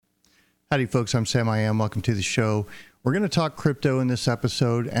Howdy, folks. I'm Sam I Am. Welcome to the show. We're going to talk crypto in this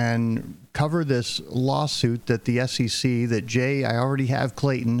episode and cover this lawsuit that the SEC, that I already have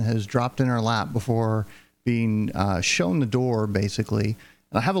Clayton, has dropped in our lap before being shown the door, basically.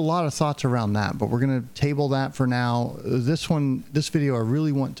 And I have a lot of thoughts around that, but we're going to table that for now. This video, I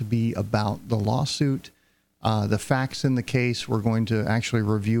really want to be about the lawsuit, the facts in the case. We're going to actually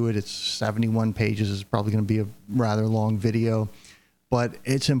review it. It's 71 pages. It's probably going to be a rather long video. But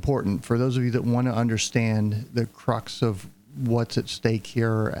it's important for those of you that want to understand the crux of what's at stake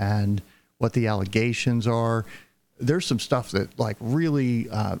here and what the allegations are. There's some stuff that really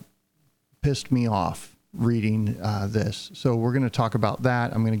pissed me off reading this. So we're going to talk about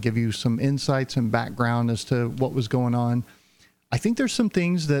that. I'm going to give you some insights and background as to what was going on. I think there's some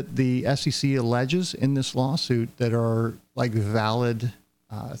things that the SEC alleges in this lawsuit that are valid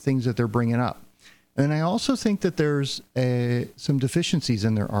things that they're bringing up. And I also think that there's some deficiencies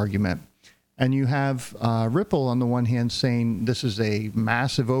in their argument. And you have Ripple on the one hand saying this is a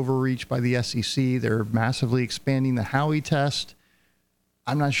massive overreach by the SEC. They're massively expanding the Howey test.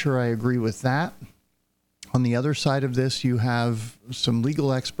 I'm not sure I agree with that. On the other side of this, you have some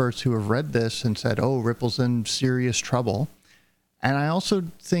legal experts who have read this and said, oh, Ripple's in serious trouble. And I also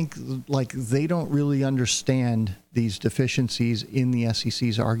think they don't really understand these deficiencies in the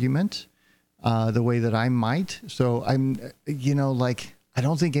SEC's argument the way that I might. So I'm, I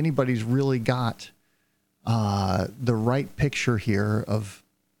don't think anybody's really got the right picture here of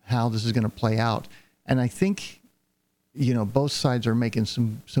how this is going to play out. And I think, both sides are making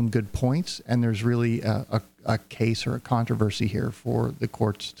some good points, and there's really a case or a controversy here for the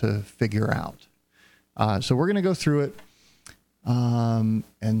courts to figure out. So we're going to go through it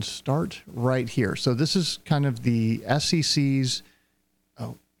and start right here. So this is kind of the SEC's,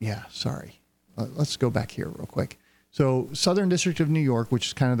 let's go back here real quick. So Southern District of New York, which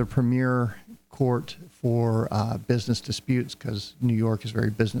is kind of the premier court for business disputes, because New York is very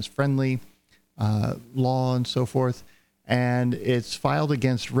business friendly, law and so forth. And it's filed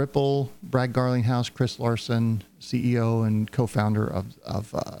against Ripple, Brad Garlinghouse, Chris Larsen, CEO and co-founder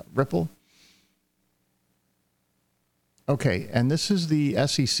of Ripple. Okay, and this is the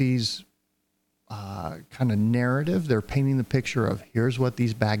SEC's kind of narrative. They're painting the picture of here's what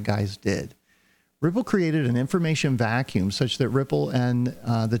these bad guys did. Ripple created an information vacuum such that Ripple and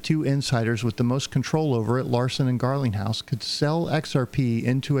the two insiders with the most control over it, Larsen and Garlinghouse, could sell XRP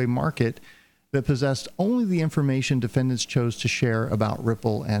into a market that possessed only the information defendants chose to share about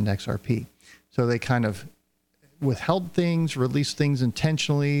Ripple and XRP. So they kind of withheld things, released things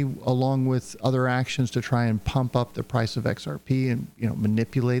intentionally, along with other actions to try and pump up the price of XRP and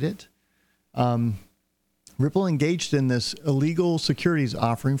manipulate it. Ripple engaged in this illegal securities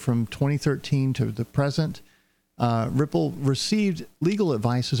offering from 2013 to the present. Ripple received legal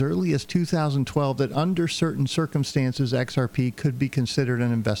advice as early as 2012 that under certain circumstances, XRP could be considered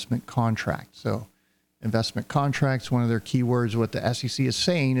an investment contract. So investment contracts, one of their keywords, what the SEC is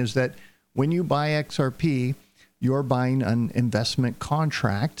saying is that when you buy XRP, you're buying an investment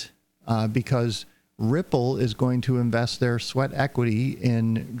contract because Ripple is going to invest their sweat equity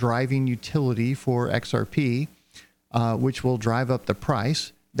in driving utility for XRP, which will drive up the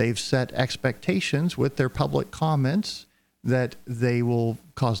price. They've set expectations with their public comments that they will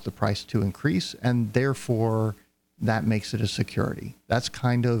cause the price to increase, and therefore that makes it a security. That's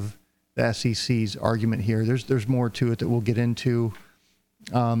kind of the SEC's argument here. There's more to it that we'll get into.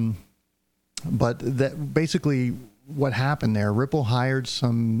 But that basically what happened there, Ripple hired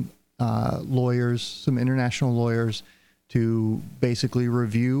some lawyers, some international lawyers, to basically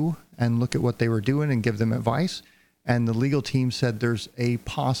review and look at what they were doing and give them advice. And the legal team said there's a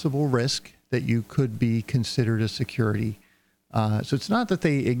possible risk that you could be considered a security. So it's not that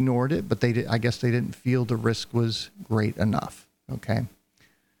they ignored it, but I guess they didn't feel the risk was great enough. Okay.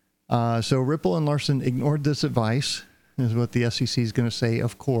 So Ripple and Larsen ignored this advice, is what the SEC is going to say,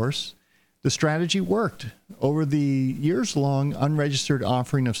 of course. The strategy worked. Over the years-long unregistered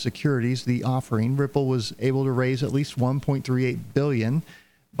offering of securities, Ripple was able to raise at least $1.38 billion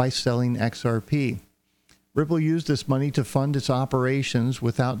by selling XRP. Ripple used this money to fund its operations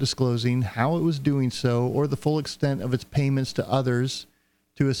without disclosing how it was doing so or the full extent of its payments to others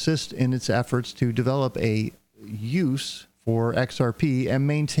to assist in its efforts to develop a use for XRP and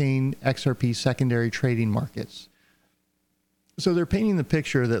maintain XRP secondary trading markets. So they're painting the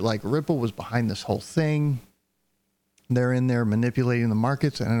picture that Ripple was behind this whole thing. They're in there manipulating the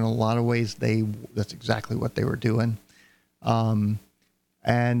markets, and in a lot of ways that's exactly what they were doing.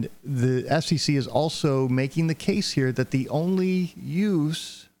 And the SEC is also making the case here that the only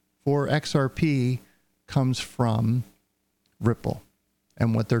use for XRP comes from Ripple.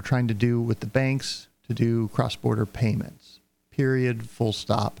 and what they're trying to do with the banks to do cross-border payments. Period, full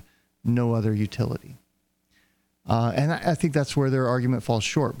stop, no other utility. And I think that's where their argument falls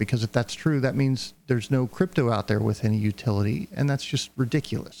short, because if that's true, that means there's no crypto out there with any utility, and that's just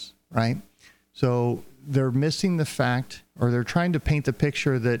ridiculous, right? So they're missing the fact, or they're trying to paint the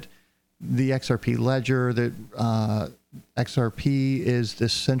picture that the XRP ledger, that XRP is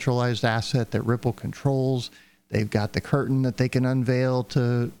this centralized asset that Ripple controls. They've got the curtain that they can unveil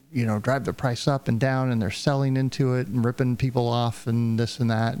to, drive the price up and down, and they're selling into it and ripping people off and this and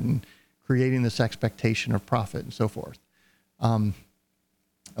that and creating this expectation of profit and so forth.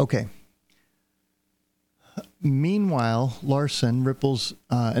 Okay. Meanwhile, Larsen, Ripple's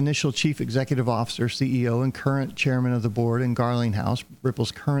initial chief executive officer, CEO, and current chairman of the board, and Garlinghouse,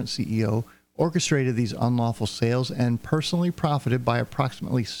 Ripple's current CEO, orchestrated these unlawful sales and personally profited by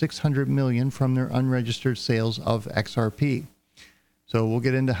approximately $600 million from their unregistered sales of XRP. So we'll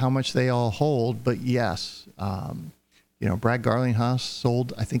get into how much they all hold, but yes, Brad Garlinghouse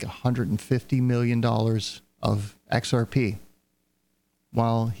sold, I think, $150 million of XRP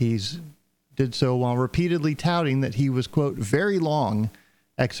while did so while repeatedly touting that he was, quote, very long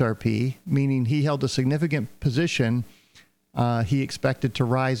XRP, meaning he held a significant position he expected to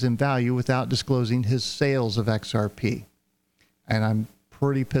rise in value without disclosing his sales of XRP. And I'm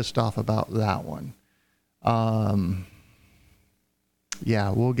pretty pissed off about that one.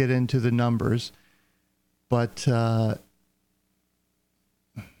 Yeah, we'll get into the numbers, but all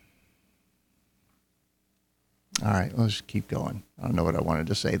right, let's just keep going. I don't know what I wanted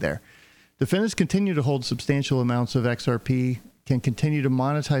to say there. Defendants continue to hold substantial amounts of XRP, can continue to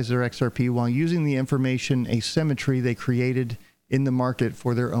monetize their XRP while using the information asymmetry they created in the market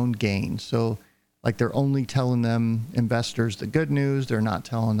for their own gain. So, like, they're only telling them investors the good news. They're not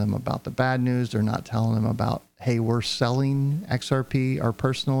telling them about the bad news. They're not telling them about, hey, we're selling XRP, our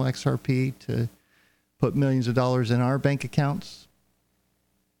personal XRP, to put millions of dollars in our bank accounts.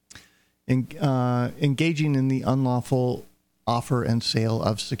 Engaging in the unlawful offer and sale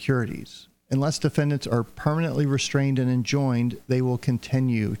of securities. Unless defendants are permanently restrained and enjoined, they will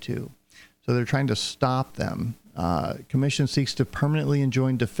continue to. So they're trying to stop them. Commission seeks to permanently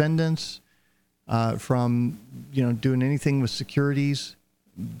enjoin defendants from, doing anything with securities.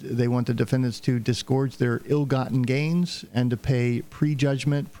 They want the defendants to disgorge their ill-gotten gains and to pay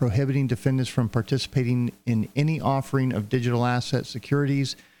prejudgment, prohibiting defendants from participating in any offering of digital asset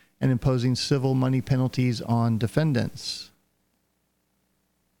securities and imposing civil money penalties on defendants.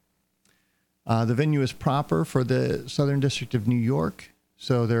 The venue is proper for the Southern District of New York.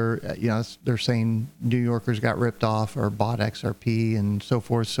 So they're saying New Yorkers got ripped off or bought XRP and so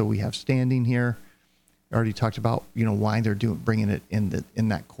forth. So we have standing here. I already talked about, why they're bringing it in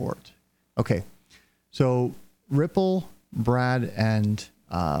that court. Okay. So Ripple, Brad, and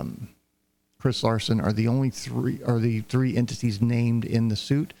Chris Larsen are the three entities named in the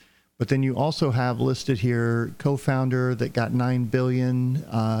suit. But then you also have listed here co-founder that got $9 billion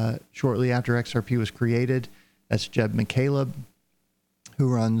shortly after XRP was created. That's Jeb McCaleb,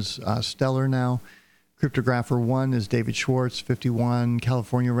 who runs Stellar now. Cryptographer 1 is David Schwartz, 51,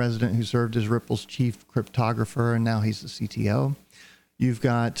 California resident who served as Ripple's chief cryptographer, and now he's the CTO. You've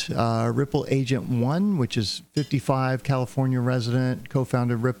got Ripple Agent 1, which is 55, California resident,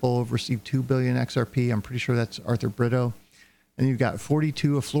 co-founded Ripple, received $2 billion XRP. I'm pretty sure that's Arthur Brito. And you've got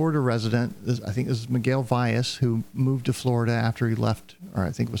 42, a Florida resident. I think this is Miguel Valles, who moved to Florida after he left, or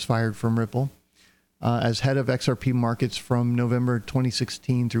I think was fired from Ripple, as head of XRP markets from November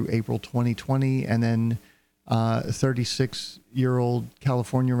 2016 through April 2020. And then a 36-year-old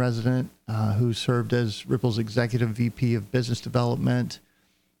California resident who served as Ripple's executive VP of business development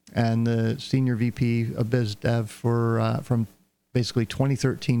and the senior VP of biz dev from basically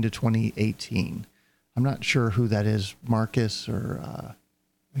 2013 to 2018. I'm not sure who that is, Marcus, or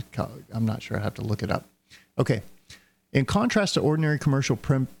I'm not sure. I have to look it up. Okay. In contrast to ordinary commercial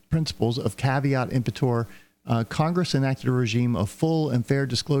principles of caveat emptor, Congress enacted a regime of full and fair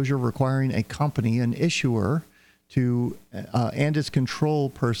disclosure requiring a company, an issuer, and its control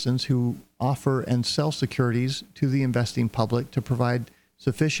persons who offer and sell securities to the investing public to provide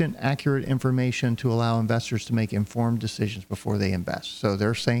sufficient, accurate information to allow investors to make informed decisions before they invest. So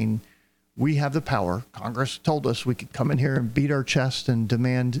they're saying, we have the power. Congress told us we could come in here and beat our chest and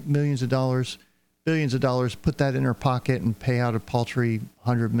demand millions of dollars, billions of dollars, put that in our pocket and pay out a paltry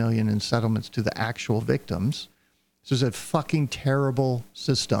 $100 million in settlements to the actual victims. This is a fucking terrible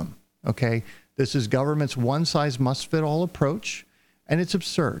system. Okay. This is government's one size must fit all approach. And it's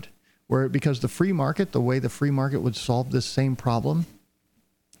absurd because the free market, the way the free market would solve this same problem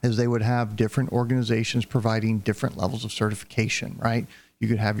is they would have different organizations providing different levels of certification, right? You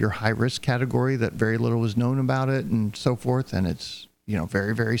could have your high risk category that very little was known about it and so forth, and it's,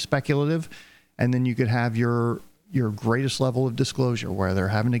 very, very speculative. And then you could have your greatest level of disclosure, where they're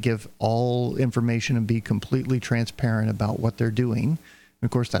having to give all information and be completely transparent about what they're doing. And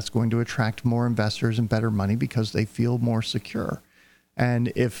of course, that's going to attract more investors and better money because they feel more secure.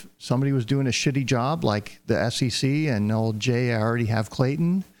 And if somebody was doing a shitty job like the SEC and old Jay, I already have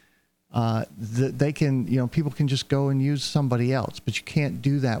Clayton, they can, people can just go and use somebody else, but you can't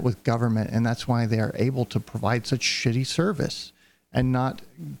do that with government. And that's why they are able to provide such shitty service and not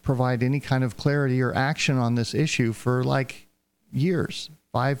provide any kind of clarity or action on this issue for like years,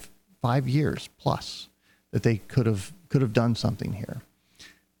 five years plus, that they could have done something here.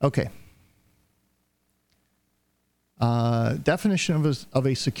 Okay. Definition of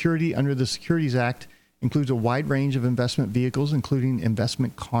a security under the Securities Act includes a wide range of investment vehicles, including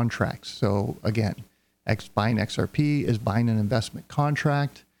investment contracts. So again, buying XRP is buying an investment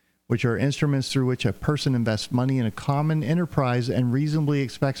contract, which are instruments through which a person invests money in a common enterprise and reasonably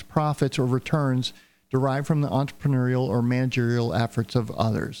expects profits or returns derived from the entrepreneurial or managerial efforts of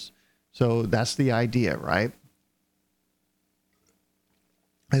others. So that's the idea, right?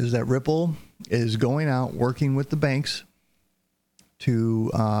 Is that Ripple is going out working with the banks to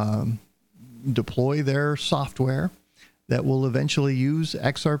deploy their software that will eventually use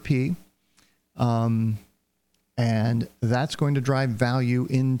XRP. And that's going to drive value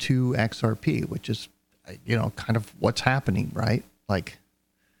into XRP, which is, kind of what's happening, right? Like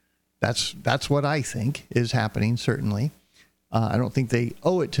that's what I think is happening, certainly. I don't think they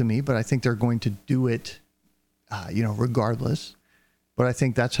owe it to me, but I think they're going to do it, regardless. But I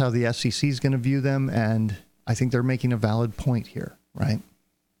think that's how the SEC is going to view them, and I think they're making a valid point here, right?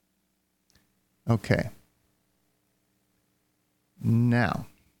 Okay. Now,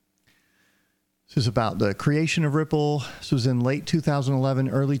 this is about the creation of Ripple. This was in late 2011,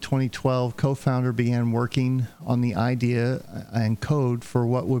 early 2012. Co-founder began working on the idea and code for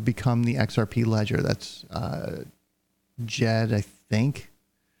what would become the XRP ledger. That's Jed, I think.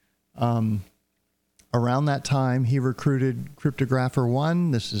 Around that time, he recruited Cryptographer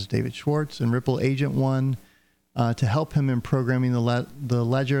 1, this is David Schwartz, and Ripple Agent 1 to help him in programming the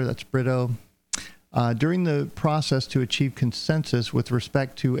ledger, that's Brito. During the process to achieve consensus with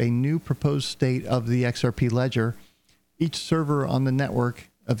respect to a new proposed state of the XRP ledger, each server on the network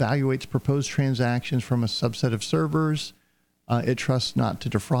evaluates proposed transactions from a subset of servers. It trusts not to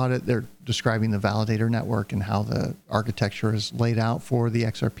defraud it. They're describing the validator network and how the architecture is laid out for the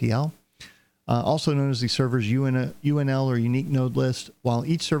XRPL. Also known as the server's UNL or unique node list. While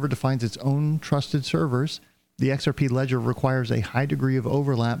each server defines its own trusted servers, the XRP ledger requires a high degree of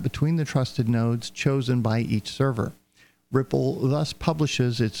overlap between the trusted nodes chosen by each server. Ripple thus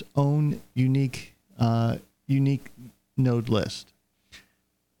publishes its own unique node list,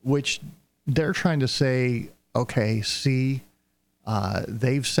 which they're trying to say, okay, see,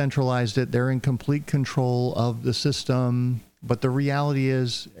 they've centralized it. They're in complete control of the system. But the reality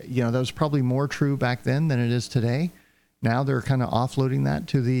is, that was probably more true back then than it is today. Now they're kind of offloading that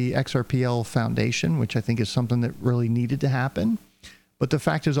to the XRPL Foundation, which I think is something that really needed to happen. But the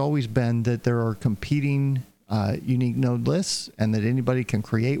fact has always been that there are competing unique node lists, and that anybody can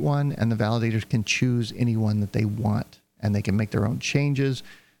create one, and the validators can choose any one that they want, and they can make their own changes.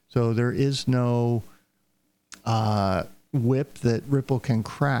 So there is no whip that Ripple can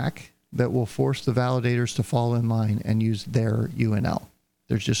crack that will force the validators to fall in line and use their UNL.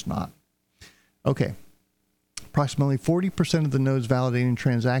 There's just not. Okay. Approximately 40% of the nodes validating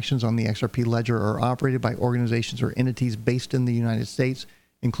transactions on the XRP ledger are operated by organizations or entities based in the United States,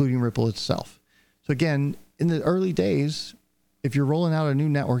 including Ripple itself. So again, in the early days, if you're rolling out a new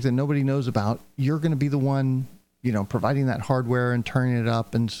network that nobody knows about, you're going to be the one, providing that hardware and turning it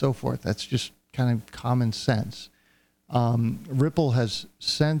up and so forth. That's just kind of common sense. Ripple has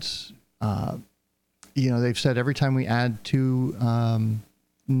since, they've said every time we add two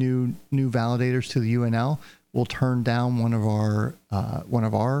new validators to the UNL, we'll turn down one of our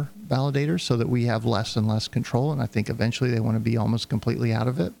validators so that we have less and less control. And I think eventually they want to be almost completely out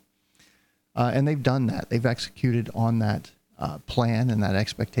of it. And they've done that. They've executed on that plan and that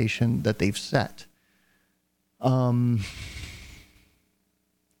expectation that they've set. At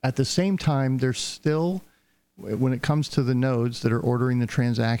the same time, there's still, when it comes to the nodes that are ordering the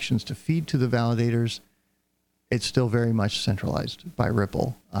transactions to feed to the validators, it's still very much centralized by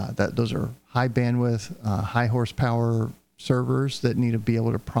Ripple. Those are high bandwidth, high horsepower servers that need to be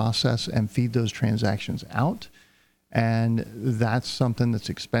able to process and feed those transactions out. And that's something that's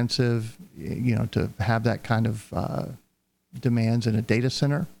expensive, to have that kind of demands in a data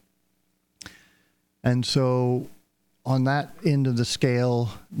center. And so on that end of the scale,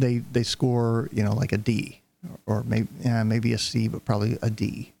 they score, like a D, or maybe a C, but probably a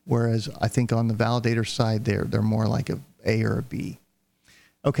D. Whereas I think on the validator side, they're more like a A or a B.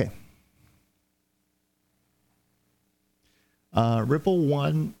 Okay. Ripple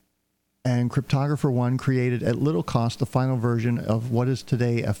 1 and Cryptographer 1 created at little cost the final version of what is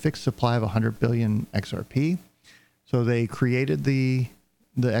today a fixed supply of 100 billion XRP. So they created the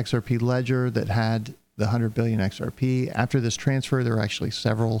XRP ledger that had the 100 billion XRP. After this transfer, there were actually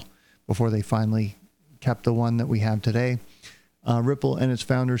several before they finally kept the one that we have today. Ripple and its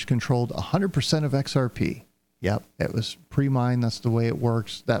founders controlled 100% of XRP. Yep, it was pre-mined. That's the way it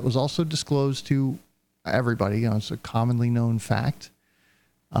works. That was also disclosed to everybody. It's a commonly known fact.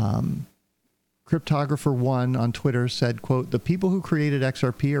 Cryptographer 1 on Twitter said, quote, "The people who created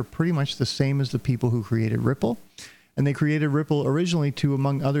XRP are pretty much the same as the people who created Ripple. And they created Ripple originally to,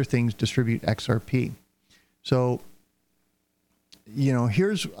 among other things, distribute XRP." So,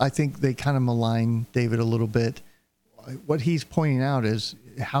 here's, I think they kind of malign David a little bit. What he's pointing out is,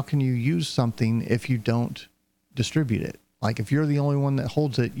 how can you use something if you don't distribute it? Like, if you're the only one that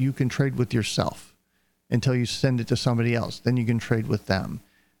holds it, you can trade with yourself until you send it to somebody else. Then you can trade with them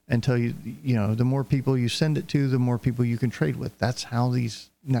until the more people you send it to, the more people you can trade with. That's how these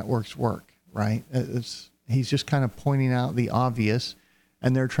networks work, right? He's just kind of pointing out the obvious,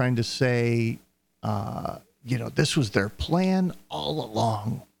 and they're trying to say, this was their plan all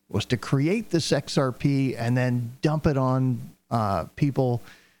along, was to create this XRP and then dump it on people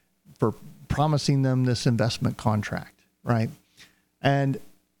for promising them this investment contract, right? And,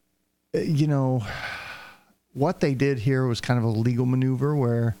 what they did here was kind of a legal maneuver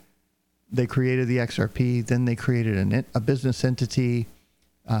where they created the XRP, then they created a business entity,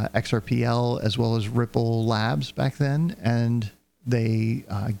 XRPL, as well as Ripple Labs back then, and they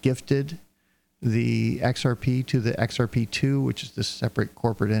gifted the XRP to the XRP2, which is this separate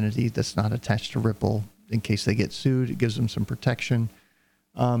corporate entity that's not attached to Ripple. In case they get sued, it gives them some protection.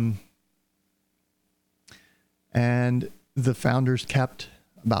 And the founders kept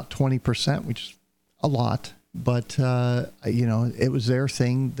about 20%, which is a lot, but it was their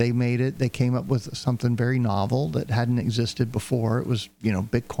thing. They made it. They came up with something very novel that hadn't existed before. It was,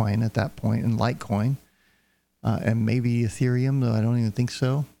 Bitcoin at that point, and Litecoin, and maybe Ethereum, though I don't even think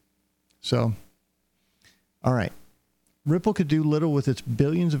so. So, all right. Ripple could do little with its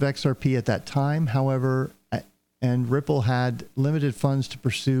billions of XRP at that time. However, and Ripple had limited funds to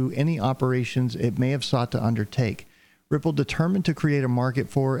pursue any operations it may have sought to undertake. Ripple determined to create a market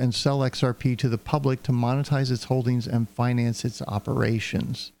for and sell XRP to the public to monetize its holdings and finance its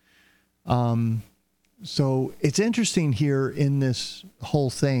operations. So it's interesting here in this whole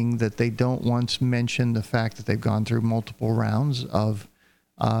thing that they don't once mention the fact that they've gone through multiple rounds of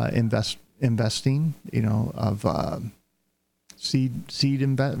investing, of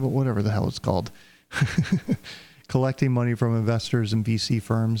whatever the hell it's called, collecting money from investors and VC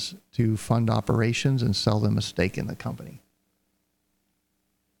firms to fund operations and sell them a stake in the company.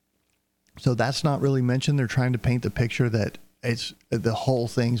 So that's not really mentioned. They're trying to paint the picture that the whole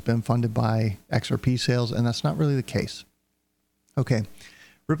thing's been funded by XRP sales, and that's not really the case. Okay.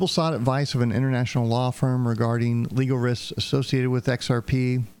 Ripple sought advice of an international law firm regarding legal risks associated with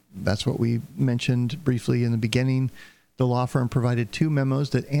XRP. That's what we mentioned briefly in the beginning. The law firm provided 2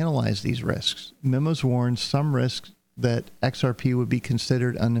 memos that analyzed these risks. Memos warned some risks that XRP would be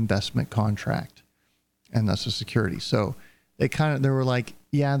considered an investment contract, and thus a security. So they were like,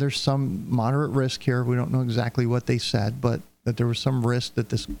 yeah, there's some moderate risk here. We don't know exactly what they said, but that there was some risk that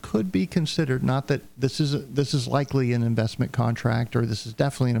this could be considered, not that this is likely an investment contract or this is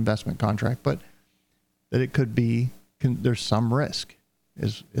definitely an investment contract, but that it could be, there's some risk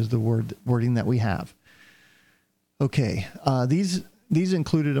is the wording that we have. Okay, these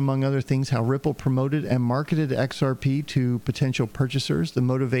included, among other things, how Ripple promoted and marketed XRP to potential purchasers, the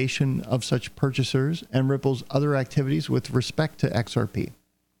motivation of such purchasers, and Ripple's other activities with respect to XRP.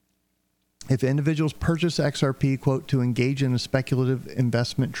 If individuals purchase XRP, quote, to engage in a speculative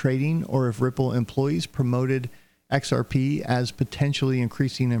investment trading, or if Ripple employees promoted XRP as potentially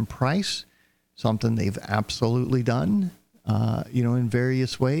increasing in price, something they've absolutely done, in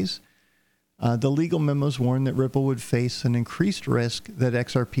various ways. The legal memos warned that Ripple would face an increased risk that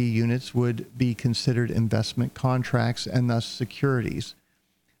XRP units would be considered investment contracts and thus securities.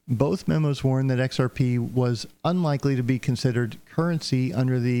 Both memos warned that XRP was unlikely to be considered currency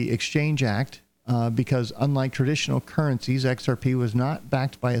under the Exchange Act because, unlike traditional currencies, XRP was not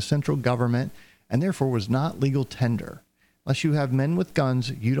backed by a central government and therefore was not legal tender. Unless you have men with guns,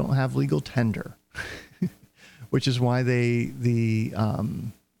 you don't have legal tender, which is why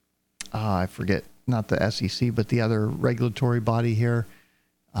I forget not the SEC, but the other regulatory body here,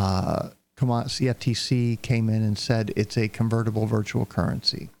 CFTC came in and said it's a convertible virtual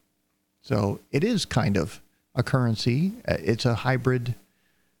currency. So it is kind of a currency. It's a hybrid.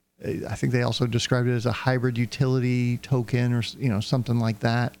 I think they also described it as a hybrid utility token or, something like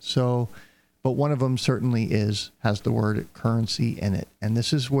that. So, but one of them certainly has the word currency in it. And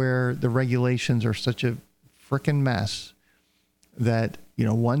this is where the regulations are such a frickin' mess that,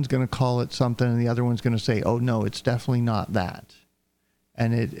 one's going to call it something and the other one's going to say, oh no, it's definitely not that.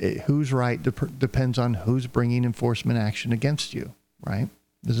 And who's right depends on who's bringing enforcement action against you, right?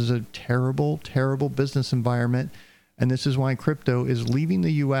 This is a terrible, terrible business environment. And this is why crypto is leaving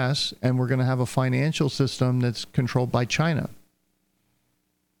the U.S. and we're going to have a financial system that's controlled by China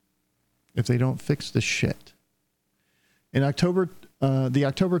if they don't fix this shit. In October, the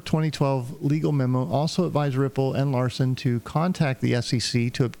October 2012 legal memo also advised Ripple and Larsen to contact the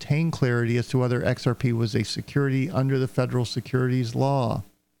SEC to obtain clarity as to whether XRP was a security under the federal securities law.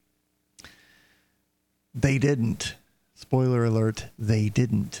 They didn't. Spoiler alert, they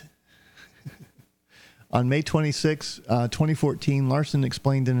didn't. On May 26, 2014, Larsen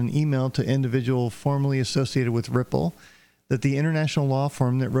explained in an email to individual formerly associated with Ripple that the international law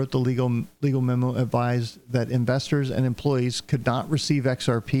firm that wrote the legal memo advised that investors and employees could not receive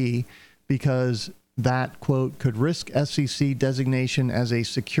XRP because that, quote, could risk SEC designation as a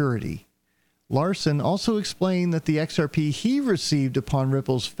security. Larsen also explained that the XRP he received upon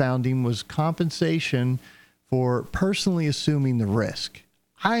Ripple's founding was compensation for personally assuming the risk.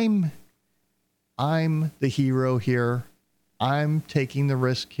 I'm the hero here. I'm taking the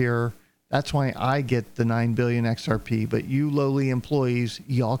risk here. That's why I get the 9 billion XRP, but you lowly employees,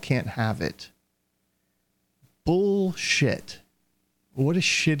 y'all can't have it. Bullshit. What a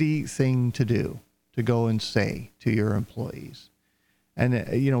shitty thing to do, to go and say to your employees. And,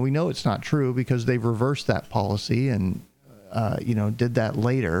 we know it's not true because they've reversed that policy and, did that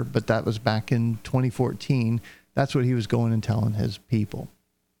later, but that was back in 2014. That's what he was going and telling his people.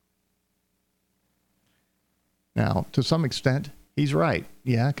 Now, to some extent, he's right.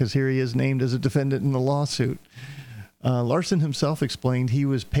 Yeah, because here he is named as a defendant in the lawsuit. Larsen himself explained he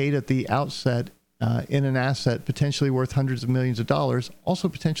was paid at the outset in an asset potentially worth hundreds of millions of dollars, also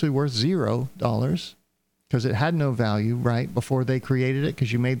potentially worth $0 because it had no value, right, before they created it,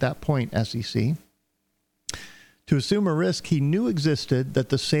 because you made that point, SEC. To assume a risk he knew existed that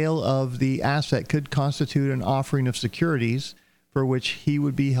the sale of the asset could constitute an offering of securities for which he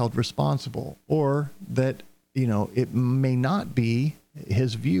would be held responsible, or that it may not be.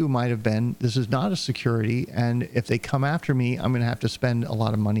 His view might have been, this is not a security, and if they come after me, I'm going to have to spend a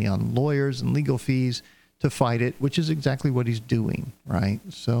lot of money on lawyers and legal fees to fight it, which is exactly what he's doing, right?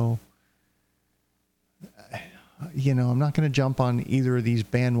 So, I'm not going to jump on either of these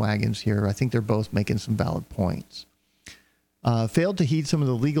bandwagons here. I think they're both making some valid points. Failed to heed some of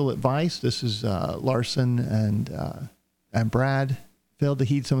the legal advice. This is Larsen and Brad. Failed to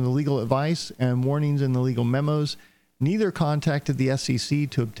heed some of the legal advice and warnings in the legal memos. Neither contacted the SEC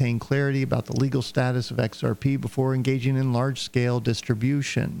to obtain clarity about the legal status of XRP before engaging in large-scale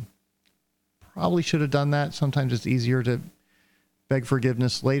distribution. Probably should have done that. Sometimes it's easier to beg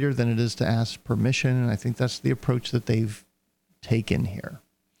forgiveness later than it is to ask permission, and I think that's the approach that they've taken here.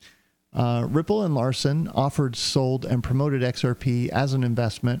 Ripple and Larsen offered, sold, and promoted XRP as an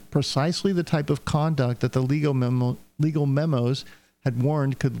investment, precisely the type of conduct that the legal memos had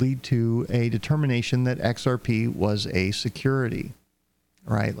warned could lead to a determination that XRP was a security,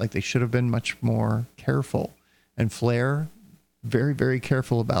 right? Like they should have been much more careful. And Flair, very, very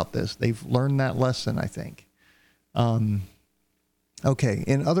careful about this. They've learned that lesson, I think. Okay,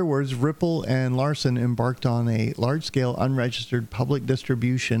 in other words, Ripple and Larsen embarked on a large-scale unregistered public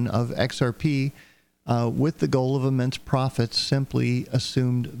distribution of XRP with the goal of immense profits, simply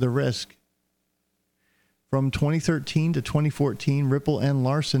assumed the risk. From 2013 to 2014, Ripple and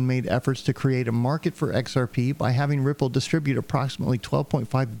Larsen made efforts to create a market for XRP by having Ripple distribute approximately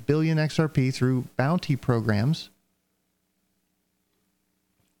 12.5 billion XRP through bounty programs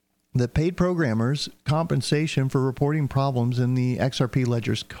that paid programmers compensation for reporting problems in the XRP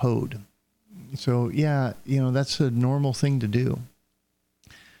ledger's code. So, yeah, that's a normal thing to do.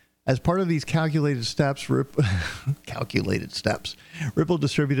 As part of these calculated steps, Ripple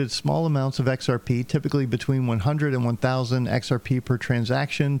distributed small amounts of XRP, typically between 100 and 1,000 XRP per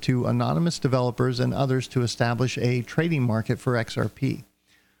transaction, to anonymous developers and others to establish a trading market for XRP,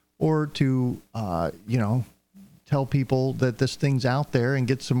 or to, tell people that this thing's out there and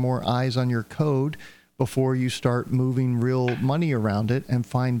get some more eyes on your code before you start moving real money around it and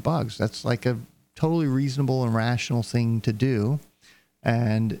find bugs. That's like a totally reasonable and rational thing to do.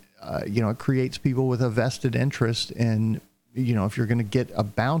 And it creates people with a vested interest in, if you're going to get a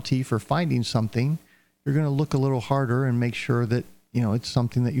bounty for finding something, you're going to look a little harder and make sure that, it's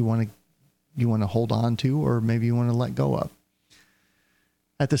something that you want to hold on to, or maybe you want to let go of.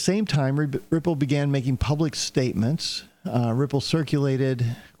 At the same time, Ripple began making public statements. Ripple circulated,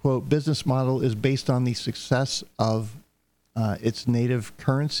 quote, business model is based on the success of its native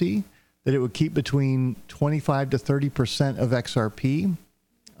currency, that it would keep between 25 to 30% of XRP,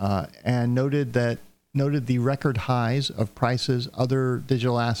 and noted the record highs of prices other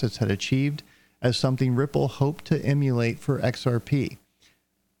digital assets had achieved as something Ripple hoped to emulate for XRP.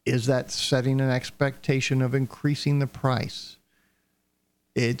 Is that setting an expectation of increasing the price?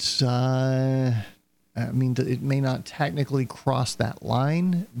 It's, it may not technically cross that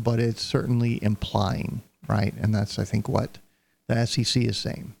line, but it's certainly implying, right? And that's, I think, what the SEC is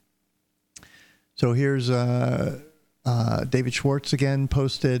saying. So here's David Schwartz again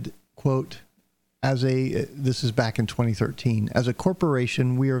posted, quote, this is back in 2013, as a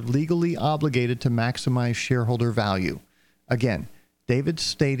corporation, we are legally obligated to maximize shareholder value. Again, David's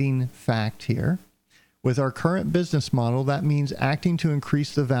stating fact here. With our current business model, that means acting to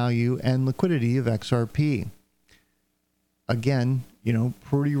increase the value and liquidity of XRP. Again,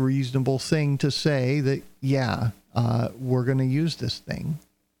 pretty reasonable thing to say that, we're going to use this thing.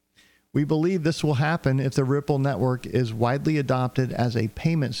 We believe this will happen if the Ripple network is widely adopted as a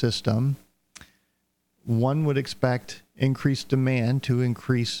payment system. One would expect increased demand to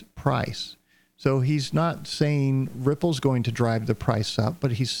increase price. So he's not saying Ripple's going to drive the price up,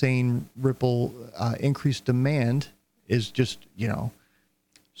 but he's saying Ripple increased demand is just,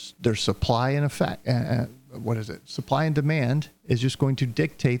 there's supply and effect. Supply and demand is just going to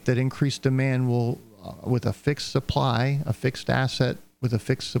dictate that increased demand will, with a fixed supply, a fixed asset with a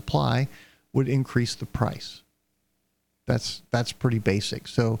fixed supply, would increase the price. That's pretty basic.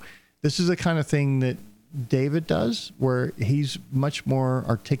 So this is the kind of thing that David does, where he's much more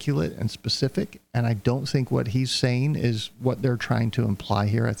articulate and specific, and I don't think what he's saying is what they're trying to imply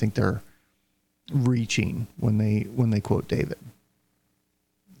here. I think they're reaching when they quote David.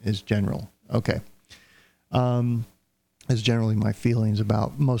 Is general. Okay. Is generally my feelings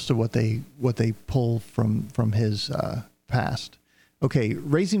about most of what they pull from his past. Okay,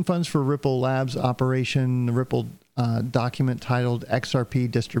 raising funds for Ripple Labs operation, the Ripple document titled XRP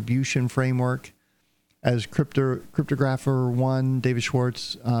Distribution Framework. As cryptographer one, David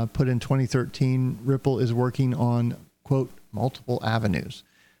Schwartz, put in 2013, Ripple is working on, quote, multiple avenues.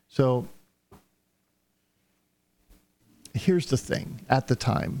 So here's the thing. At the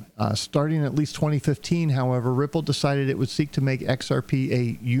time, starting at least 2015, however, Ripple decided it would seek to make XRP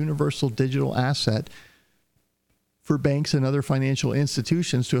a universal digital asset for banks and other financial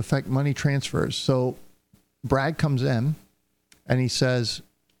institutions to affect money transfers. So Brad comes in and he says,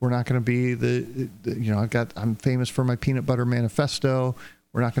 we're not going to be I'm famous for my peanut butter manifesto.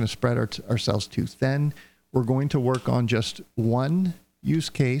 We're not going to spread ourselves too thin. We're going to work on just one use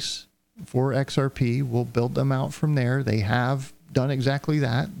case for XRP. We'll build them out from there. They have done exactly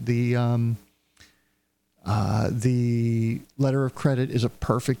that. The letter of credit is a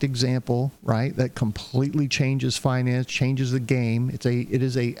perfect example, right? That completely changes finance, changes the game. It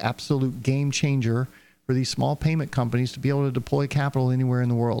is a absolute game changer for these small payment companies to be able to deploy capital anywhere in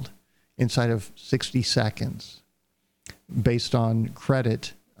the world inside of 60 seconds based on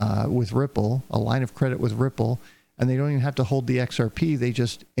credit with Ripple, a line of credit with Ripple, and they don't even have to hold the XRP. They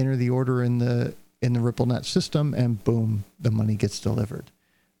just enter the order in the RippleNet system, and boom, the money gets delivered.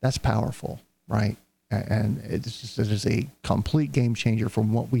 That's powerful, right? And it is a complete game changer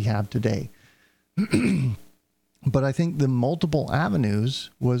from what we have today. But I think the multiple avenues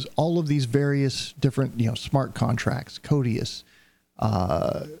was all of these various different, smart contracts, Codius,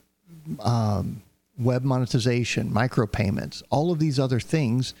 web monetization, micropayments, all of these other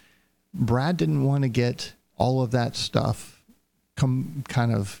things. Brad didn't want to get all of that stuff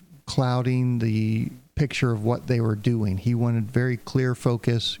kind of clouding the picture of what they were doing. He wanted very clear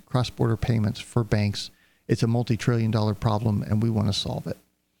focus, cross-border payments for banks. It's a multi-trillion-dollar problem, and we want to solve it.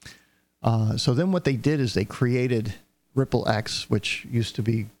 So then what they did is they created Ripple X, which used to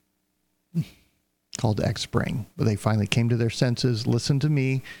be called X Spring, but they finally came to their senses, listened to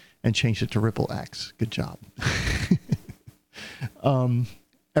me, and changed it to Ripple X. Good job.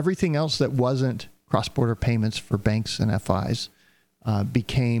 Everything else that wasn't cross-border payments for banks and FIs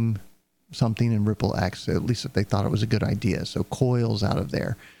became something in Ripple X, at least if they thought it was a good idea. So Coil's out of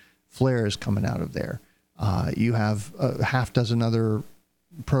there. Flare is coming out of there. You have a half dozen other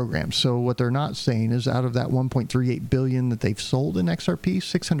programs. So what they're not saying is out of that 1.38 billion that they've sold in XRP,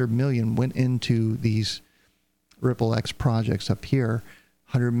 600 million went into these Ripple X projects up here.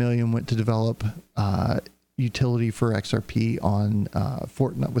 $100 million went to develop utility for XRP on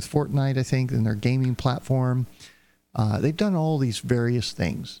Fortnite, I think, in their gaming platform. They've done all these various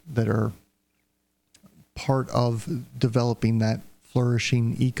things that are part of developing that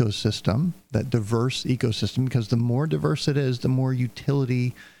flourishing ecosystem, that diverse ecosystem, because the more diverse it is, the more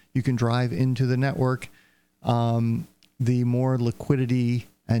utility you can drive into the network, the more liquidity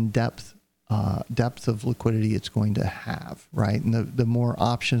and depth of liquidity it's going to have, right? And the more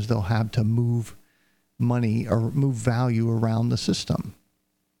options they'll have to move money or move value around the system.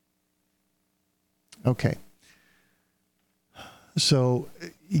 Okay. So,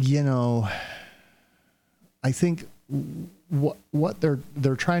 I think what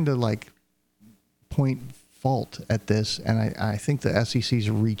they're trying to like point fault at this, and I think the SEC is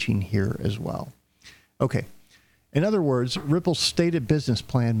reaching here as well. Okay. In other words, Ripple's stated business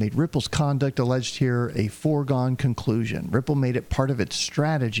plan made Ripple's conduct alleged here a foregone conclusion. Ripple made it part of its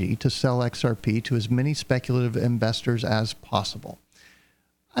strategy to sell XRP to as many speculative investors as possible.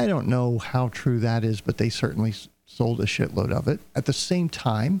 I don't know how true that is, but they certainly sold a shitload of it. At the same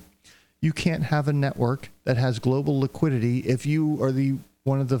time, you can't have a network that has global liquidity if you are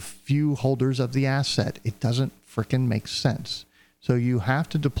one of the few holders of the asset. It doesn't frickin' make sense. So you have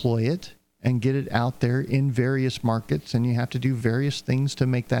to deploy it and get it out there in various markets, and you have to do various things to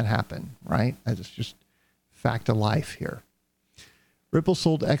make that happen, right? That's just fact of life here. Ripple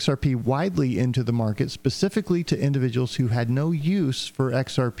sold XRP widely into the market, specifically to individuals who had no use for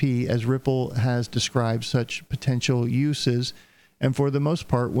XRP, as Ripple has described such potential uses, and for the most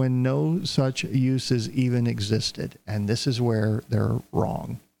part, when no such uses even existed. And this is where they're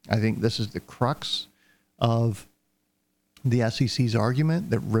wrong. I think this is the crux of the SEC's argument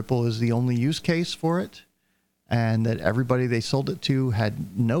that Ripple is the only use case for it, and that everybody they sold it to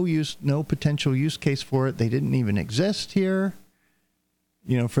had no potential use case for it. They didn't even exist here.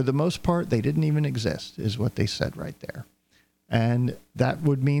 For the most part, they didn't even exist, is what they said right there. And that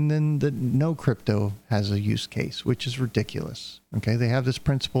would mean then that no crypto has a use case, which is ridiculous. Okay, they have this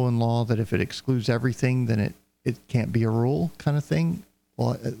principle in law that if it excludes everything, then it can't be a rule kind of thing.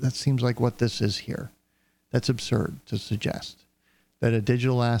 Well, that seems like what this is here. That's absurd to suggest that a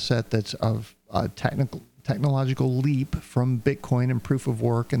digital asset that's of a technological leap from Bitcoin and proof of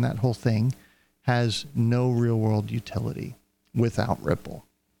work and that whole thing has no real world utility without Ripple.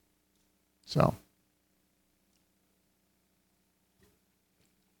 So,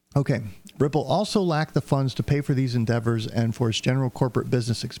 okay. Ripple also lacked the funds to pay for these endeavors and for its general corporate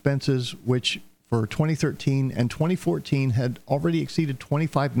business expenses, which for 2013 and 2014 had already exceeded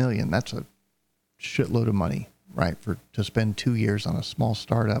 $25 million. That's a shitload of money, right? To spend 2 years on a small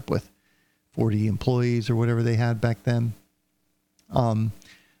startup with 40 employees or whatever they had back then.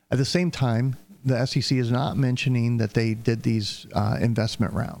 At the same time, the SEC is not mentioning that they did these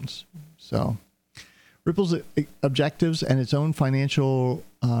investment rounds. So Ripple's objectives and its own financial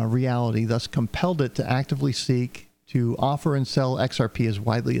reality thus compelled it to actively seek to offer and sell XRP as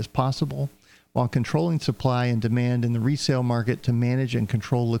widely as possible, while controlling supply and demand in the resale market to manage and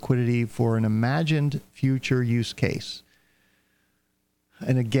control liquidity for an imagined future use case.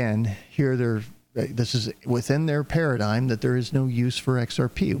 And again, here this is within their paradigm that there is no use for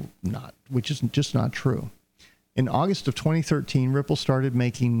XRP, which is just not true. In August of 2013, Ripple started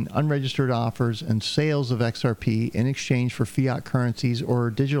making unregistered offers and sales of XRP in exchange for fiat currencies or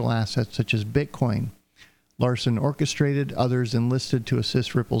digital assets such as Bitcoin. Larsen orchestrated, others enlisted to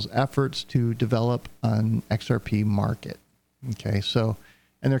assist Ripple's efforts to develop an XRP market. Okay, so,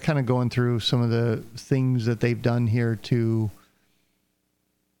 and they're kind of going through some of the things that they've done here to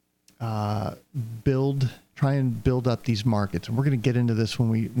try and build up these markets. And we're going to get into this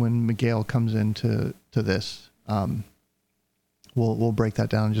when Miguel comes into this. We'll break that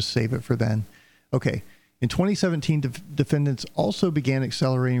down and just save it for then. Okay. In 2017, defendants also began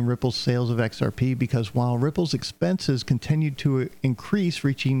accelerating Ripple's sales of XRP because while Ripple's expenses continued to increase,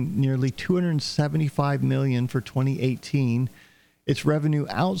 reaching nearly $275 million for 2018, its revenue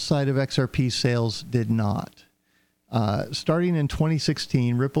outside of XRP sales did not. Starting in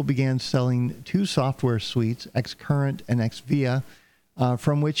 2016, Ripple began selling two software suites, XCurrent and XVia,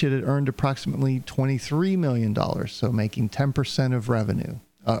 from which it had earned approximately $23 million, so making 10% of revenue.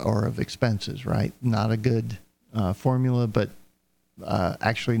 Or of expenses, right? Not a good formula, but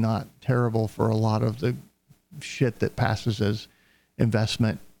actually not terrible for a lot of the shit that passes as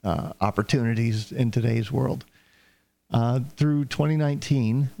investment opportunities in today's world. Through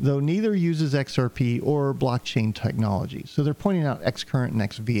 2019, though neither uses XRP or blockchain technology. So they're pointing out XCurrent and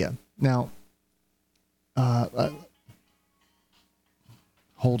XVia. Now,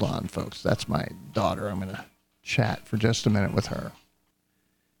 hold on, folks. That's my daughter. I'm going to chat for just a minute with her.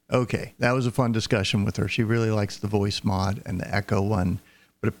 Okay, that was a fun discussion with her. She really likes the voice mod and the echo one.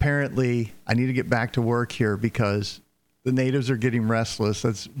 But apparently, I need to get back to work here because the natives are getting restless.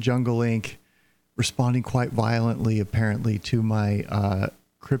 That's Jungle Inc. responding quite violently, apparently, to my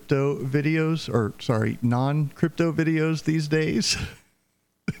crypto videos, or sorry, non-crypto videos these days.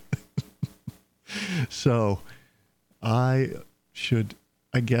 So I should,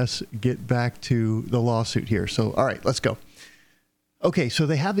 I guess, get back to the lawsuit here. So, all right, let's go. Okay, so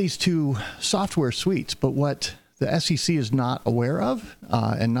they have these two software suites, but what the SEC is not aware of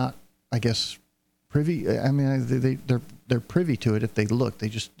and not, I guess, privy. I mean, they're privy to it if they look.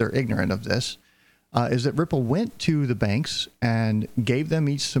 They're ignorant of this. Is that Ripple went to the banks and gave them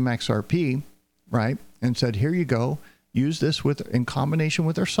each some XRP, right? And said, here you go. Use this in combination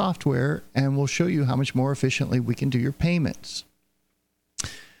with our software, and we'll show you how much more efficiently we can do your payments.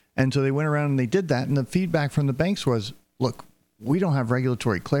 And so they went around and they did that. And the feedback from the banks was, look, we don't have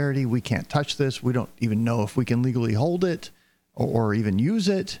regulatory clarity. We can't touch this. We don't even know if we can legally hold it or even use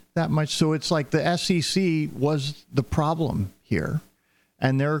it that much. So it's like the SEC was the problem here.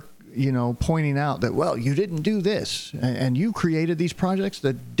 And they're, pointing out that, well, you didn't do this and you created these projects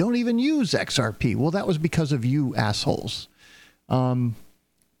that don't even use XRP. Well, that was because of you assholes. And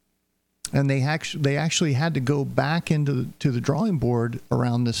they actually had to go back to the drawing board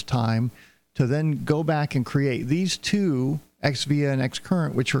around this time to then go back and create these two, XVIA and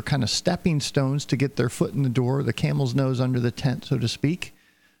XCurrent, which were kind of stepping stones to get their foot in the door, the camel's nose under the tent, so to speak,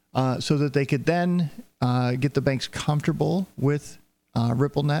 so that they could then get the banks comfortable with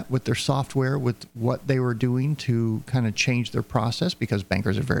RippleNet, with their software, with what they were doing to kind of change their process, because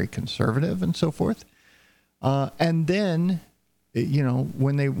bankers are very conservative and so forth. And then,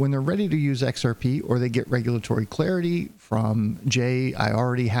 when they're ready to use XRP or they get regulatory clarity from Jay, I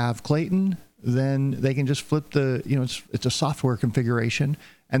already have Clayton, then they can just flip it's a software configuration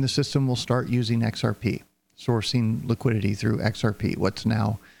and the system will start using XRP, sourcing liquidity through XRP, what's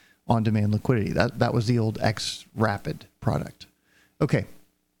now on-demand liquidity. That was the old XRapid product. Okay,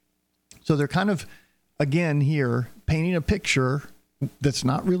 so they're kind of, again here, painting a picture that's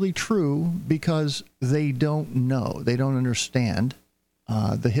not really true because they don't know. They don't understand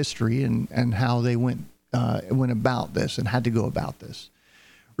the history and how they went about this and had to go about this.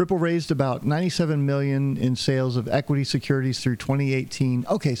 Ripple raised about $97 million in sales of equity securities through 2018.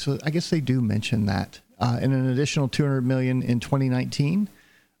 Okay, so I guess they do mention that. And an additional $200 million in 2019.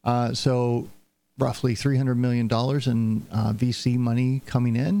 So roughly $300 million in VC money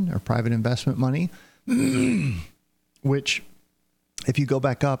coming in, or private investment money, which, if you go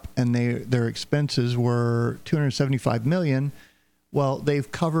back up and their expenses were $275 million, well,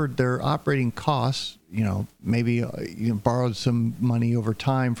 they've covered their operating costs, maybe borrowed some money over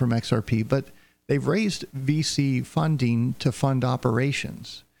time from XRP, but they've raised VC funding to fund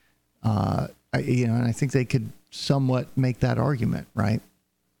operations. And I think they could somewhat make that argument, right?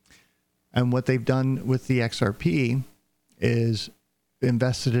 And what they've done with the XRP is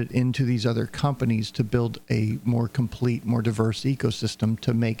invested it into these other companies to build a more complete, more diverse ecosystem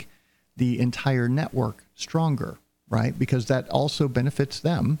to make the entire network stronger, right? Because that also benefits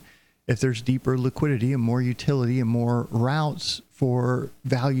them if there's deeper liquidity and more utility and more routes for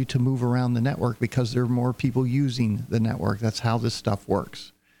value to move around the network because there are more people using the network. That's how this stuff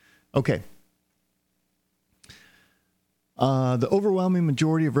works. Okay. The overwhelming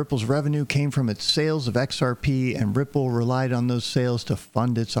majority of Ripple's revenue came from its sales of XRP, and Ripple relied on those sales to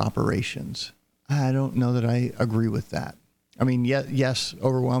fund its operations. I don't know that I agree with that. I mean, yes,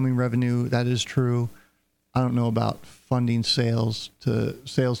 overwhelming revenue, that is true. I don't know about funding sales to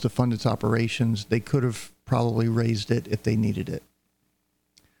fund its operations. They could have probably raised it if they needed it.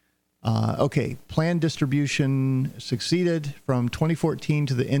 Okay, planned distribution succeeded from 2014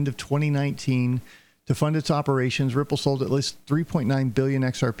 to the end of 2019. To fund its operations, Ripple sold at least 3.9 billion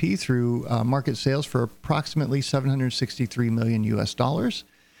XRP through market sales for approximately $763 million US.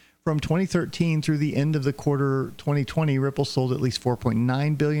 From 2013 through the end of the quarter 2020, Ripple sold at least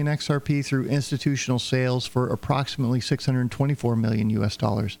 4.9 billion XRP through institutional sales for approximately $624 million US.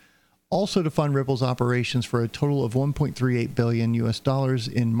 Also to fund Ripple's operations for a total of 1.38 billion US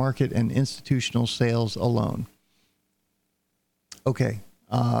in market and institutional sales alone. Okay.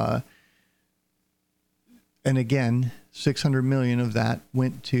 And again, 600 million of that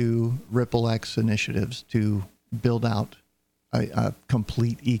went to RippleX initiatives to build out a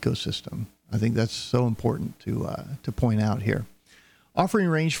complete ecosystem. I think that's so important to point out here. Offering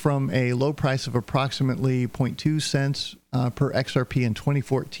ranged from a low price of approximately 0.2 cents per XRP in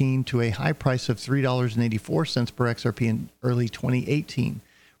 2014 to a high price of $3.84 per XRP in early 2018.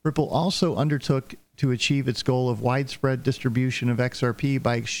 Ripple also undertook to achieve its goal of widespread distribution of XRP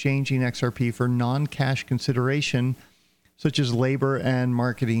by exchanging XRP for non-cash consideration, such as labor and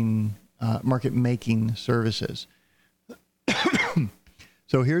market-making services.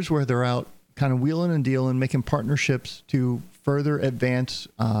 So here's where they're out kind of wheeling and dealing, making partnerships to further advance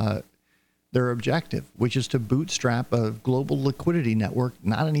their objective, which is to bootstrap a global liquidity network.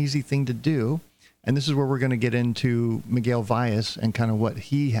 Not an easy thing to do. And this is where we're going to get into Miguel Valles and kind of what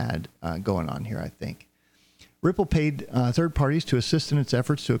he had going on here, I think. Ripple paid third parties to assist in its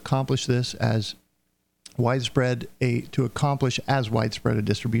efforts to accomplish this as widespread a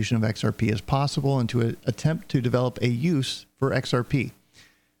distribution of XRP as possible and to attempt to develop a use for XRP.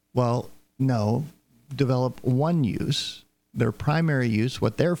 Well, no, develop one use, their primary use,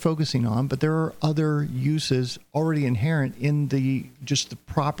 what they're focusing on, but there are other uses already inherent in just the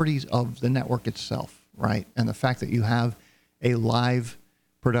properties of the network itself, right? And the fact that you have a live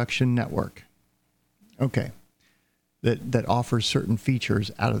production network, okay, that offers certain features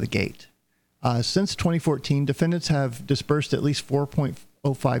out of the gate. Since 2014, defendants have dispersed at least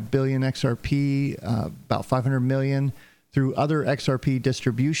 4.05 billion XRP, about 500 million, through other XRP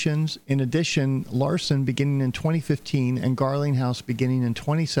distributions. In addition, Larsen, beginning in 2015, and Garlinghouse, beginning in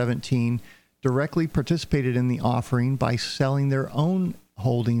 2017, directly participated in the offering by selling their own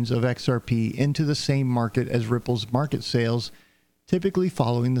holdings of XRP into the same market as Ripple's market sales, typically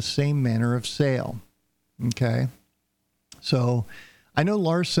following the same manner of sale. Okay. So I know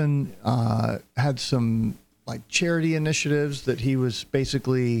Larsen had some like charity initiatives that he was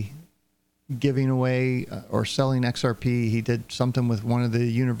basically giving away or selling XRP. He did something with one of the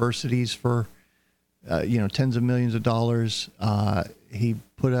universities for, tens of millions of dollars. He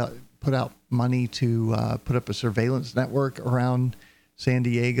put out money to put up a surveillance network around San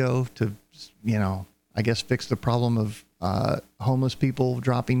Diego to, I guess fix the problem of homeless people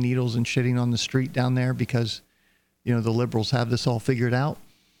dropping needles and shitting on the street down there because, the liberals have this all figured out.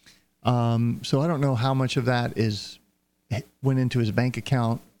 So I don't know how much of that went into his bank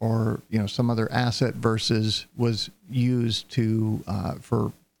account or, some other asset versus was used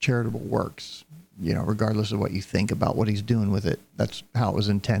for charitable works, regardless of what you think about what he's doing with it. That's how it was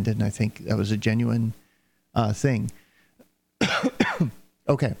intended. And I think that was a genuine thing.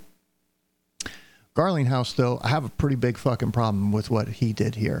 Okay. Garlinghouse, though, I have a pretty big fucking problem with what he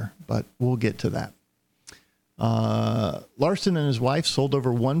did here, but we'll get to that. Larsen and his wife sold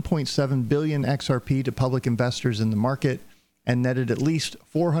over 1.7 billion XRP to public investors in the market and netted at least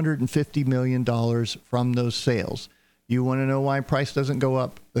 $450 million from those sales. You want to know why price doesn't go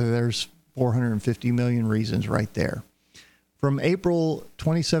up? There's 450 million reasons right there. From April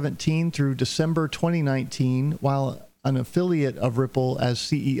 2017 through December 2019, while an affiliate of Ripple as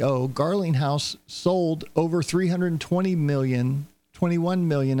CEO, Garlinghouse sold over 21 million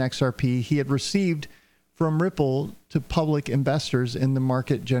XRP he had received from Ripple to public investors in the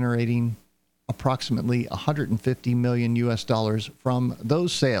market, generating approximately $150 million US from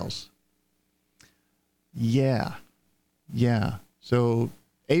those sales. Yeah. So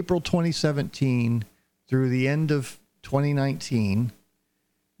April 2017 through the end of 2019,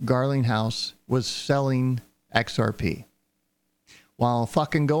 Garlinghouse was selling XRP while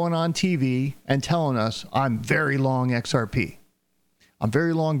fucking going on TV and telling us, I'm very long XRP. I'm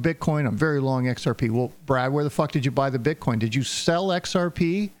very long Bitcoin. I'm very long XRP. Well, Brad, where the fuck did you buy the Bitcoin? Did you sell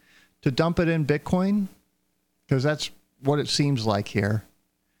XRP to dump it in Bitcoin? Because that's what it seems like here.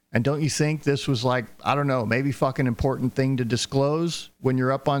 And don't you think this was like, I don't know, maybe fucking important thing to disclose when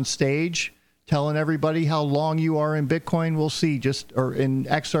you're up on stage telling everybody how long you are in Bitcoin? We'll see or in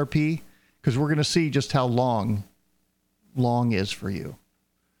XRP, because we're going to see just how long is for you.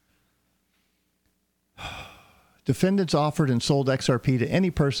 Defendants offered and sold XRP to any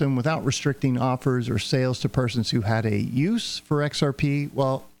person without restricting offers or sales to persons who had a use for XRP.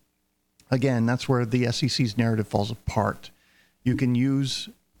 Well, again, that's where the SEC's narrative falls apart. You can use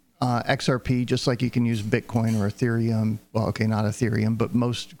XRP just like you can use Bitcoin or Ethereum. Well, okay, not Ethereum, but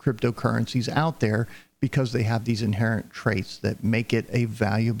most cryptocurrencies out there, because they have these inherent traits that make it a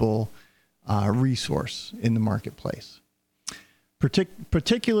valuable resource in the marketplace.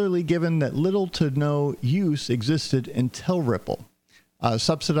 Particularly given that little to no use existed until Ripple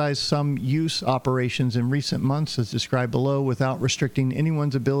subsidized some use operations in recent months, as described below, without restricting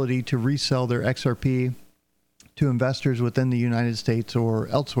anyone's ability to resell their XRP to investors within the United States or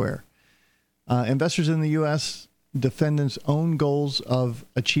elsewhere. Investors in the U.S., defendants' own goals of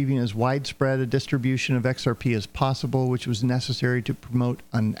achieving as widespread a distribution of XRP as possible, which was necessary to promote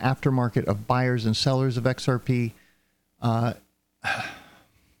an aftermarket of buyers and sellers of XRP.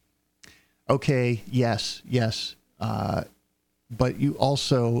 Okay, yes. But you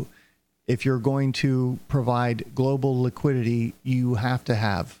also, if you're going to provide global liquidity, you have to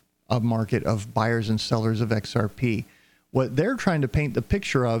have a market of buyers and sellers of XRP. What they're trying to paint the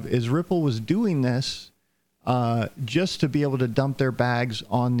picture of is Ripple was doing this just to be able to dump their bags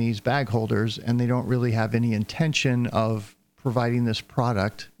on these bag holders, and they don't really have any intention of providing this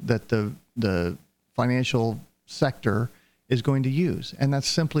product that the financial sector is going to use. And that's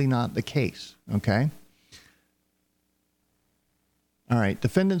simply not the case, okay? All right,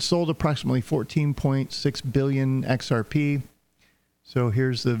 defendants sold approximately 14.6 billion XRP. So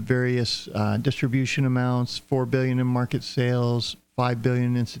here's the various distribution amounts: 4 billion in market sales, 5 billion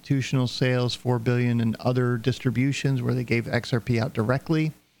in institutional sales, 4 billion in other distributions where they gave XRP out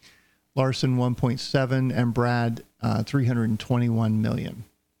directly. Larsen 1.7 and Brad 321 million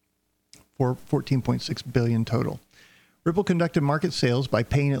for 14.6 billion total. Ripple conducted market sales by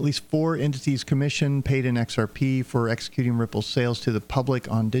paying at least 4 entities commission paid in XRP for executing Ripple's sales to the public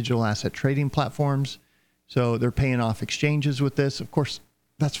on digital asset trading platforms. So they're paying off exchanges with this. Of course,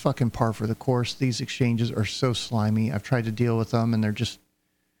 that's fucking par for the course. These exchanges are so slimy. I've tried to deal with them and they're just,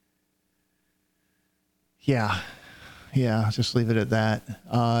 yeah, just leave it at that.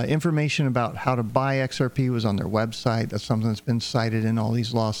 Information about how to buy XRP was on their website. That's something that's been cited in all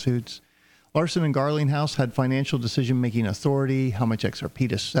these lawsuits. Larsen and Garlinghouse had financial decision-making authority, how much XRP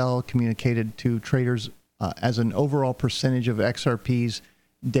to sell, communicated to traders as an overall percentage of XRP's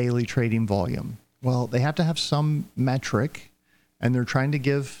daily trading volume. Well, they have to have some metric, and they're trying to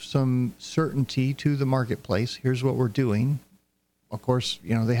give some certainty to the marketplace. Here's what we're doing. Of course,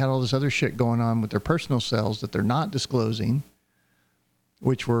 you know, they had all this other shit going on with their personal sales that they're not disclosing,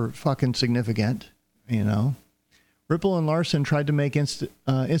 which were fucking significant, you know. Ripple and Larsen tried to make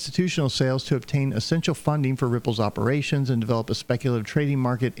institutional sales to obtain essential funding for Ripple's operations and develop a speculative trading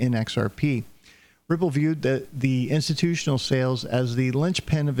market in XRP. Ripple viewed the institutional sales as the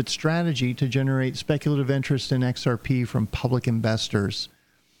linchpin of its strategy to generate speculative interest in XRP from public investors.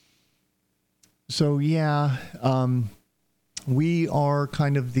 So, yeah, we are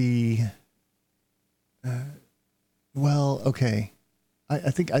kind of the, well, okay.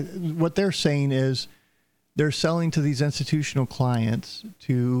 I think what they're saying is they're selling to these institutional clients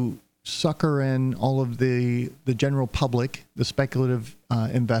to sucker in all of the general public, the speculative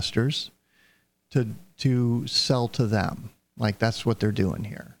investors, to sell to them. Like, that's what they're doing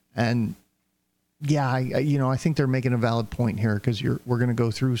here. And yeah, I think they're making a valid point here, because we're going to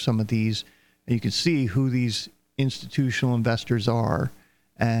go through some of these and you can see who these institutional investors are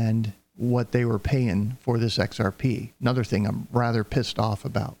and what they were paying for this XRP. Another thing I'm rather pissed off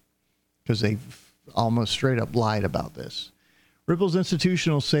about, because they've almost straight up lied about this. Ripple's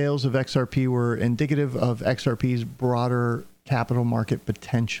institutional sales of XRP were indicative of XRP's broader capital market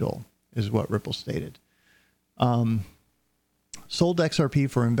potential, is what Ripple stated. Sold XRP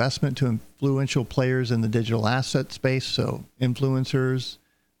for investment to influential players in the digital asset space, so influencers.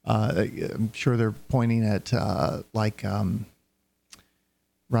 I'm sure they're pointing at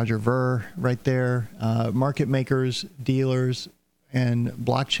Roger Ver right there. Market makers, dealers, and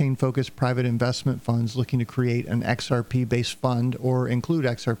blockchain-focused private investment funds looking to create an XRP-based fund or include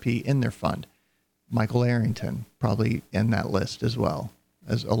XRP in their fund. Michael Arrington probably in that list as well,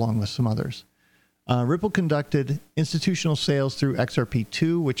 along with some others. Ripple conducted institutional sales through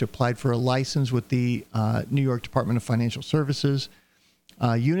XRP2, which applied for a license with the New York Department of Financial Services.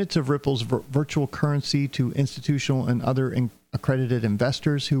 Units of Ripple's virtual currency to institutional and other accredited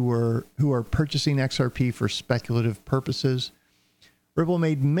investors who are purchasing XRP for speculative purposes. Ripple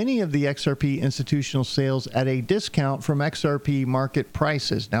made many of the XRP institutional sales at a discount from XRP market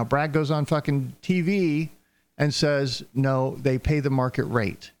prices. Now, Brad goes on fucking TV and says, no, they pay the market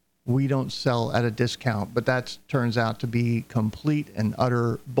rate. We don't sell at a discount, but that turns out to be complete and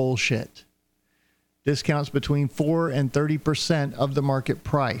utter bullshit. Discounts between 4 and 30% of the market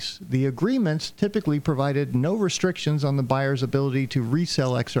price. The agreements typically provided no restrictions on the buyer's ability to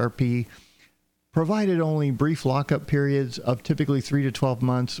resell XRP, provided only brief lockup periods of typically 3 to 12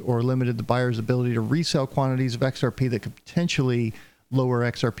 months, or limited the buyer's ability to resell quantities of XRP that could potentially lower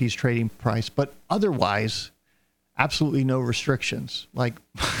XRP's trading price, but otherwise, absolutely no restrictions. Like,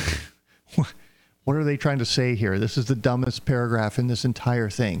 what are they trying to say here? This is the dumbest paragraph in this entire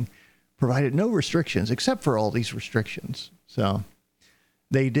thing. Provided no restrictions, except for all these restrictions. So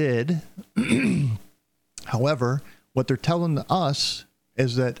they did. However, what they're telling us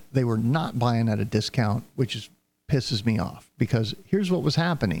is that they were not buying at a discount, which pisses me off, because here's what was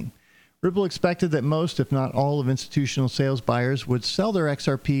happening. Ripple expected that most, if not all, of institutional sales buyers would sell their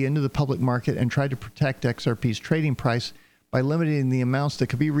XRP into the public market and try to protect XRP's trading price by limiting the amounts that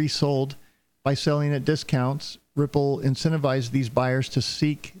could be resold by selling at discounts, Ripple incentivized these buyers to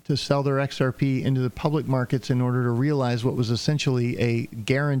seek to sell their XRP into the public markets in order to realize what was essentially a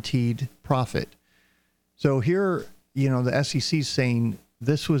guaranteed profit. So here, the SEC is saying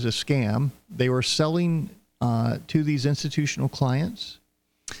this was a scam. They were selling to these institutional clients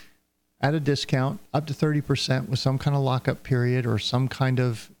at a discount up to 30% with some kind of lockup period or some kind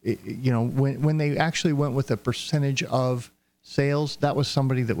of, when they actually went with a percentage of sales, that was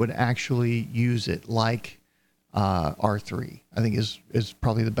somebody that would actually use it, like R3, I think is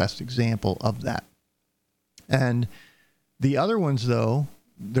probably the best example of that. And the other ones, though,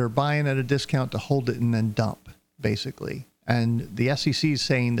 they're buying at a discount to hold it and then dump, basically. And the SEC is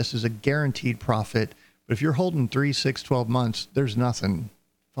saying this is a guaranteed profit. But if you're holding 3, 6, 12 months, there's nothing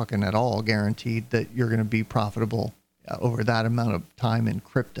fucking at all guaranteed that you're going to be profitable over that amount of time in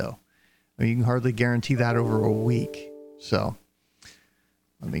crypto. I mean, you can hardly guarantee that over a week. So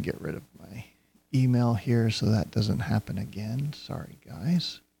let me get rid of my email here so that doesn't happen again. Sorry,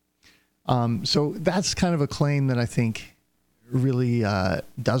 guys. So that's kind of a claim that I think really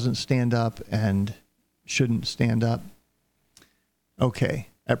doesn't stand up and shouldn't stand up. Okay.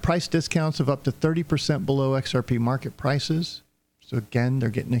 At price discounts of up to 30% below XRP market prices. So again, they're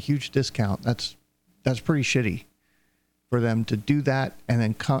getting a huge discount. That's pretty shitty for them to do that, and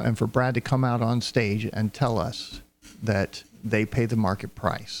then and for Brad to come out on stage and tell us that they pay the market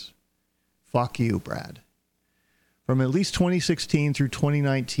price. Fuck you, Brad. From at least 2016 through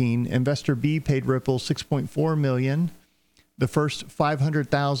 2019, Investor B paid Ripple $6.4 million. The first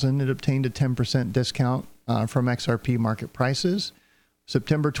 $500,000, it obtained a 10% discount from XRP market prices.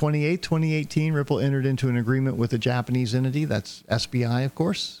 September 28, 2018, Ripple entered into an agreement with a Japanese entity, that's SBI, of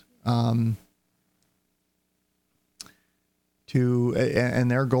course, and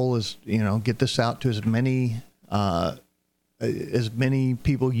their goal is, get this out to as many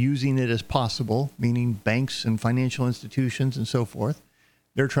people using it as possible, meaning banks and financial institutions and so forth.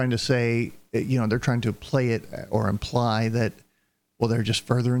 They're trying to say, they're trying to play it or imply that, well, they're just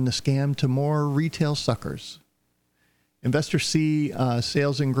furthering the scam to more retail suckers. Investor C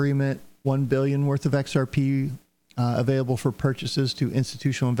sales agreement, $1 billion worth of XRP available for purchases to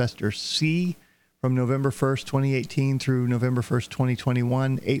institutional investor C from November 1st, 2018 through November 1st,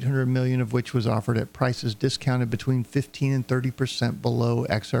 2021, $800 million of which was offered at prices discounted between 15 and 30% below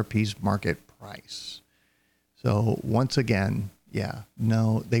XRP's market price. So once again,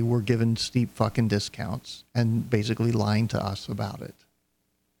 they were given steep fucking discounts and basically lying to us about it.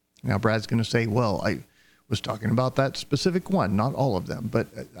 Now, Brad's going to say, well, I was talking about that specific one, not all of them, but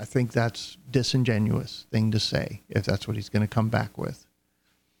I think that's disingenuous thing to say if that's what he's going to come back with.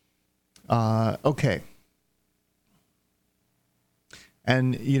 Okay.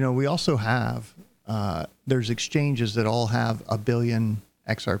 And, we also have, there's exchanges that all have 1 billion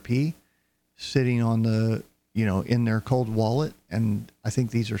XRP sitting on the, in their cold wallet. And I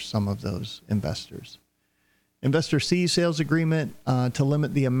think these are some of those investors. Investor C sales agreement to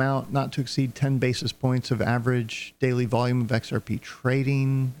limit the amount not to exceed 10 basis points of average daily volume of XRP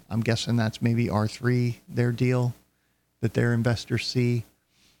trading. I'm guessing that's maybe R3, their deal, that their investor C.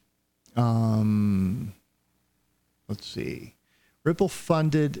 Let's see. Ripple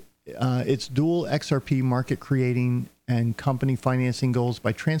funded its dual XRP market creating and company financing goals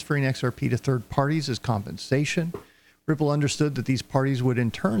by transferring XRP to third parties as compensation. Ripple understood that these parties would in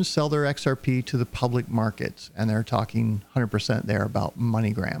turn sell their XRP to the public markets. And they're talking 100% there about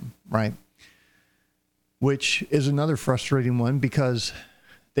MoneyGram, right? Which is another frustrating one because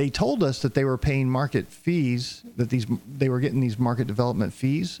they told us that they were paying market fees, that they were getting these market development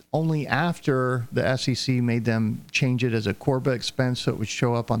fees only after the SEC made them change it as a Corba expense so it would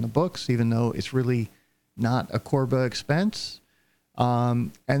show up on the books, even though it's really not a Corba expense.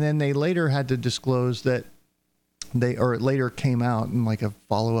 And then they later had to disclose that it later came out in like a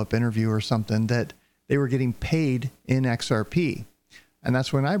follow-up interview or something that they were getting paid in XRP. And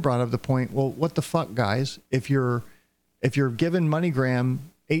that's when I brought up the point, well, what the fuck, guys? If you're giving MoneyGram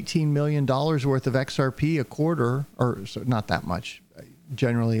 $18 million worth of XRP a quarter, or so not that much.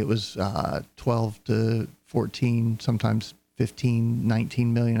 Generally, it was 12 to 14, sometimes 15,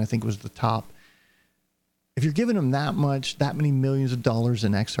 19 million, I think was the top. If you're giving them that many millions of dollars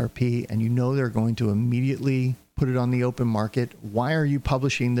in XRP, and they're going to immediately put it on the open market, why are you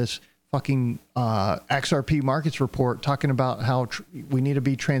publishing this fucking XRP markets report talking about how we need to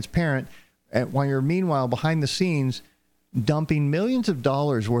be transparent, while you're meanwhile behind the scenes dumping millions of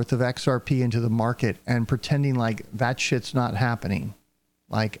dollars worth of XRP into the market and pretending like that shit's not happening?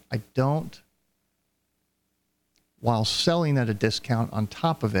 Like, while selling at a discount on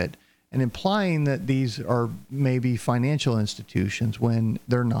top of it and implying that these are maybe financial institutions when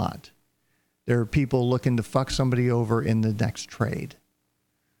they're not. There are people looking to fuck somebody over in the next trade.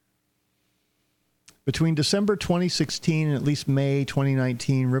 Between December 2016 and at least May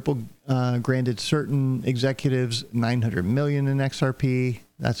 2019, Ripple granted certain executives $900 million in XRP.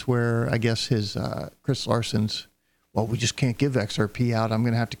 That's where I guess his Chris Larsen's, well, we just can't give XRP out. I'm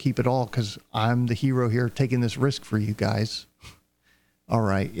going to have to keep it all because I'm the hero here taking this risk for you guys. All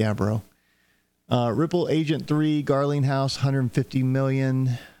right. Yeah, bro. Ripple Agent 3, Garlinghouse, $150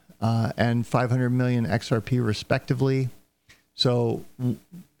 million and $500 million XRP respectively. So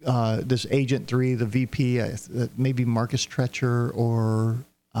this Agent 3, the VP, maybe Marcus Treacher or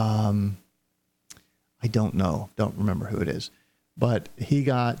I don't know. Don't remember who it is. But he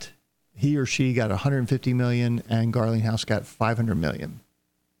or she got $150 million and Garlinghouse got $500 million.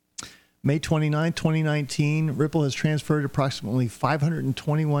 May 29, 2019, Ripple has transferred approximately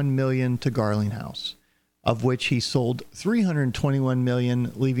 $521 million to Garlinghouse, of which he sold $321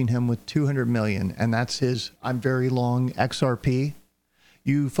 million, leaving him with $200 million. And that's his I'm very long XRP.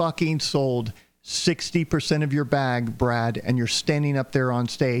 You fucking sold 60% of your bag, Brad, and you're standing up there on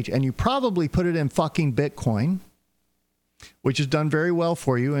stage, and you probably put it in fucking Bitcoin, which has done very well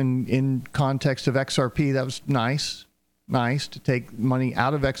for you. And in context of XRP, that was nice to take money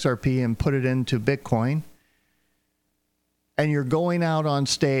out of XRP and put it into Bitcoin. And you're going out on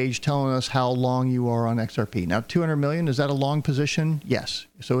stage telling us how long you are on XRP. Now, 200 million, is that a long position? Yes.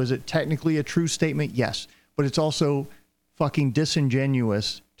 So is it technically a true statement? Yes. But it's also fucking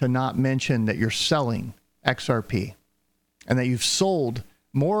disingenuous to not mention that you're selling XRP and that you've sold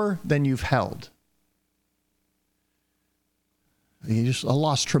more than you've held. I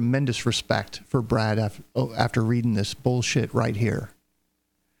lost tremendous respect for Brad after reading this bullshit right here.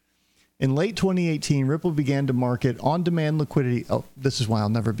 In late 2018, Ripple began to market on-demand liquidity. Oh, this is why I'll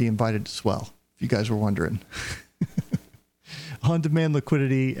never be invited to Swell, if you guys were wondering. On-demand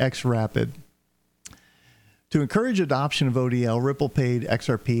liquidity X Rapid. To encourage adoption of ODL, Ripple paid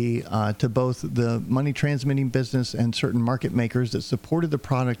XRP to both the money transmitting business and certain market makers that supported the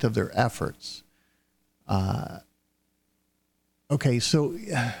product of their efforts. Okay, so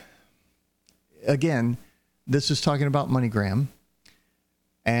again, this is talking about MoneyGram,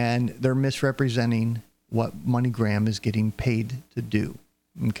 and they're misrepresenting what MoneyGram is getting paid to do.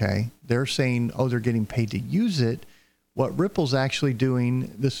 Okay, they're saying, oh, they're getting paid to use it. What Ripple's actually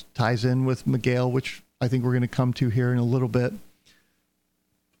doing, this ties in with Miguel, which I think we're going to come to here in a little bit.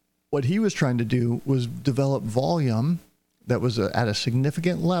 What he was trying to do was develop volume that was at a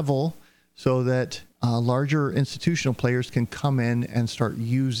significant level so that larger institutional players can come in and start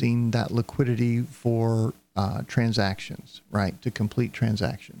using that liquidity for transactions, right? To complete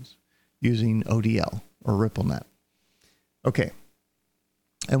transactions using ODL or RippleNet. Okay.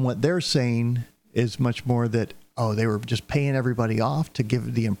 And what they're saying is much more that, oh, they were just paying everybody off to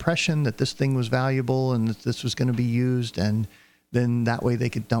give the impression that this thing was valuable and that this was going to be used. And then that way they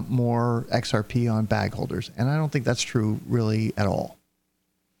could dump more XRP on bag holders. And I don't think that's true really at all.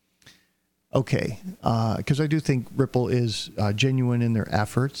 Okay, because I do think Ripple is genuine in their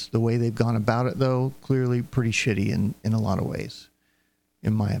efforts. The way they've gone about it, though, clearly pretty shitty in a lot of ways,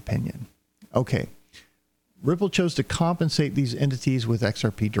 in my opinion. Okay, Ripple chose to compensate these entities with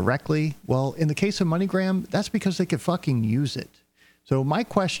XRP directly. Well, in the case of MoneyGram, that's because they could fucking use it. So my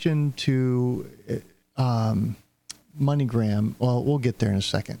question to MoneyGram, well, we'll get there in a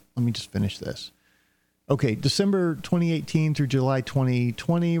second. Let me just finish this. Okay, December 2018 through July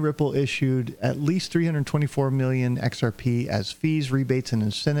 2020, Ripple issued at least 324 million XRP as fees, rebates, and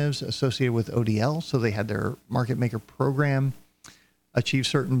incentives associated with ODL. So they had their market maker program achieve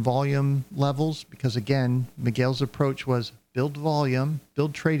certain volume levels because, again, Miguel's approach was build volume,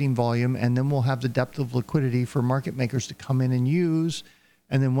 build trading volume, and then we'll have the depth of liquidity for market makers to come in and use.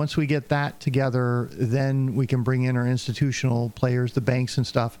 And then once we get that together, then we can bring in our institutional players, the banks and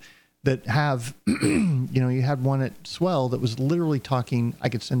stuff, that have, you had one at Swell that was literally talking, I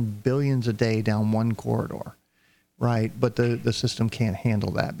could send billions a day down one corridor, right? But the system can't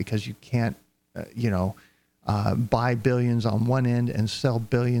handle that because you can't, buy billions on one end and sell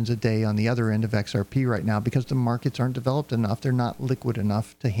billions a day on the other end of XRP right now because the markets aren't developed enough. They're not liquid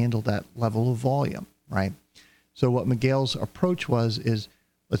enough to handle that level of volume, right? So what Miguel's approach is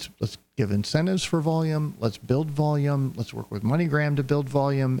let's give incentives for volume. Let's build volume. Let's work with MoneyGram to build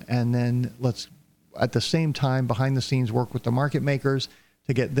volume. And then let's, at the same time, behind the scenes, work with the market makers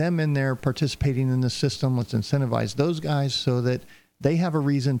to get them in there participating in the system. Let's incentivize those guys so that they have a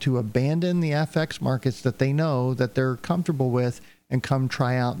reason to abandon the FX markets that they know that they're comfortable with and come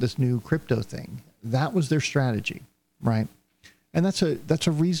try out this new crypto thing. That was their strategy, right? And that's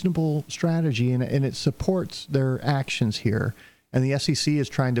a reasonable strategy, and it supports their actions here. And the SEC is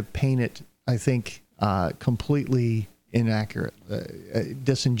trying to paint it I think, completely inaccurate,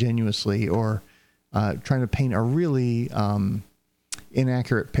 disingenuously, or trying to paint a really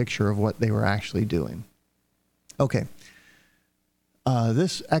inaccurate picture of what they were actually doing. Okay.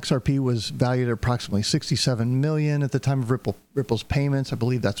 This XRP was valued at approximately $67 million at the time of Ripple's payments. I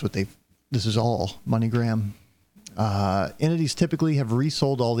believe that's what this is all MoneyGram. Entities typically have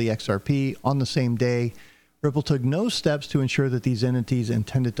resold all the XRP on the same day. Ripple took no steps to ensure that these entities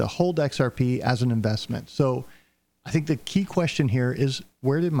intended to hold XRP as an investment. So I think the key question here is,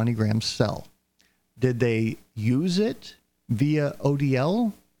 where did MoneyGram sell? Did they use it via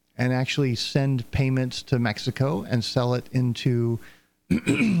ODL and actually send payments to Mexico and sell it into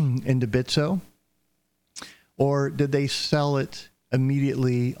Bitso? Or did they sell it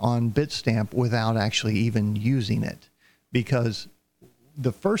immediately on Bitstamp without actually even using it? Because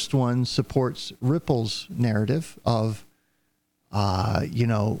the first one supports Ripple's narrative of,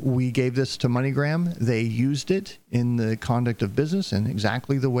 we gave this to MoneyGram. They used it in the conduct of business in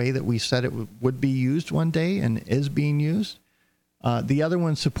exactly the way that we said it would be used one day and is being used. The other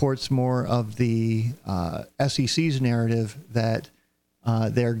one supports more of the SEC's narrative that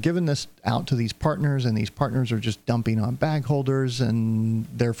they're giving this out to these partners, and these partners are just dumping on bag holders, and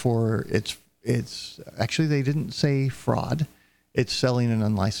therefore it's actually, they didn't say fraud. It's selling an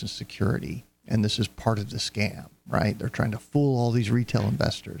unlicensed security, and this is part of the scam, right? They're trying to fool all these retail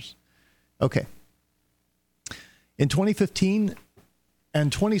investors. Okay. In 2015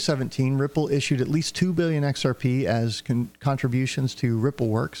 and 2017, Ripple issued at least 2 billion XRP as contributions to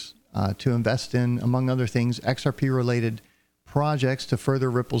RippleWorks to invest in, among other things, XRP-related projects to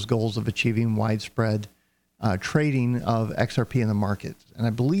further Ripple's goals of achieving widespread trading of XRP in the market. And I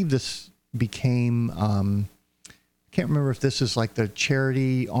believe this became, can't remember if this is like the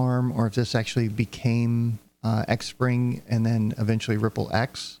charity arm or if this actually became Xspring and then eventually Ripple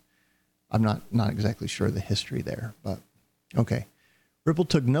X. I'm not exactly sure the history there, but okay. Ripple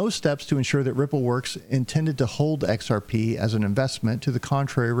took no steps to ensure that RippleWorks intended to hold XRP as an investment. To the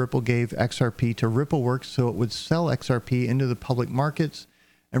contrary, Ripple gave XRP to RippleWorks so it would sell XRP into the public markets,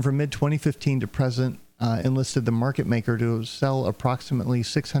 and from mid-2015 to present, enlisted the market maker to sell approximately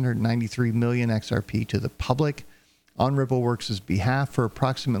 693 million XRP to the public on RippleWorks' behalf for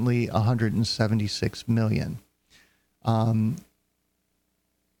approximately 176 million.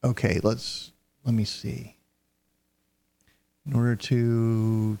 Okay, let me see. In order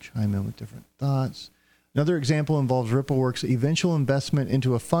to chime in with different thoughts. Another example involves RippleWorks' eventual investment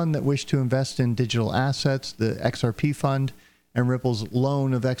into a fund that wished to invest in digital assets, the XRP fund, and Ripple's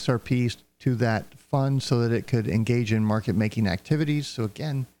loan of XRP to that fund so that it could engage in market-making activities. So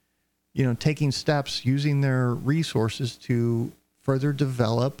again, taking steps, using their resources to further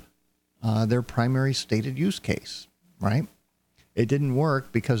develop their primary stated use case, right? It didn't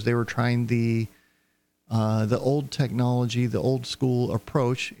work because they were trying the old technology, the old school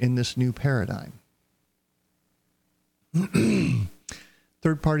approach in this new paradigm.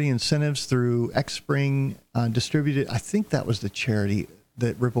 Third-party incentives through Xspring distributed. I think that was the charity,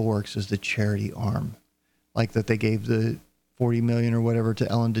 that RippleWorks is the charity arm, like that they gave the 40 million or whatever to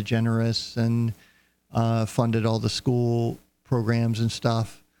Ellen DeGeneres and funded all the school programs and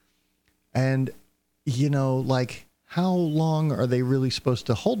stuff. And, how long are they really supposed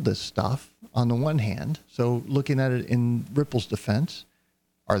to hold this stuff on the one hand? So looking at it in Ripple's defense,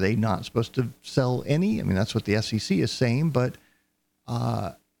 are they not supposed to sell any? I mean, that's what the SEC is saying, but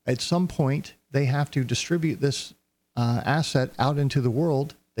at some point they have to distribute this asset out into the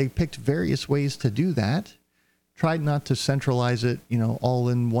world. They picked various ways to do that, tried not to centralize it, all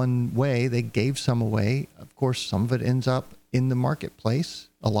in one way. They gave some away. Of course, some of it ends up in the marketplace.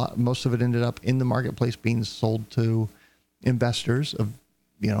 Most of it ended up in the marketplace being sold to investors of,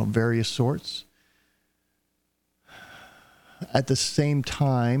 various sorts. At the same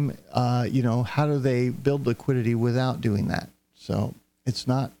time, how do they build liquidity without doing that? So it's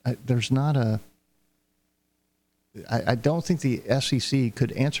not, I don't think the SEC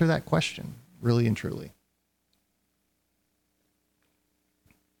could answer that question, really and truly.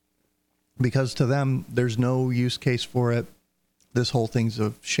 Because to them, there's no use case for it. This whole thing's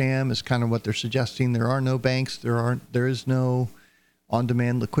a sham is kind of what they're suggesting. There are no banks. There is no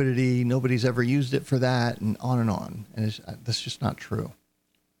on-demand liquidity. Nobody's ever used it for that, and on and on. And that's just not true.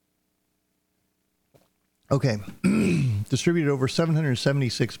 Okay. Distributed over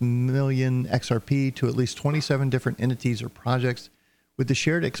 776 million XRP to at least 27 different entities or projects with the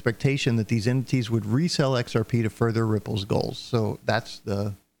shared expectation that these entities would resell XRP to further Ripple's goals. So that's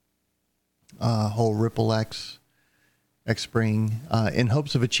the whole Ripple Xspring, in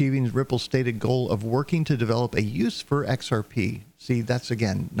hopes of achieving Ripple's stated goal of working to develop a use for XRP. See, that's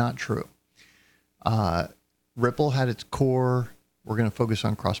again not true. Ripple had its core. We're going to focus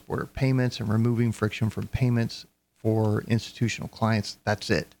on cross-border payments and removing friction from payments for institutional clients. That's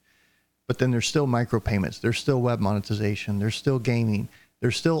it. But then there's still micropayments. There's still web monetization. There's still gaming.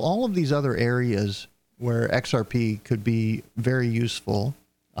 There's still all of these other areas where XRP could be very useful.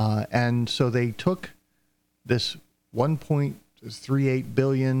 And so they took this 1.38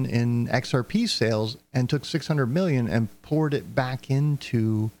 billion in XRP sales and took 600 million and poured it back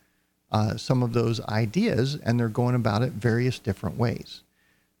into some of those ideas, and they're going about it various different ways.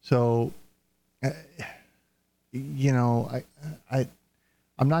 So, I'm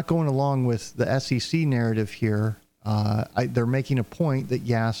not going along with the SEC narrative here. They're making a point that,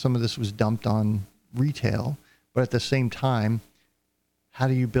 yeah, some of this was dumped on retail, but at the same time, how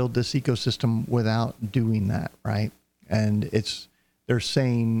do you build this ecosystem without doing that, right? And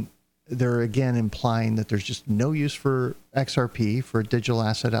they're again implying that there's just no use for XRP, for a digital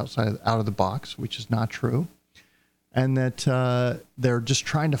asset out of the box, which is not true. And that they're just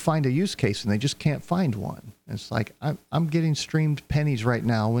trying to find a use case and they just can't find one. It's like, I'm getting streamed pennies right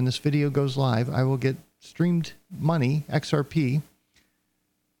now. When this video goes live, I will get streamed money, XRP,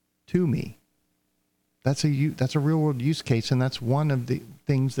 to me. That's a real world use case, and that's one of the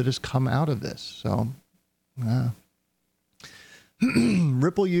things that has come out of this. So,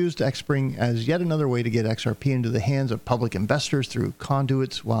 Ripple used Xspring as yet another way to get XRP into the hands of public investors through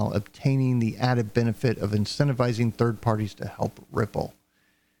conduits while obtaining the added benefit of incentivizing third parties to help Ripple.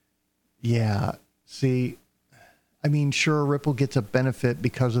 Yeah, see, I mean, sure, Ripple gets a benefit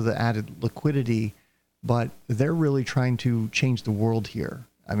because of the added liquidity, but they're really trying to change the world here.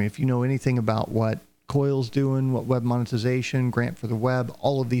 I mean, if you know anything about what Coil's doing, what web monetization, Grant for the Web,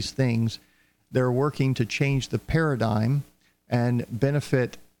 all of these things, they're working to change the paradigm and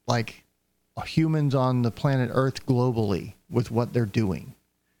benefit like humans on the planet Earth globally with what they're doing.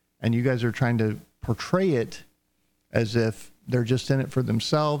 And you guys are trying to portray it as if they're just in it for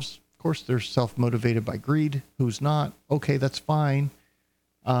themselves. Of course, they're self-motivated by greed. Who's not? Okay, that's fine.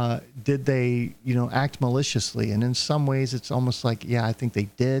 Did they, act maliciously? And in some ways, it's almost like, yeah, I think they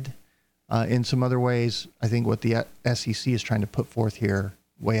did. In some other ways, I think what the SEC is trying to put forth here,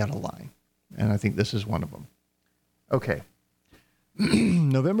 way out of line. And I think this is one of them. Okay.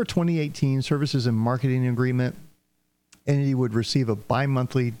 November 2018, services and marketing agreement. Entity would receive a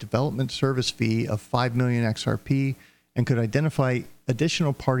bi-monthly development service fee of 5 million XRP and could identify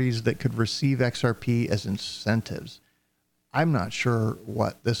additional parties that could receive XRP as incentives. I'm not sure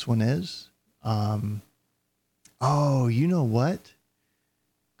what this one is. Oh, you know what?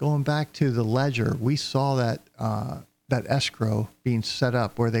 Going back to the ledger, we saw that that escrow being set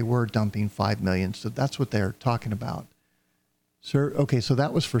up where they were dumping 5 million. So that's what they're talking about. Okay, so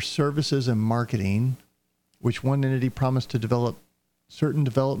that was for services and marketing, which one entity promised to develop certain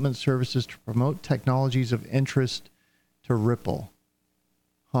development services to promote technologies of interest to Ripple.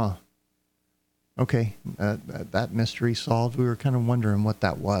 Huh. Okay, that mystery solved. We were kind of wondering what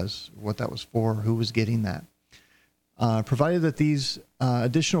that was for, who was getting that. Provided that these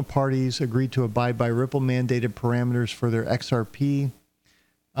additional parties agreed to abide by Ripple mandated parameters for their XRP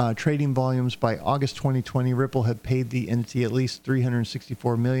trading volumes by August 2020, Ripple had paid the entity at least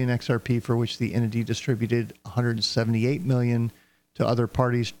 364 million XRP, for which the entity distributed 178 million to other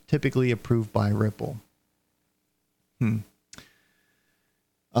parties, typically approved by Ripple.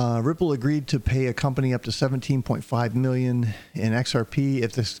 Ripple agreed to pay a company up to 17.5 million in XRP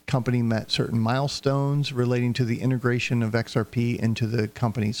if this company met certain milestones relating to the integration of XRP into the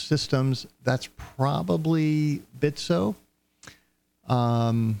company's systems. That's probably Bitso.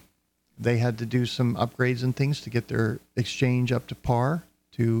 They had to do some upgrades and things to get their exchange up to par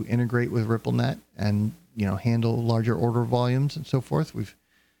to integrate with RippleNet and, handle larger order volumes and so forth. We've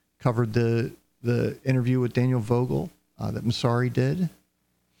covered the interview with Daniel Vogel that Masari did.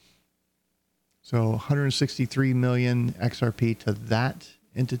 So 163 million XRP to that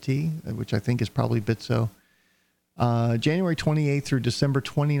entity, which I think is probably Bitso. January 28th through December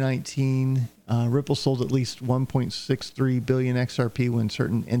 2019, Ripple sold at least 1.63 billion XRP when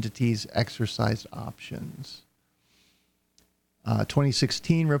certain entities exercised options.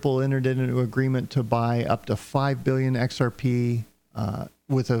 2016, Ripple entered into an agreement to buy up to 5 billion XRP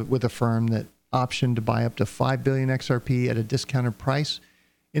with a firm that optioned to buy up to 5 billion XRP at a discounted price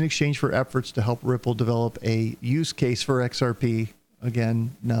in exchange for efforts to help Ripple develop a use case for XRP.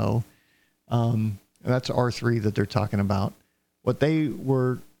 Again, no. That's R3 that they're talking about. What they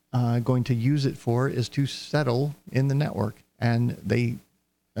were going to use it for is to settle in the network. And they,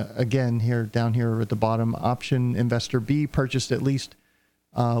 again, down here at the bottom, option investor B purchased at least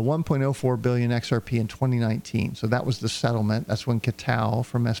 1.04 billion XRP in 2019. So that was the settlement. That's when Catal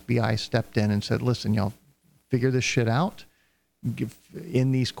from SBI stepped in and said, listen, y'all figure this shit out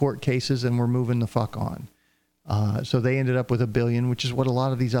in these court cases and we're moving the fuck on. So they ended up with $1 billion, which is what a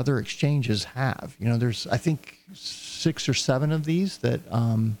lot of these other exchanges have. You know, there's, I think, 6 or 7 of these that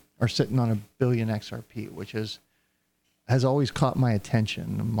are sitting on $1 billion XRP, which has always caught my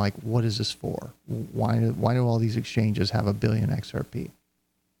attention. I'm like, what is this for? Why do all these exchanges have $1 billion XRP?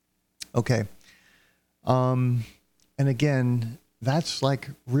 Okay. And again, that's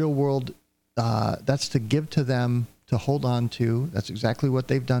like real world. That's to give to them, to hold on to. That's exactly what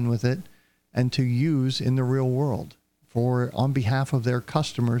they've done with it, and to use in the real world on behalf of their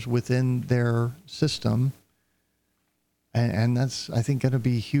customers within their system. And that's, I think, going to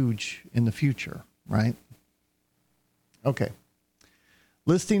be huge in the future, right? Okay.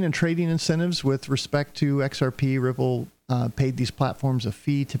 Listing and trading incentives with respect to XRP. Ripple paid these platforms a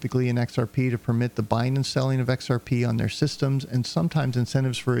fee, typically in XRP, to permit the buying and selling of XRP on their systems, and sometimes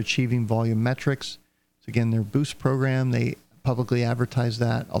incentives for achieving volume metrics. So again, their Boost program, they publicly advertised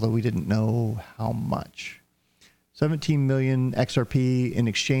that, although we didn't know how much. 17 million XRP in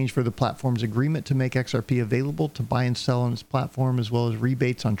exchange for the platform's agreement to make XRP available to buy and sell on its platform, as well as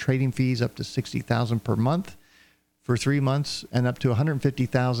rebates on trading fees up to $60,000 per month for 3 months, and up to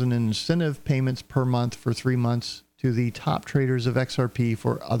 $150,000 in incentive payments per month for 3 months to the top traders of XRP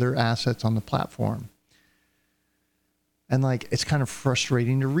for other assets on the platform. And like, it's kind of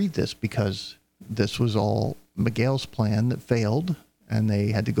frustrating to read this because this was all Miguel's plan that failed, and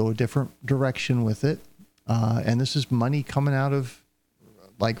they had to go a different direction with it. And this is money coming out of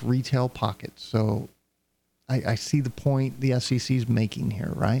like retail pockets. So I see the point the SEC is making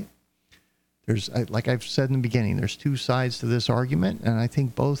here, right? Like I've said in the beginning, there's 2 sides to this argument, and I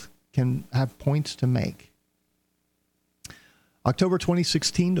think both can have points to make. October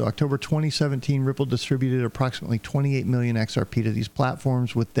 2016 to October 2017, Ripple distributed approximately 28 million XRP to these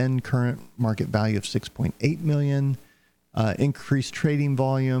platforms, with then current market value of 6.8 million. Increased trading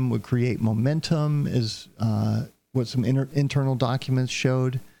volume would create momentum, is what some internal documents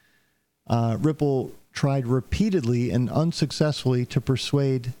showed. Ripple tried repeatedly and unsuccessfully to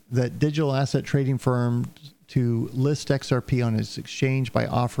persuade that digital asset trading firm to list XRP on its exchange by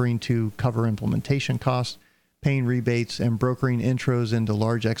offering to cover implementation costs, paying rebates, and brokering intros into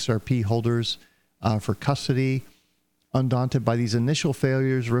large XRP holders for custody. Undaunted by these initial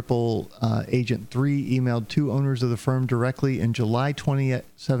failures, Ripple Agent 3 emailed 2 owners of the firm directly in July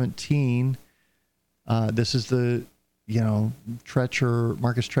 2017. This is the,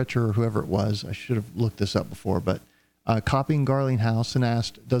 Marcus Treacher, or whoever it was. I should have looked this up before, but copying Garlinghouse, and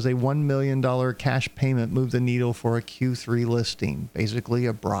asked, does a $1 million cash payment move the needle for a Q3 listing? Basically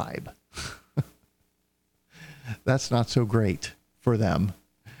a bribe. That's not so great for them.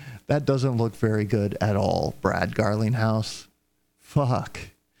 That doesn't look very good at all, Brad Garlinghouse. Fuck.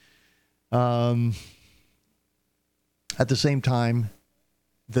 At the same time,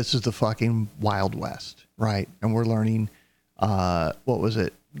 this is the fucking Wild West, right? And we're learning, what was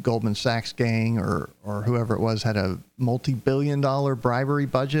it? Goldman Sachs gang or whoever it was had a multi-billion-dollar bribery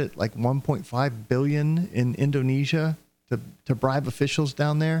budget, like 1.5 billion in Indonesia to bribe officials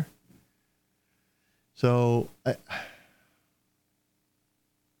down there. So,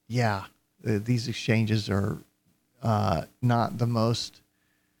 yeah, these exchanges are not the most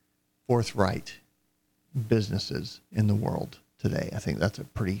forthright businesses in the world today. I think that's a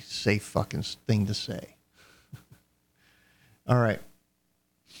pretty safe fucking thing to say. All right.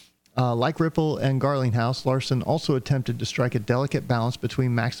 Like Ripple and Garlinghouse, Larsen also attempted to strike a delicate balance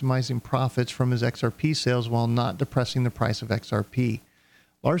between maximizing profits from his XRP sales while not depressing the price of XRP.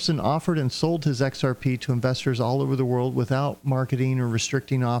 Larsen offered and sold his XRP to investors all over the world without marketing or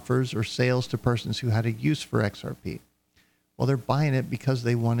restricting offers or sales to persons who had a use for XRP. Well, they're buying it because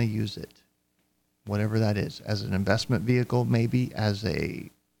they want to use it, whatever that is, as an investment vehicle, maybe as a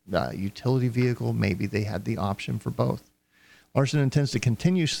utility vehicle, maybe they had the option for both. Larsen intends to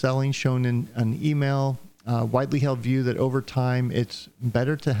continue selling, shown in an email, widely held view that over time it's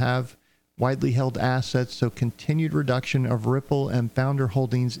better to have widely held assets, so continued reduction of Ripple and founder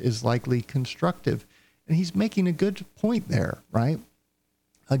holdings is likely constructive. And he's making a good point there, right?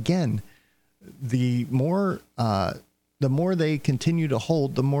 Again, the more they continue to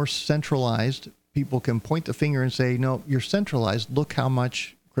hold, the more centralized people can point the finger and say, no, you're centralized. Look how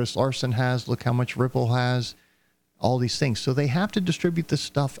much Chris Larsen has. Look how much Ripple has. All these things. So they have to distribute this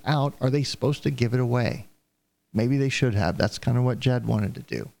stuff out. Are they supposed to give it away? Maybe they should have. That's kind of what Jed wanted to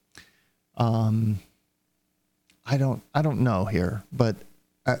do. I don't know here, but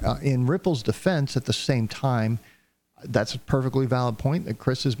in Ripple's defense, at the same time, that's a perfectly valid point that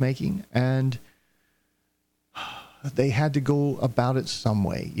Chris is making. And they had to go about it some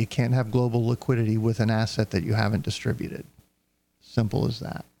way. You can't have global liquidity with an asset that you haven't distributed. Simple as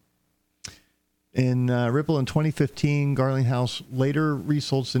that. In Ripple in 2015, Garlinghouse later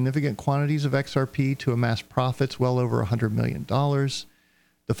resold significant quantities of XRP to amass profits well over $100 million.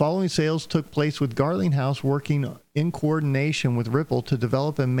 The following sales took place with Garlinghouse working in coordination with Ripple to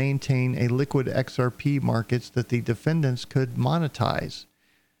develop and maintain a liquid XRP markets that the defendants could monetize.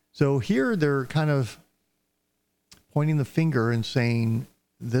 So here they're kind of pointing the finger and saying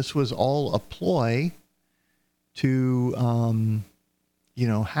this was all a ploy to,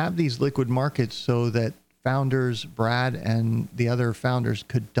 have these liquid markets so that founders, Brad and the other founders,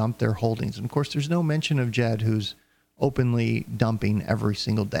 could dump their holdings. And of course, there's no mention of Jed, who's openly dumping every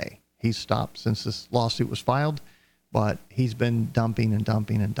single day. He's stopped since this lawsuit was filed, but he's been dumping and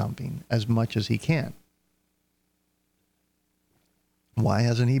dumping and dumping as much as he can. Why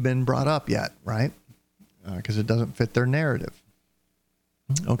hasn't he been brought up yet, right? Because it doesn't fit their narrative.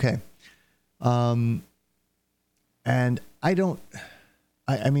 Okay. And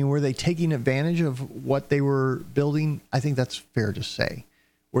I mean, were they taking advantage of what they were building? I think that's fair to say.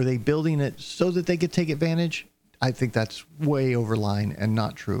 Were they building it so that they could take advantage? I think that's way overline and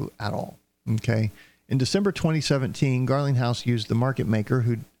not true at all. Okay. In December 2017, Garlinghouse used the market maker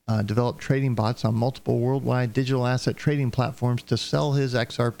who developed trading bots on multiple worldwide digital asset trading platforms to sell his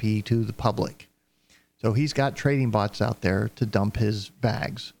XRP to the public. So he's got trading bots out there to dump his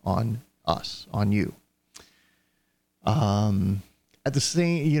bags on us, on you. At the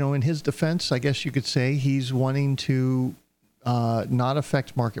same, in his defense, I guess you could say he's wanting to not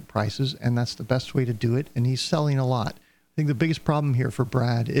affect market prices, and that's the best way to do it. And he's selling a lot. I think the biggest problem here for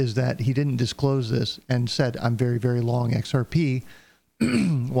Brad is that he didn't disclose this and said, I'm very, very long XRP,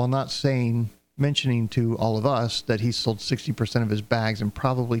 while not mentioning to all of us that he sold 60% of his bags and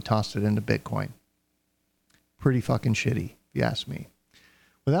probably tossed it into Bitcoin. Pretty fucking shitty, if you ask me.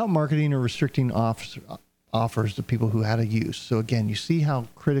 Without marketing or restricting offers to people who had a use. So again, you see how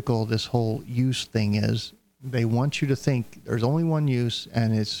critical this whole use thing is. They want you to think there's only one use,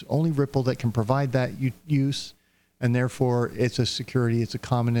 and it's only Ripple that can provide that use, and therefore it's a security, it's a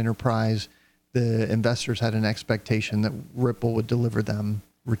common enterprise. The investors had an expectation that Ripple would deliver them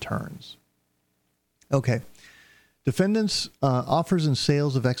returns. Okay. Defendants' offers and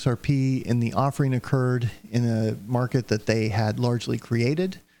sales of XRP in the offering occurred in a market that they had largely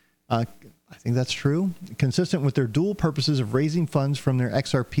created. I think that's true. Consistent with their dual purposes of raising funds from their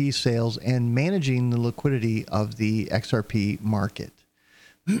XRP sales and managing the liquidity of the XRP market.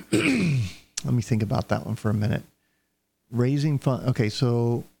 Let me think about that one for a minute. Raising funds. Okay,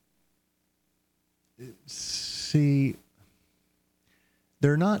 so see,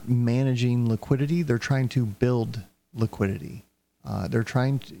 they're not managing liquidity. They're trying to build liquidity. They're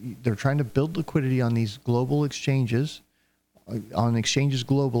trying to build liquidity on these global exchanges, on exchanges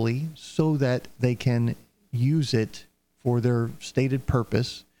globally, so that they can use it for their stated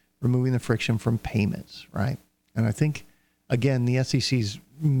purpose, removing the friction from payments, right? And I think, again, the SEC's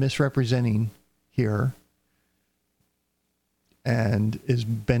misrepresenting here and is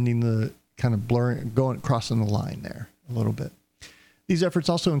bending the kind of crossing the line there a little bit. These efforts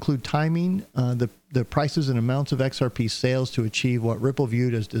also include timing the prices and amounts of XRP sales to achieve what Ripple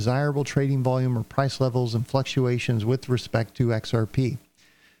viewed as desirable trading volume or price levels and fluctuations with respect to XRP,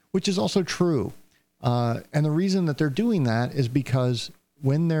 which is also true. And the reason that they're doing that is because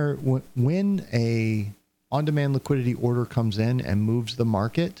when a on-demand liquidity order comes in and moves the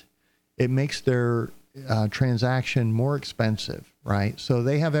market, it makes their transaction more expensive, right? So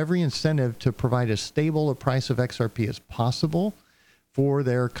they have every incentive to provide as stable a price of XRP as possible for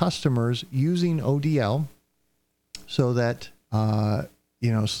their customers using ODL, so that,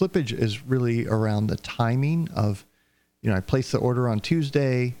 slippage is really around the timing of, I placed the order on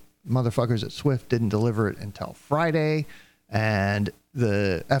Tuesday, motherfuckers at Swift didn't deliver it until Friday, and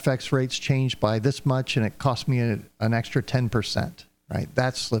the FX rates changed by this much, and it cost me an extra 10%, right?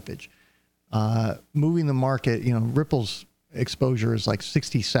 That's slippage. Moving the market, Ripple's exposure is like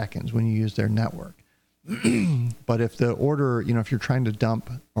 60 seconds when you use their network. But if the order, if you're trying to dump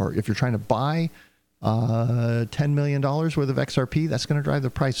or if you're trying to buy $10 million worth of XRP, that's going to drive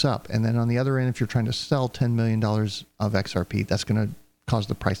the price up. And then on the other end, if you're trying to sell $10 million of XRP, that's going to cause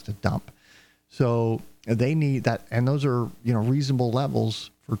the price to dump. So they need that. And those are, reasonable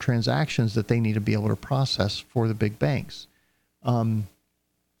levels for transactions that they need to be able to process for the big banks.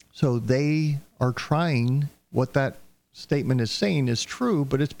 So they are trying, what that statement is saying is true,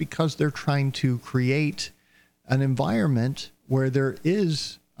 but it's because they're trying to create an environment where there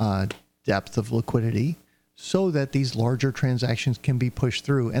is depth of liquidity, so that these larger transactions can be pushed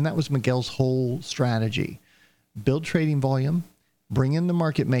through. And that was Miguel's whole strategy. Build trading volume, bring in the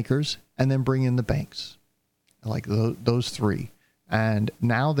market makers, and then bring in the banks. Like those three. And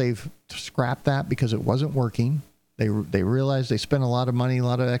now they've scrapped that because it wasn't working. They realized they spent a lot of money, a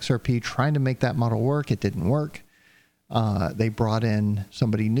lot of XRP trying to make that model work. It didn't work. They brought in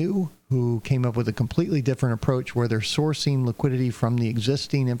somebody new who came up with a completely different approach where they're sourcing liquidity from the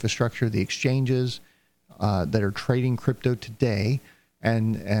existing infrastructure, the exchanges that are trading crypto today,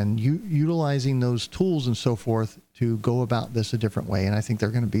 and utilizing those tools and so forth to go about this a different way. And I think they're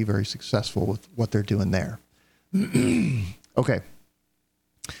going to be very successful with what they're doing there. Okay.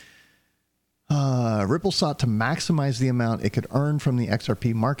 Ripple sought to maximize the amount it could earn from the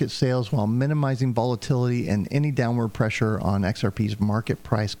XRP market sales while minimizing volatility and any downward pressure on XRP's market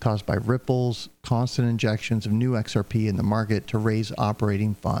price caused by Ripple's constant injections of new XRP in the market to raise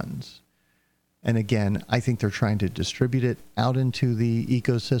operating funds. And again, I think they're trying to distribute it out into the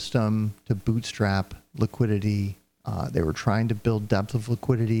ecosystem to bootstrap liquidity. They were trying to build depth of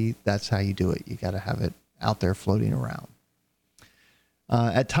liquidity. That's how you do it. You got to have it out there floating around.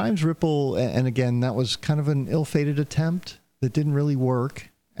 At times, Ripple, and again, that was kind of an ill-fated attempt that didn't really work,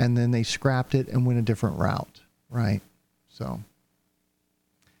 and then they scrapped it and went a different route, right? So,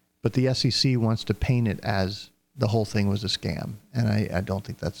 but the SEC wants to paint it as the whole thing was a scam, and I don't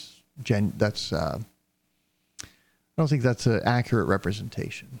think that's I don't think that's an accurate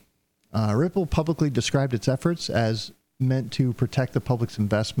representation. Ripple publicly described its efforts as meant to protect the public's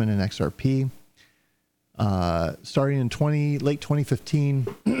investment in XRP. Starting in late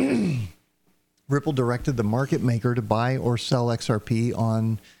 2015, Ripple directed the market maker to buy or sell XRP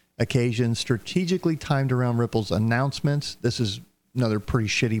on occasion strategically timed around Ripple's announcements. This is another pretty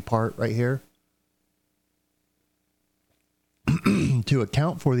shitty part right here. To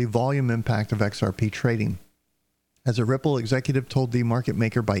account for the volume impact of XRP trading. As a Ripple executive told the market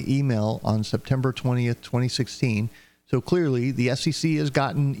maker by email on September 20th, 2016. So clearly the SEC has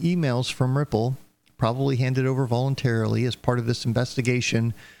gotten emails from Ripple, probably handed over voluntarily as part of this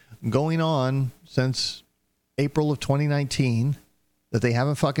investigation going on since April of 2019 that they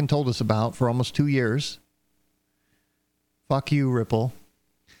haven't fucking told us about for almost 2 years. Fuck you, Ripple.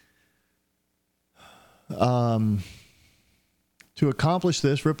 To accomplish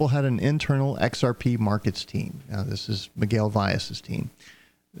this, Ripple had an internal XRP markets team. Now, this is Miguel Valles' team.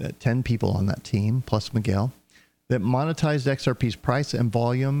 10 people on that team, plus Miguel, that monetized XRP's price and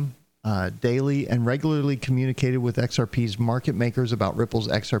volume daily and regularly communicated with XRP's market makers about Ripple's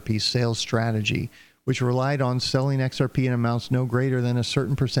XRP sales strategy, which relied on selling XRP in amounts no greater than a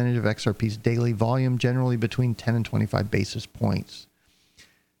certain percentage of XRP's daily volume, generally between 10 and 25 basis points.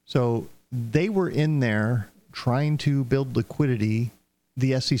 So they were in there trying to build liquidity.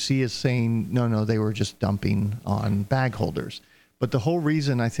 The SEC is saying, no, they were just dumping on bag holders. But the whole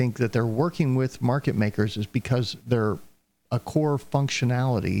reason I think that they're working with market makers is because they're a core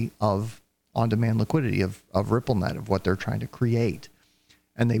functionality of on-demand liquidity of RippleNet, of what they're trying to create.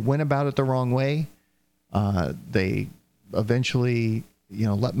 And they went about it the wrong way. They eventually,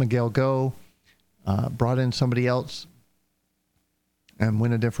 let Miguel go, brought in somebody else, and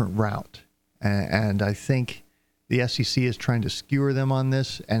went a different route. And I think the SEC is trying to skewer them on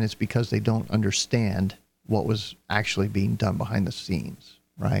this, and it's because they don't understand what was actually being done behind the scenes,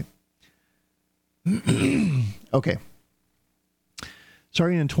 right? Okay.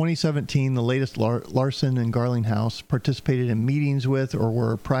 Starting in 2017, the latest Larsen and Garlinghouse participated in meetings with or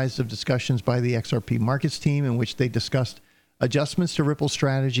were apprised of discussions by the XRP markets team in which they discussed adjustments to Ripple's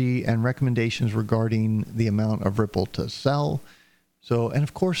strategy and recommendations regarding the amount of Ripple to sell. So, and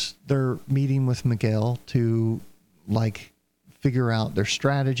of course, they're meeting with Miguel to figure out their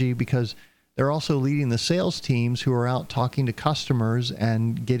strategy, because they're also leading the sales teams who are out talking to customers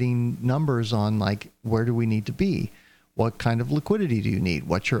and getting numbers on where do we need to be? What kind of liquidity do you need?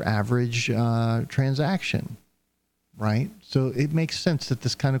 What's your average transaction, right? So it makes sense that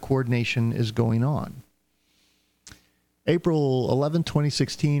this kind of coordination is going on. April 11,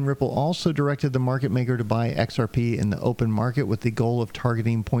 2016, Ripple also directed the market maker to buy XRP in the open market with the goal of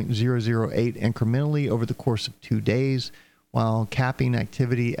targeting 0.008 incrementally over the course of 2 days, while capping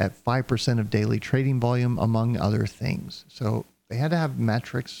activity at 5% of daily trading volume, among other things. So they had to have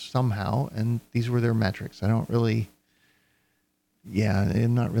metrics somehow, and these were their metrics. I'm not really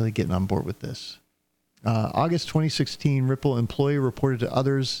getting on board with this. August 2016, Ripple employee reported to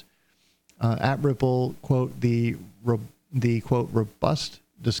others at Ripple, quote, the quote, robust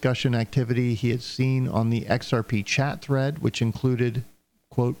discussion activity he had seen on the XRP chat thread, which included,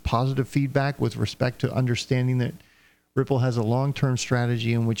 quote, positive feedback with respect to understanding that Ripple has a long-term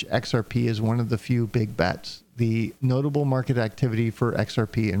strategy in which XRP is one of the few big bets. The notable market activity for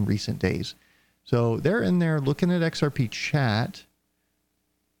XRP in recent days. So they're in there looking at XRP chat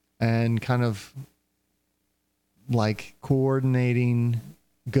and kind of like coordinating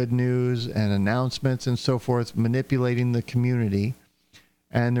good news and announcements and so forth, manipulating the community.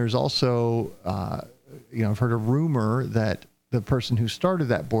 And there's also, I've heard a rumor that the person who started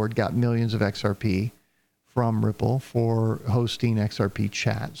that board got millions of XRP from Ripple for hosting XRP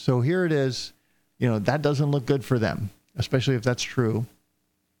chat. So here it is. That doesn't look good for them, especially if that's true,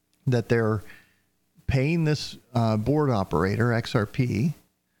 that they're paying this board operator, XRP,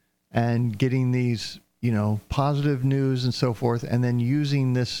 and getting these, positive news and so forth, and then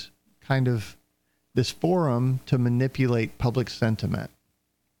using this forum to manipulate public sentiment.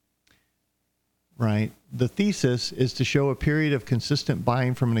 Right? The thesis is to show a period of consistent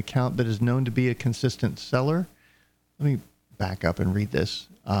buying from an account that is known to be a consistent seller. Let me back up and read this.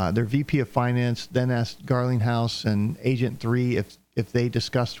 Their VP of Finance then asked Garlinghouse and Agent 3 if they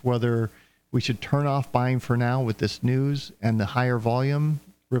discussed whether we should turn off buying for now with this news and the higher volume.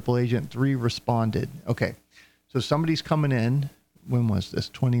 Ripple Agent 3 responded. Okay, so somebody's coming in. When was this?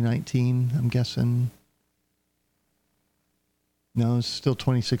 2019, I'm guessing. No, it's still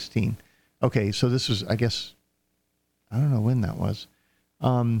 2016. Okay, so this was, I guess, I don't know when that was.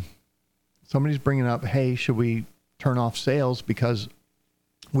 Somebody's bringing up, hey, should we turn off sales because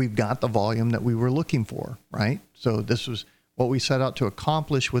we've got the volume that we were looking for, right? So this was what we set out to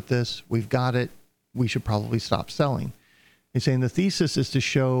accomplish with this. We've got it. We should probably stop selling. He's saying the thesis is to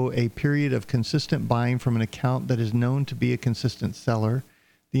show a period of consistent buying from an account that is known to be a consistent seller.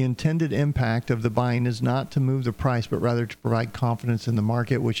 The intended impact of the buying is not to move the price, but rather to provide confidence in the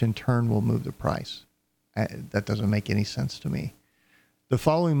market, which in turn will move the price. That doesn't make any sense to me. The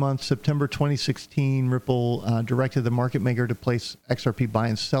following month, September 2016, Ripple directed the market maker to place XRP buy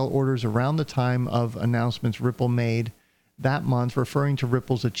and sell orders around the time of announcements Ripple made that month, referring to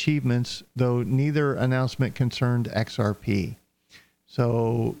Ripple's achievements, though neither announcement concerned XRP.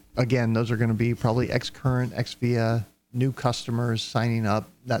 So again, those are going to be probably XCurrent, XVIA, new customers signing up,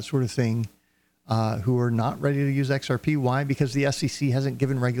 that sort of thing, who are not ready to use XRP. Why? Because the SEC hasn't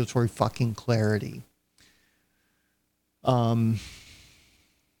given regulatory fucking clarity. But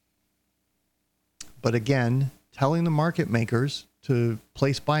again, telling the market makers to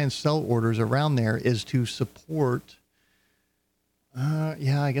place buy and sell orders around there is to support.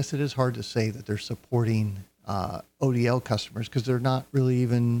 I guess it is hard to say that they're supporting ODL customers because they're not really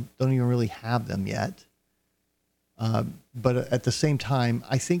don't even really have them yet. But at the same time,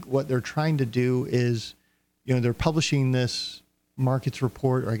 I think what they're trying to do is, they're publishing this markets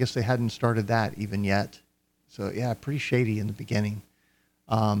report, or I guess they hadn't started that even yet. So yeah, pretty shady in the beginning.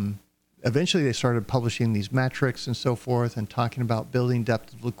 Eventually they started publishing these metrics and so forth and talking about building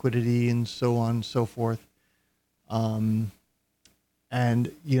depth of liquidity and so on and so forth.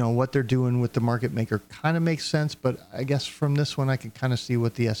 And, what they're doing with the market maker kind of makes sense, but I guess from this one, I can kind of see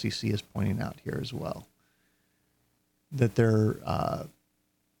what the SEC is pointing out here as well. That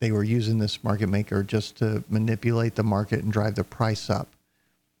they were using this market maker just to manipulate the market and drive the price up.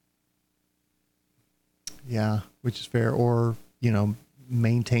 Yeah, which is fair. Or,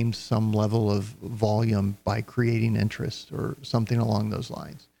 maintain some level of volume by creating interest or something along those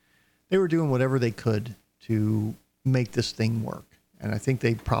lines. They were doing whatever they could to make this thing work. And I think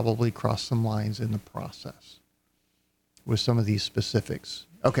they probably crossed some lines in the process with some of these specifics.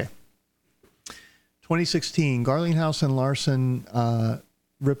 Okay. 2016, Garlinghouse and Larsen,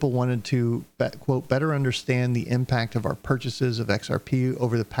 Ripple wanted to, quote, better understand the impact of our purchases of XRP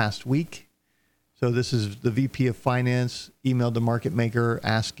over the past week. So this is the VP of Finance emailed the market maker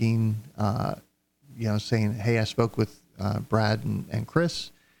asking, saying, hey, I spoke with Brad and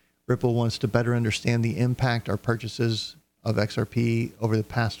Chris. Ripple wants to better understand the impact our purchases of XRP over the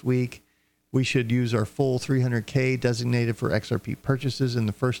past week. We should use our full 300K designated for XRP purchases in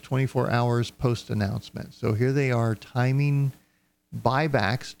the first 24 hours post-announcement. So here they are timing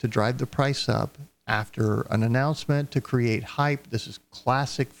buybacks to drive the price up after an announcement to create hype. This is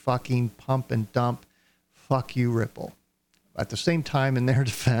classic fucking pump and dump. Fuck you, Ripple. At the same time, in their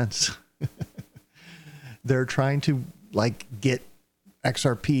defense, they're trying to get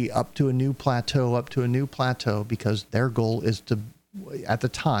XRP up to a new plateau, because their goal is to, at the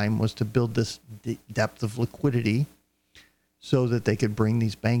time, was to build this depth of liquidity so that they could bring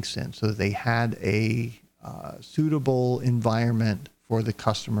these banks in, so that they had a suitable environment for the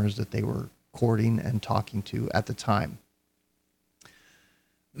customers that they were courting and talking to at the time.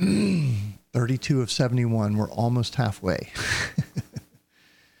 32 of 71. We're almost halfway.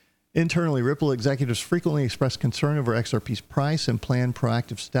 Internally, Ripple executives frequently express concern over XRP's price and plan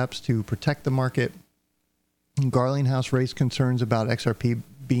proactive steps to protect the market. Garlinghouse raised concerns about XRP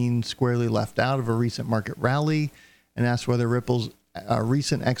being squarely left out of a recent market rally and asked whether Ripple's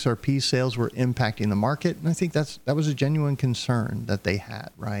recent XRP sales were impacting the market. And I think that was a genuine concern that they had,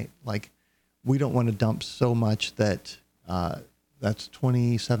 right? Like, we don't want to dump so much that that's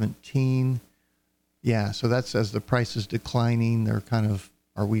 2017. Yeah, so that's as the price is declining, they're kind of,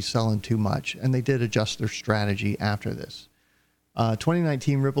 are we selling too much? And they did adjust their strategy after this.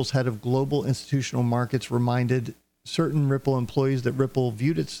 2019, Ripple's head of global institutional markets reminded certain Ripple employees that Ripple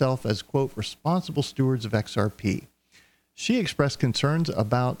viewed itself as, quote, responsible stewards of XRP. She expressed concerns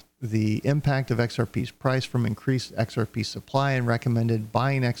about the impact of XRP's price from increased XRP supply and recommended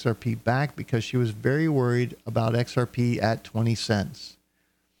buying XRP back because she was very worried about XRP at 20 cents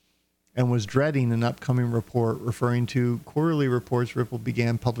and was dreading an upcoming report referring to quarterly reports. Ripple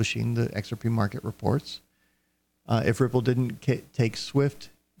began publishing the XRP market reports if Ripple didn't take swift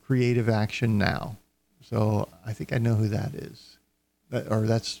creative action now. So I think I know who that is.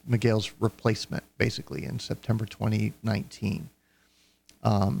 That's Miguel's replacement, basically, in September 2019.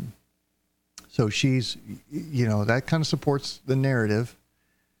 So she's, that kind of supports the narrative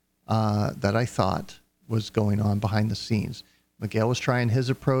that I thought was going on behind the scenes. Miguel was trying his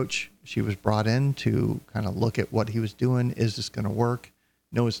approach. She was brought in to kind of look at what he was doing. Is this going to work?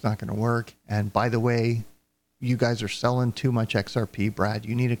 No, it's not going to work. And by the way, you guys are selling too much XRP, Brad.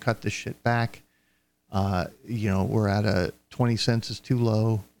 You need to cut this shit back. We're at a 20 cents is too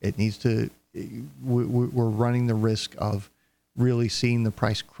low. It needs to, we're running the risk of really seeing the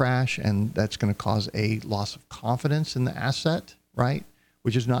price crash, and that's going to cause a loss of confidence in the asset, right?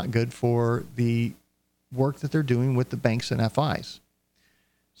 Which is not good for the work that they're doing with the banks and FIs.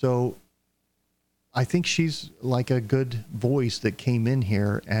 So I think she's like a good voice that came in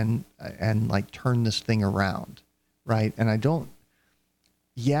here and like turned this thing around, right? And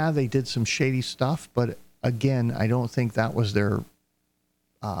they did some shady stuff, but again, I don't think that was their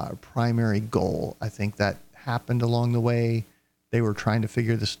primary goal. I think that happened along the way. They were trying to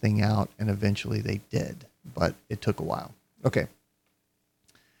figure this thing out, and eventually they did, but it took a while. Okay.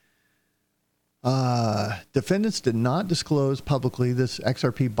 Defendants did not disclose publicly this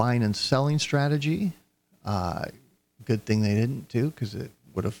XRP buying and selling strategy. Good thing they didn't too, because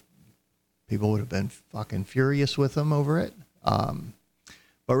people would have been fucking furious with them over it.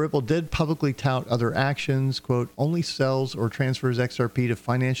 But Ripple did publicly tout other actions, quote, only sells or transfers XRP to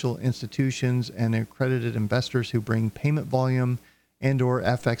financial institutions and accredited investors who bring payment volume and or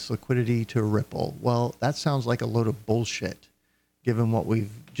FX liquidity to Ripple. Well, that sounds like a load of bullshit, given what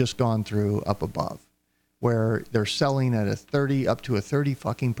we've just gone through up above, where they're selling at up to a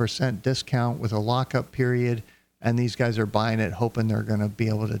 30% discount with a lockup period, and these guys are buying it hoping they're going to be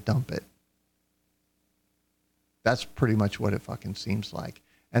able to dump it. That's pretty much what it fucking seems like.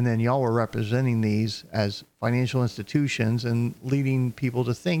 And then y'all were representing these as financial institutions and leading people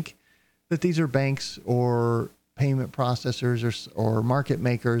to think that these are banks or payment processors or market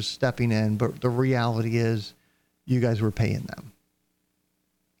makers stepping in. But the reality is you guys were paying them.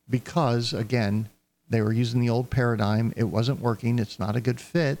 Because, again, they were using the old paradigm. It wasn't working. It's not a good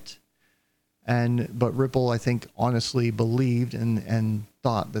fit. But Ripple, I think, honestly believed and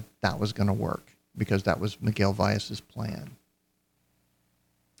thought that was going to work because that was Miguel Valles' plan.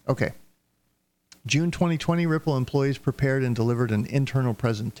 Okay. June 2020, Ripple employees prepared and delivered an internal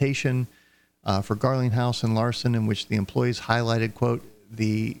presentation for Garlinghouse and Larsen in which the employees highlighted, quote,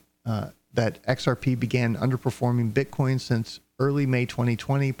 that XRP began underperforming Bitcoin since early May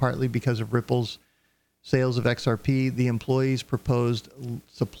 2020, partly because of Ripple's sales of XRP. The employees proposed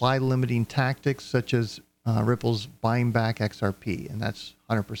supply limiting tactics such as Ripple's buying back XRP. And that's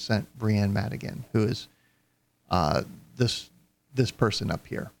 100% Brianne Madigan, who is this person up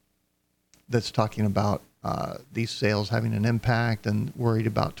here that's talking about these sales having an impact and worried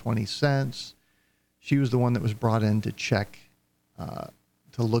about 20 cents. She was the one that was brought in to check, to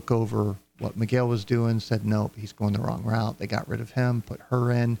look over what Miguel was doing, said, nope, he's going the wrong route. They got rid of him, put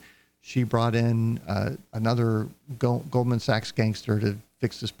her in. She brought in another Goldman Sachs gangster to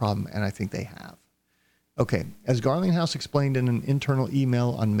fix this problem, and I think they have. Okay, as Garlinghouse explained in an internal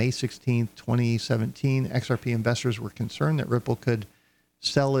email on May 16th, 2017, XRP investors were concerned that Ripple could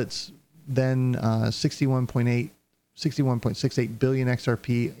sell its then 61.68 billion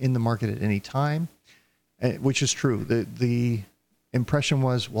XRP in the market at any time, which is true. The impression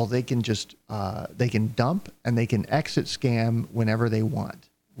was, well, they can just they can dump and they can exit scam whenever they want.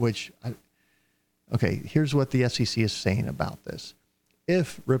 Okay, here's what the SEC is saying about this.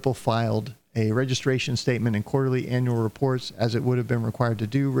 If Ripple filed a registration statement and quarterly annual reports as it would have been required to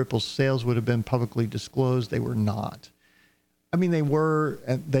do. Ripple's sales would have been publicly disclosed. They were not. I mean, they are,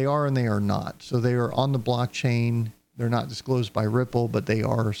 and they are not. So they are on the blockchain. They're not disclosed by Ripple, but they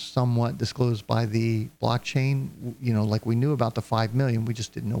are somewhat disclosed by the blockchain. You know, like we knew about the 5 million. We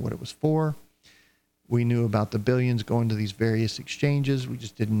just didn't know what it was for. We knew about the billions going to these various exchanges. We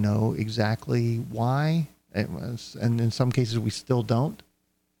just didn't know exactly why it was. And in some cases, we still don't.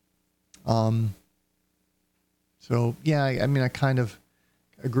 So, yeah, I mean, I kind of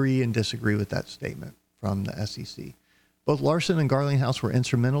agree and disagree with that statement from the SEC. Both Larsen and Garlinghouse were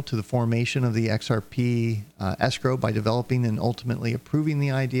instrumental to the formation of the XRP escrow by developing and ultimately approving the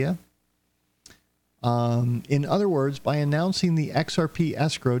idea. In other words, by announcing the XRP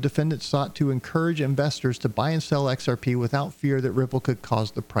escrow, defendants sought to encourage investors to buy and sell XRP without fear that Ripple could cause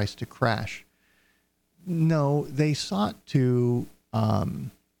the price to crash. No, they sought to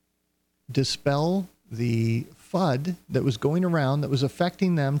dispel the FUD that was going around that was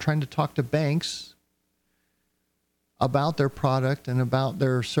affecting them, trying to talk to banks about their product and about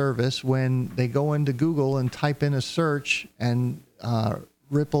their service when they go into Google and type in a search and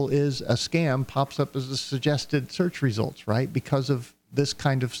Ripple is a scam pops up as the suggested search results, right? Because of this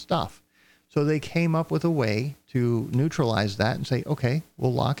kind of stuff. So they came up with a way to neutralize that and say, okay,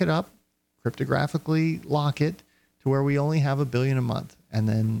 we'll lock it up, cryptographically lock it to where we only have $1 billion a month. And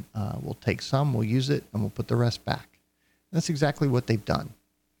then we'll take some, we'll use it, and we'll put the rest back. And that's exactly what they've done.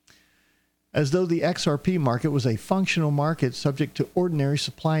 As though the XRP market was a functional market subject to ordinary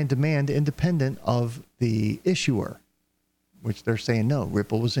supply and demand independent of the issuer, which they're saying, no,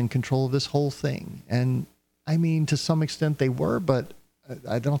 Ripple was in control of this whole thing. And I mean, to some extent they were, but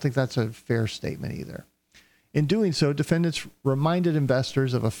I don't think that's a fair statement either. In doing so, defendants reminded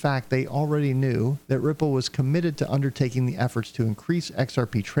investors of a fact they already knew, that Ripple was committed to undertaking the efforts to increase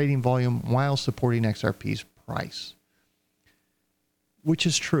XRP trading volume while supporting XRP's price, which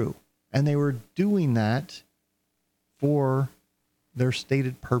is true. And they were doing that for their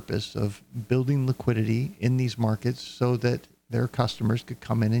stated purpose of building liquidity in these markets so that their customers could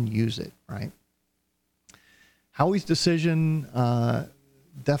come in and use it, right? Howie's decision,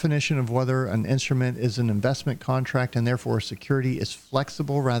 definition of whether an instrument is an investment contract and therefore a security is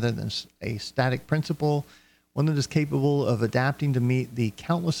flexible rather than a static principle, one that is capable of adapting to meet the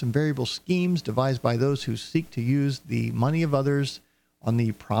countless and variable schemes devised by those who seek to use the money of others on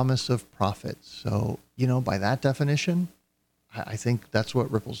the promise of profit. So, you know, by that definition, I think that's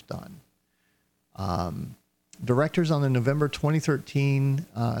what Ripple's done. Directors on the November 2013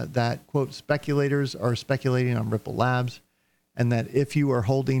 that, quote, speculators are speculating on Ripple Labs, and that if you are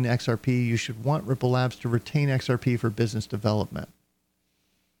holding XRP, you should want Ripple Labs to retain XRP for business development,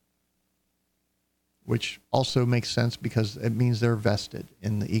 which also makes sense because it means they're vested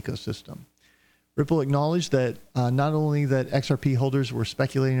in the ecosystem. Ripple acknowledged that not only that XRP holders were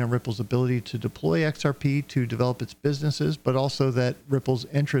speculating on Ripple's ability to deploy XRP to develop its businesses, but also that Ripple's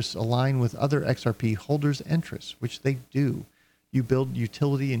interests align with other XRP holders' interests, which they do. You build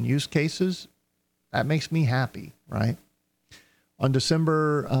utility and use cases, that makes me happy, right? On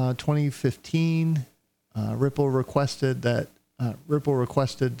December 2015, Ripple requested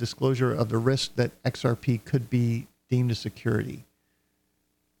disclosure of the risk that XRP could be deemed a security.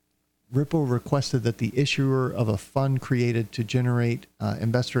 Ripple requested that the issuer of a fund created to generate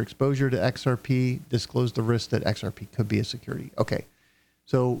investor exposure to XRP disclose the risk that XRP could be a security. Okay,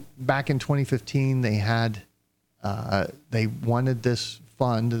 so back in 2015, they had they wanted this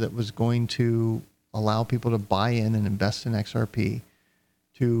fund that was going to allow people to buy in and invest in XRP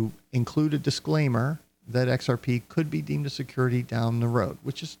to include a disclaimer that XRP could be deemed a security down the road,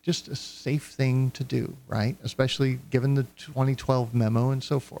 which is just a safe thing to do, right? Especially given the 2012 memo and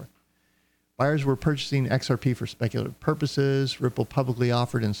so forth. Buyers were purchasing XRP for speculative purposes. Ripple publicly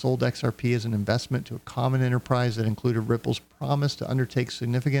offered and sold XRP as an investment to a common enterprise that included Ripple's promise to undertake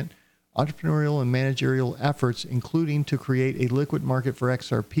significant entrepreneurial and managerial efforts, including to create a liquid market for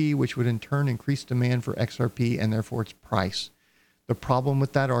XRP, which would in turn increase demand for XRP and therefore its price. The problem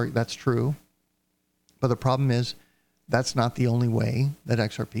with that, that's true, but the problem is that's not the only way that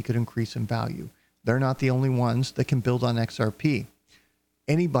XRP could increase in value. They're not the only ones that can build on XRP.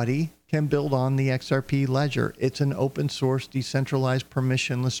 Anybody can build on the XRP ledger. It's an open source, decentralized,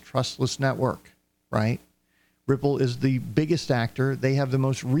 permissionless, trustless network, right? Ripple is the biggest actor. They have the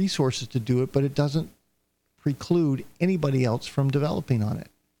most resources to do it, but it doesn't preclude anybody else from developing on it.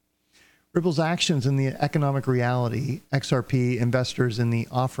 Ripple's actions in the economic reality, XRP investors in the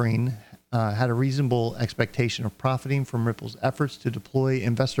offering had a reasonable expectation of profiting from Ripple's efforts to deploy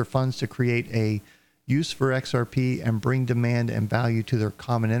investor funds to create a use for XRP and bring demand and value to their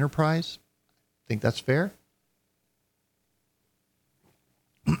common enterprise. Think that's fair?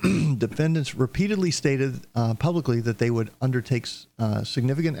 Defendants repeatedly stated publicly that they would undertake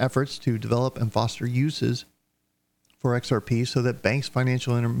significant efforts to develop and foster uses for XRP so that banks,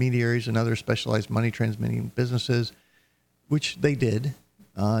 financial intermediaries, and other specialized money transmitting businesses, which they did.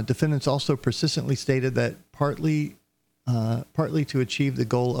 Defendants also persistently stated that partly to achieve the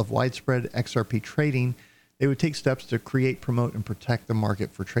goal of widespread XRP trading, they would take steps to create, promote, and protect the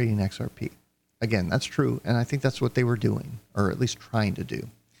market for trading XRP. Again, that's true, and I think that's what they were doing, or at least trying to do.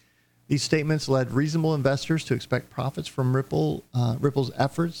 These statements led reasonable investors to expect profits from Ripple's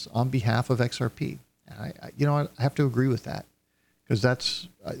efforts on behalf of XRP. I have to agree with that, because that's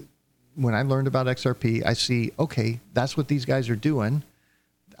when I learned about XRP, I see, okay, that's what these guys are doing.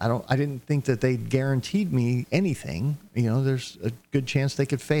 I didn't think that they guaranteed me anything. There's a good chance they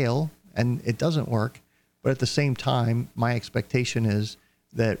could fail and it doesn't work. But at the same time, my expectation is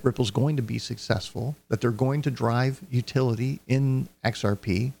that Ripple's going to be successful, that they're going to drive utility in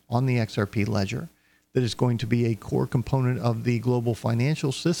XRP, on the XRP ledger, that is going to be a core component of the global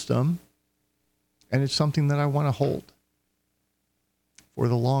financial system. And it's something that I want to hold for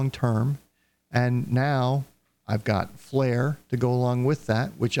the long term. And now I've got Flare to go along with that,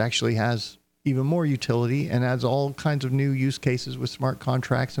 which actually has even more utility and adds all kinds of new use cases with smart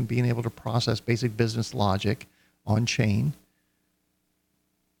contracts and being able to process basic business logic on chain.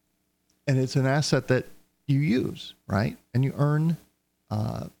 And it's an asset that you use, right? And you earn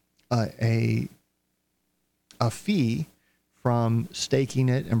a fee from staking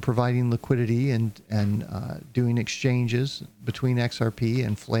it and providing liquidity and doing exchanges between XRP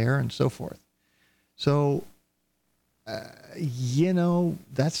and Flare and so forth. So,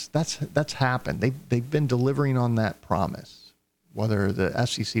 that's happened. They've been delivering on that promise, whether the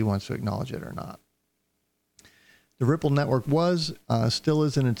SEC wants to acknowledge it or not. The Ripple network still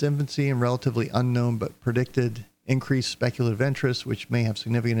is in its infancy and relatively unknown, but predicted increased speculative interest, which may have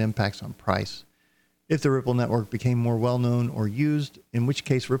significant impacts on price. If the Ripple network became more well-known or used, in which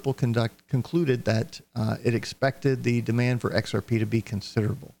case Ripple concluded that it expected the demand for XRP to be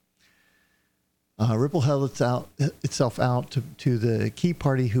considerable. Ripple held itself out to the key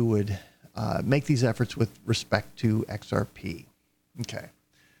party who would make these efforts with respect to XRP. Okay.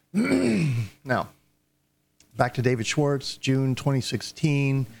 Now, back to David Schwartz, June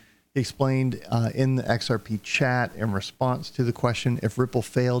 2016. He explained in the XRP chat in response to the question, if Ripple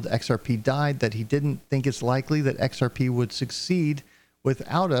failed, XRP died, that he didn't think it's likely that XRP would succeed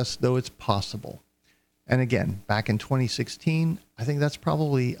without us, though it's possible. And again, back in 2016, I think that's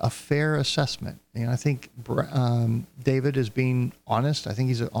probably a fair assessment. I think David is being honest. I think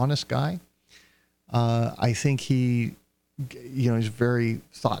he's an honest guy. I think he's a very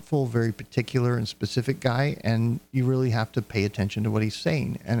thoughtful, very particular and specific guy, and you really have to pay attention to what he's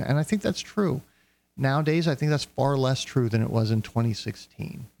saying. And I think that's true. Nowadays, I think that's far less true than it was in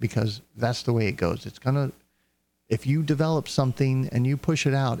 2016, because that's the way it goes. If you develop something and you push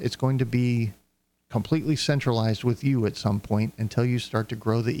it out, it's going to be completely centralized with you at some point until you start to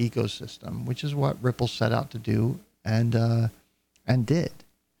grow the ecosystem, which is what Ripple set out to do and did.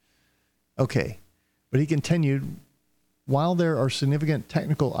 Okay, but he continued, while there are significant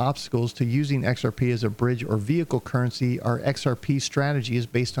technical obstacles to using XRP as a bridge or vehicle currency, our XRP strategy is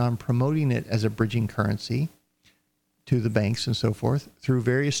based on promoting it as a bridging currency to the banks and so forth through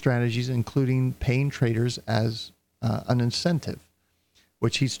various strategies, including paying traders as an incentive,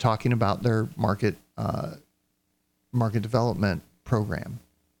 which he's talking about their market development program.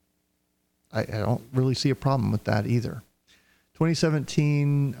 I don't really see a problem with that either.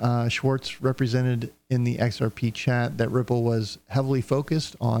 2017, Schwartz represented in the XRP chat that Ripple was heavily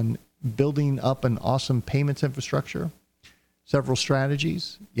focused on building up an awesome payments infrastructure. Several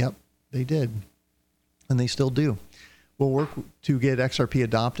strategies. Yep, they did. And they still do. We'll work to get XRP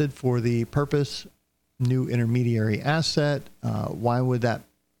adopted for the purpose, new intermediary asset. Why would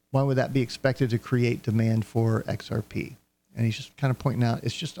that be expected to create demand for XRP? And he's just kind of pointing out,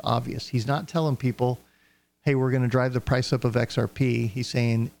 it's just obvious. He's not telling people, hey, we're going to drive the price up of XRP. He's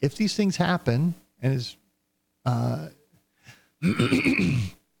saying, if these things happen, and and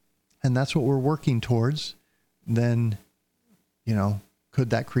that's what we're working towards, then, could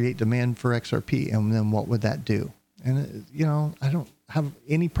that create demand for XRP? And then what would that do? And, I don't have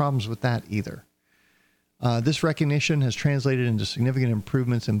any problems with that either. This recognition has translated into significant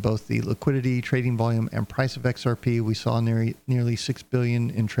improvements in both the liquidity, trading volume, and price of XRP. We saw nearly $6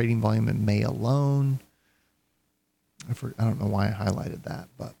 billion in trading volume in May alone. I don't know why I highlighted that,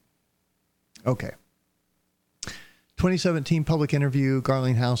 but okay. 2017 public interview,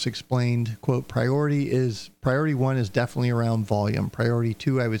 Garlinghouse explained, quote, priority one is definitely around volume. Priority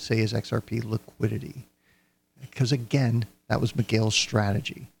two, I would say, is XRP liquidity. Because again, that was Miguel's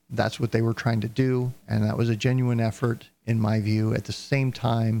strategy. That's what they were trying to do. And that was a genuine effort, in my view. At the same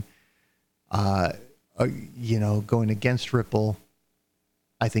time, going against Ripple,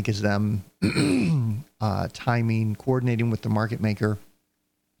 I think is them timing, coordinating with the market maker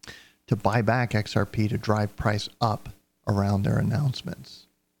to buy back XRP to drive price up around their announcements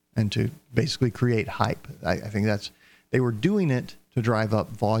and to basically create hype. I think they were doing it to drive up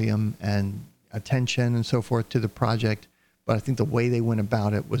volume and attention and so forth to the project. But I think the way they went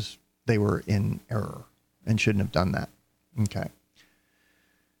about it was they were in error and shouldn't have done that. Okay.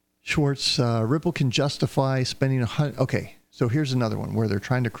 Schwartz, Ripple can justify spending okay. So here's another one where they're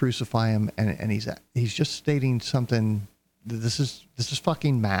trying to crucify him and he's just stating something. This is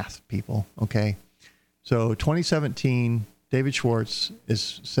fucking math, people. Okay. So 2017, David Schwartz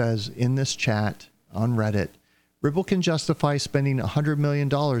says in this chat on Reddit, Ripple can justify spending $100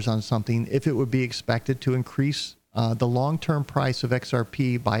 million on something if it would be expected to increase the long-term price of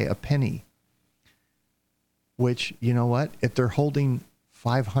XRP by a penny. Which, you know what? If they're holding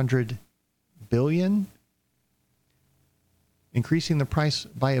 500 billion, increasing the price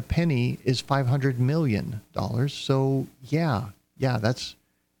by a penny is $500 million. So yeah, that's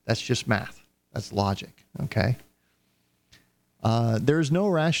just math. That's logic. Okay. There is no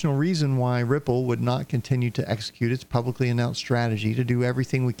rational reason why Ripple would not continue to execute its publicly announced strategy to do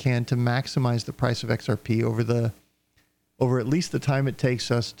everything we can to maximize the price of XRP over at least the time it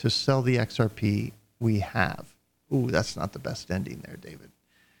takes us to sell the XRP we have. Ooh, that's not the best ending there, David.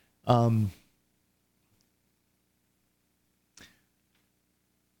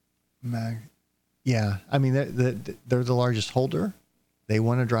 Yeah, I mean, they're the largest holder. They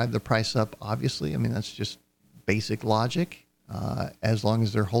want to drive the price up, obviously. I mean, that's just basic logic, as long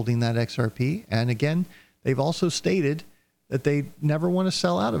as they're holding that XRP. And again, they've also stated that they never want to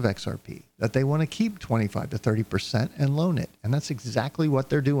sell out of XRP, that they want to keep 25 to 30% and loan it. And that's exactly what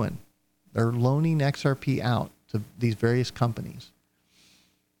they're doing. They're loaning XRP out to these various companies.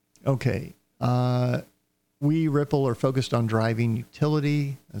 Okay. We, Ripple, are focused on driving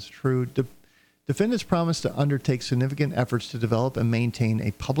utility. That's true. Defendants promise to undertake significant efforts to develop and maintain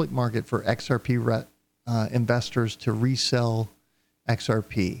a public market for XRP investors to resell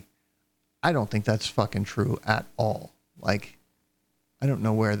XRP. I don't think that's fucking true at all. Like, I don't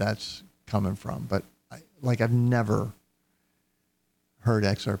know where that's coming from, but I've never heard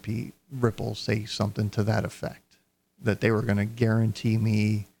XRP Ripple say something to that effect, that they were going to guarantee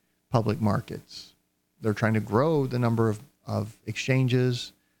me public markets. They're trying to grow the number of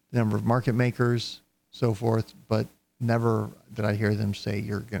exchanges, the number of market makers, so forth, but never did I hear them say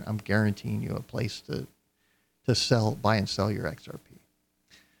I'm guaranteeing you a place to buy and sell your XRP.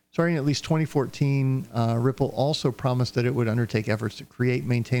 Starting at least 2014, Ripple also promised that it would undertake efforts to create,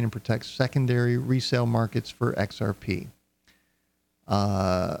 maintain, and protect secondary resale markets for XRP.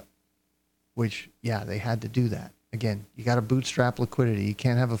 Which, yeah, they had to do that. Again, you got to bootstrap liquidity. You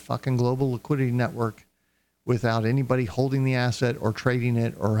can't have a fucking global liquidity network without anybody holding the asset or trading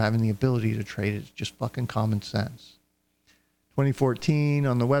it or having the ability to trade it. It's just fucking common sense. 2014,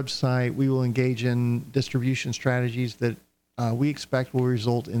 on the website, we will engage in distribution strategies that we expect will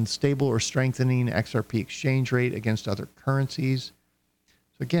result in stable or strengthening XRP exchange rate against other currencies.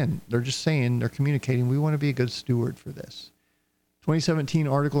 So again, they're just saying, they're communicating, we want to be a good steward for this. 2017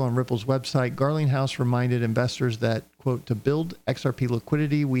 article on Ripple's website, Garlinghouse reminded investors that, quote, to build XRP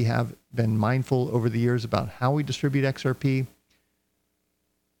liquidity, we have been mindful over the years about how we distribute XRP.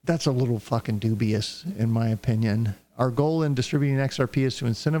 That's a little fucking dubious, in my opinion. Our goal in distributing XRP is to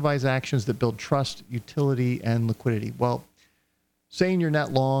incentivize actions that build trust, utility, and liquidity. Well, saying you're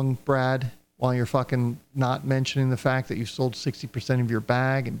net long, Brad, while you're fucking not mentioning the fact that you've sold 60% of your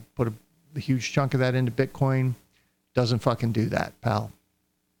bag and put a huge chunk of that into Bitcoin, doesn't fucking do that, pal.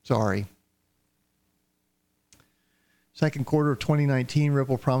 Sorry. Second quarter of 2019,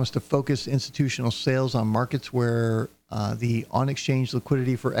 Ripple promised to focus institutional sales on markets where the on-exchange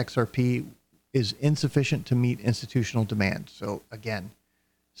liquidity for XRP is insufficient to meet institutional demand. So again,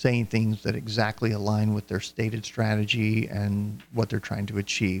 saying things that exactly align with their stated strategy and what they're trying to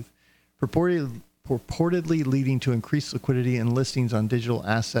achieve. Purportedly leading to increased liquidity and listings on digital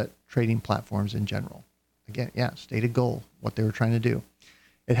asset trading platforms in general. Again, yeah, stated goal, what they were trying to do.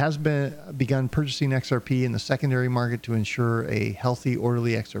 It has begun purchasing XRP in the secondary market to ensure a healthy,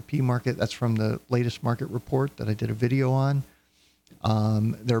 orderly XRP market. That's from the latest market report that I did a video on.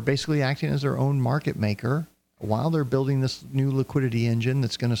 They're basically acting as their own market maker while they're building this new liquidity engine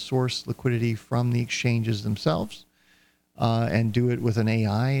that's going to source liquidity from the exchanges themselves and do it with an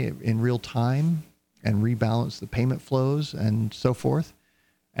AI in real time and rebalance the payment flows and so forth.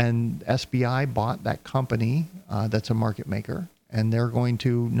 And SBI bought that company that's a market maker, and they're going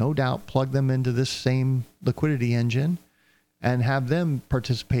to no doubt plug them into this same liquidity engine and have them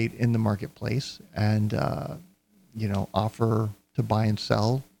participate in the marketplace and, offer to buy and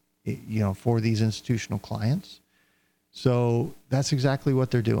sell, for these institutional clients. So that's exactly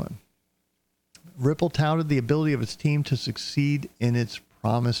what they're doing. Ripple touted the ability of its team to succeed in its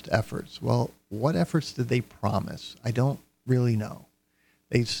promised efforts. Well, what efforts did they promise? I don't really know.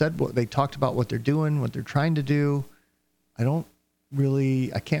 They talked about what they're doing, what they're trying to do. I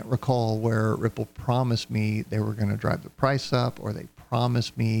can't recall where Ripple promised me they were going to drive the price up, or they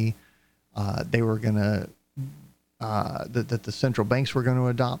promised me they were going to, that the central banks were going to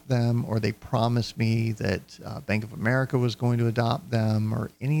adopt them, or they promised me that Bank of America was going to adopt them,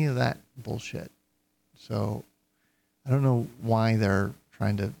 or any of that bullshit. So I don't know why they're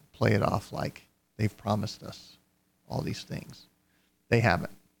trying to play it off like they've promised us all these things. They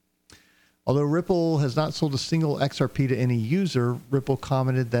haven't. Although Ripple has not sold a single XRP to any user, Ripple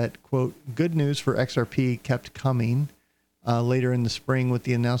commented that, quote, good news for XRP kept coming later in the spring with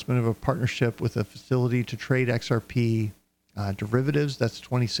the announcement of a partnership with a facility to trade XRP derivatives. That's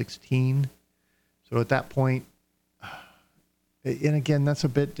 2016. So at that point, and again, that's a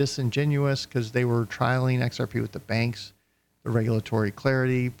bit disingenuous because they were trialing XRP with the banks. The regulatory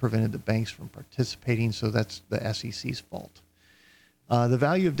clarity prevented the banks from participating, so that's the SEC's fault. The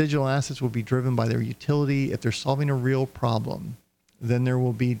value of digital assets will be driven by their utility. If they're solving a real problem, then there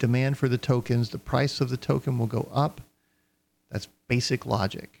will be demand for the tokens. The price of the token will go up. That's basic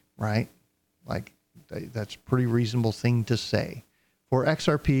logic, right? Like, that's a pretty reasonable thing to say. For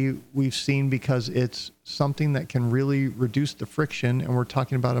XRP, we've seen, because it's something that can really reduce the friction, and we're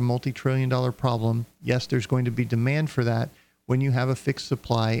talking about a multi-trillion-dollar problem. Yes, there's going to be demand for that. When you have a fixed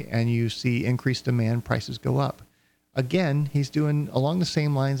supply and you see increased demand, prices go up. Again, he's doing along the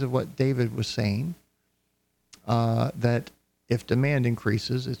same lines of what David was saying, that if demand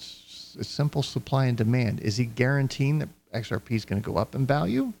increases, it's simple supply and demand. Is he guaranteeing that XRP is going to go up in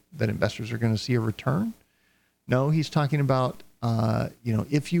value, that investors are going to see a return? No, he's talking about,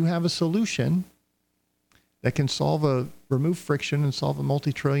 if you have a solution that can remove friction and solve a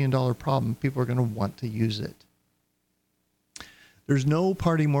multi-trillion-dollar problem, people are going to want to use it. There's no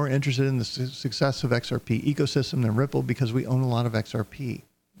party more interested in the success of XRP ecosystem than Ripple, because we own a lot of XRP.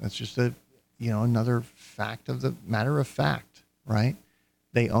 That's just another fact of the matter of fact, right?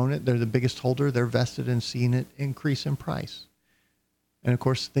 They own it. They're the biggest holder. They're vested in seeing it increase in price. And of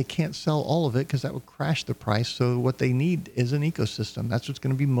course, they can't sell all of it because that would crash the price. So what they need is an ecosystem. That's what's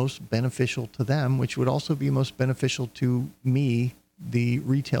going to be most beneficial to them, which would also be most beneficial to me, the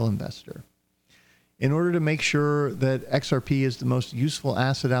retail investor. In order to make sure that XRP is the most useful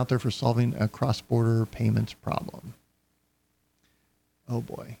asset out there for solving a cross-border payments problem. Oh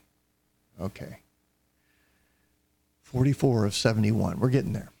boy. Okay. 44 of 71. We're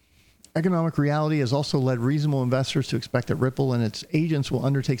getting there. Economic reality has also led reasonable investors to expect that Ripple and its agents will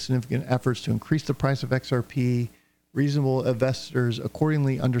undertake significant efforts to increase the price of XRP. Reasonable investors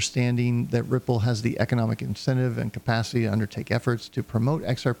accordingly understanding that Ripple has the economic incentive and capacity to undertake efforts to promote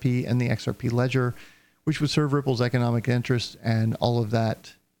XRP and the XRP ledger, which would serve Ripple's economic interests and all of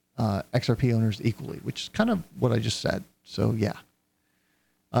that XRP owners equally, which is kind of what I just said. So yeah.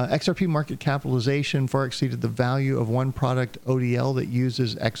 XRP market capitalization far exceeded the value of one product ODL that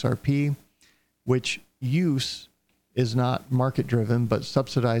uses XRP, which use is not market driven, but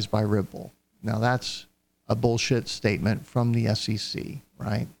subsidized by Ripple. Now that's a bullshit statement from the SEC,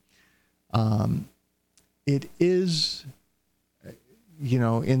 right? It is,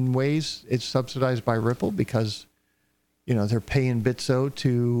 in ways it's subsidized by Ripple because, they're paying Bitso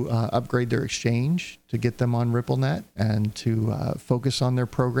to upgrade their exchange to get them on RippleNet and to focus on their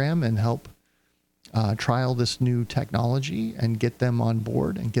program and help trial this new technology and get them on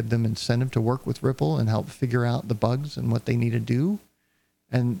board and give them incentive to work with Ripple and help figure out the bugs and what they need to do.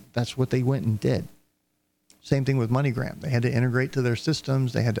 And that's what they went and did. Same thing with MoneyGram. They had to integrate to their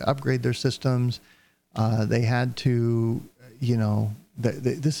systems. They had to upgrade their systems. They had to,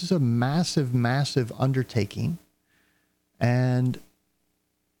 this is a massive, massive undertaking. And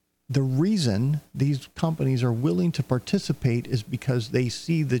the reason these companies are willing to participate is because they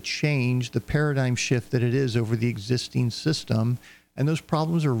see the change, the paradigm shift that it is over the existing system. And those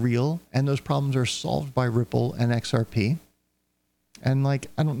problems are real, and those problems are solved by Ripple and XRP. And I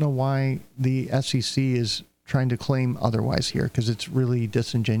don't know why the SEC is trying to claim otherwise here, because it's really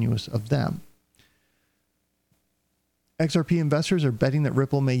disingenuous of them. XRP investors are betting that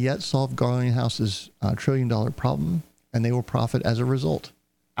Ripple may yet solve Garlinghouse's $1 trillion problem. and they will profit as a result.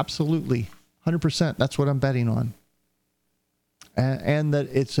 Absolutely. 100%. That's what I'm betting on. And that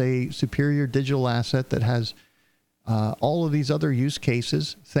it's a superior digital asset that has all of these other use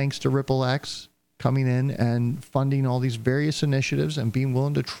cases, thanks to RippleX coming in and funding all these various initiatives and being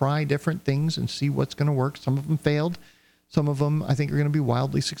willing to try different things and see what's going to work. Some of them failed. Some of them, I think, are going to be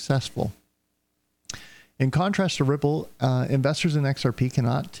wildly successful. In contrast to Ripple, investors in XRP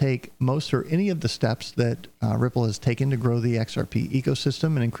cannot take most or any of the steps that Ripple has taken to grow the XRP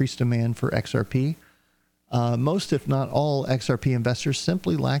ecosystem and increase demand for XRP. Most, if not all, XRP investors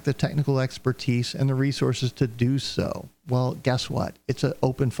simply lack the technical expertise and the resources to do so. Well, guess what? It's an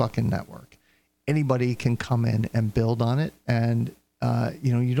open fucking network. Anybody can come in and build on it. And,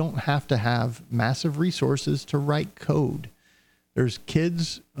 you don't have to have massive resources to write code. There's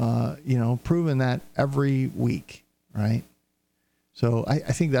kids, proving that every week, right? So I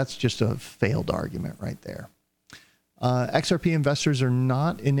think that's just a failed argument right there. XRP investors are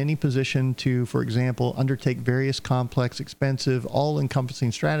not in any position to, for example, undertake various complex, expensive,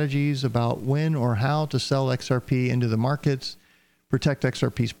 all-encompassing strategies about when or how to sell XRP into the markets, protect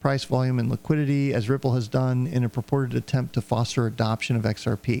XRP's price, volume, and liquidity, as Ripple has done in a purported attempt to foster adoption of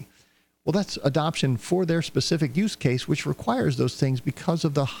XRP. Well, that's adoption for their specific use case, which requires those things because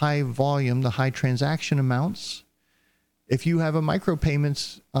of the high volume, the high transaction amounts. If you have a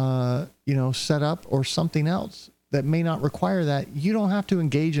micropayments, set up or something else that may not require that, you don't have to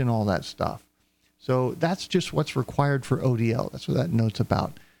engage in all that stuff. So that's just what's required for ODL. That's what that note's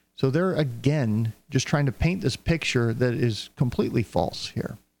about. So they're, again, just trying to paint this picture that is completely false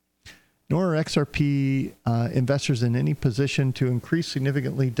here. Nor are XRP investors in any position to increase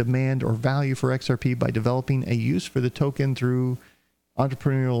significantly demand or value for XRP by developing a use for the token through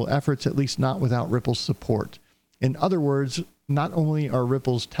entrepreneurial efforts, at least not without Ripple's support. In other words, not only are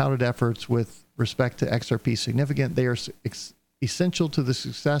Ripple's touted efforts with respect to XRP significant, they are essential to the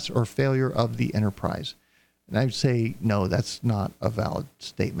success or failure of the enterprise. And I would say, no, that's not a valid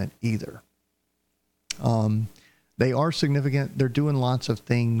statement either. They are significant. They're doing lots of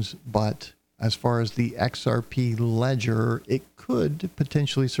things, but as far as the XRP ledger, it could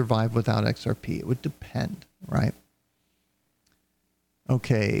potentially survive without XRP. It would depend, right?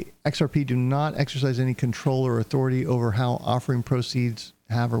 Okay, XRP do not exercise any control or authority over how offering proceeds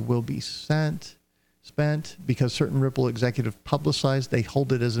have or will be spent because certain Ripple executives publicize they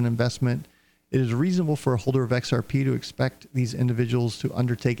hold it as an investment. It is reasonable for a holder of XRP to expect these individuals to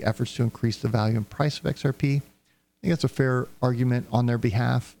undertake efforts to increase the value and price of XRP. I think that's a fair argument on their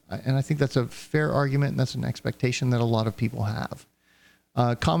behalf, and I think that's a fair argument, and that's an expectation that a lot of people have.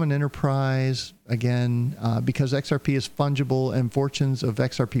 Common enterprise, again, because XRP is fungible and fortunes of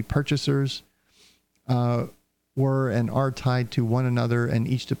XRP purchasers were and are tied to one another and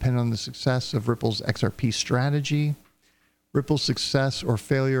each depend on the success of Ripple's XRP strategy. Ripple's success or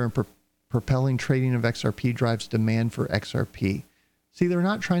failure in propelling trading of XRP drives demand for XRP. See, they're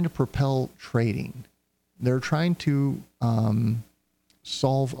not trying to propel trading. They're trying to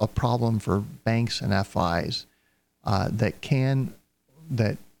solve a problem for banks and FIs that can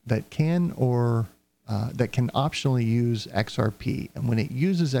optionally use XRP. And when it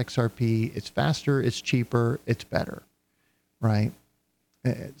uses XRP, it's faster, it's cheaper, it's better, right?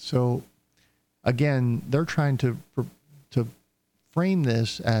 So again, they're trying to frame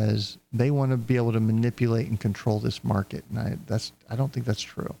this as they want to be able to manipulate and control this market. And I don't think that's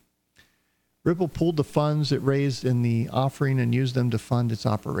true. Ripple pulled the funds it raised in the offering and used them to fund its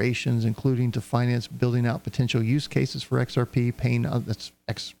operations, including to finance building out potential use cases for XRP, paying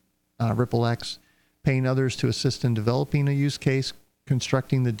RippleX, paying others to assist in developing a use case,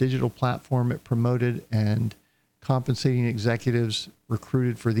 constructing the digital platform it promoted, and compensating executives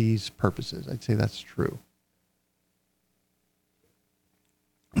recruited for these purposes. I'd say that's true.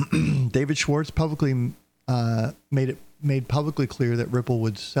 David Schwartz publicly made publicly clear that Ripple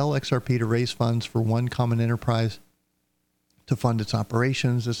would sell XRP to raise funds for one common enterprise to fund its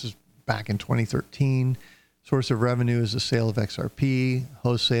operations. This is back in 2013. Source of revenue is the sale of XRP.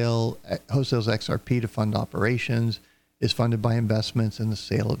 Wholesales XRP to fund operations, is funded by investments in the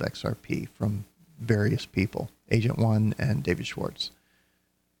sale of XRP from various people, Agent One and David Schwartz.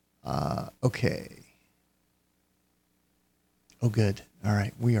 Okay. Oh, good. All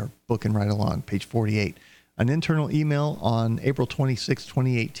right. We are booking right along. Page 48. An internal email on April 26,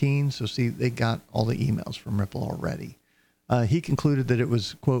 2018. So see, they got all the emails from Ripple already. He concluded that it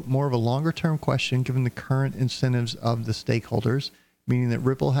was, quote, more of a longer-term question given the current incentives of the stakeholders, meaning that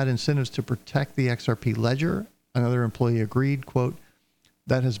Ripple had incentives to protect the XRP ledger. Another employee agreed, quote,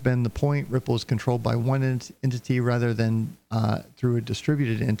 that has been the point. Ripple is controlled by one entity rather than through a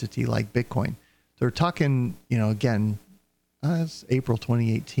distributed entity like Bitcoin. they're talking, again, it's April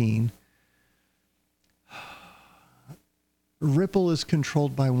 2018. Ripple is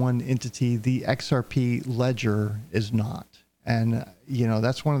controlled by one entity. The XRP ledger is not. And,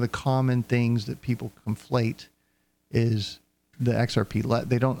 that's one of the common things that people conflate is the XRP.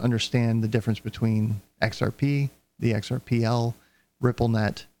 They don't understand the difference between XRP, the XRPL,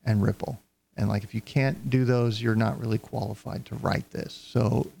 RippleNet, and Ripple. And like, if you can't do those, you're not really qualified to write this.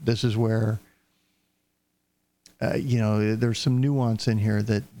 So this is where, there's some nuance in here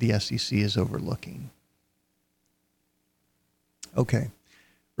that the SEC is overlooking. Okay.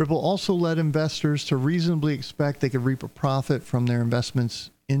 Ripple also led investors to reasonably expect they could reap a profit from their investments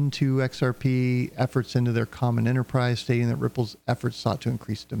into XRP, efforts into their common enterprise, stating that Ripple's efforts sought to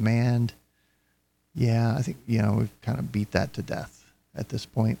increase demand. Yeah, I think, we've kind of beat that to death at this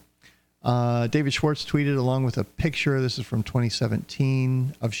point. David Schwartz tweeted along with a picture, this is from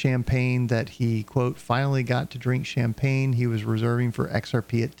 2017, of champagne that he, quote, finally got to drink champagne he was reserving for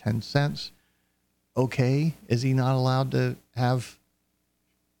XRP at 10 cents. Okay, is he not allowed to have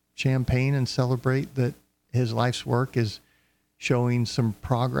champagne and celebrate that his life's work is showing some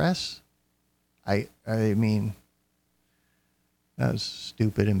progress? I mean, that was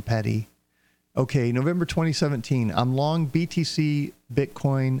stupid and petty. Okay, November 2017, I'm long BTC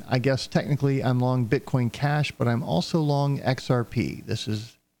Bitcoin. I guess technically I'm long Bitcoin Cash, but I'm also long XRP. This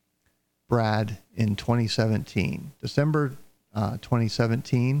is Brad in 2017. December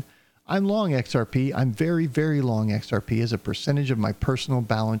 2017, I'm long XRP. I'm very, very long XRP as a percentage of my personal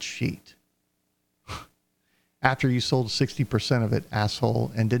balance sheet. After you sold 60% of it,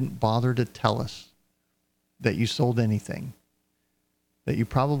 asshole, and didn't bother to tell us that you sold anything. That you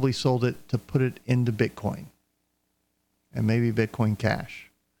probably sold it to put it into Bitcoin. And maybe Bitcoin Cash.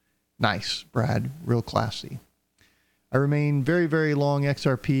 Nice, Brad. Real classy. I remain very, very long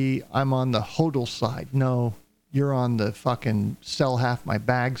XRP. I'm on the hodl side. No, you're on the fucking sell half my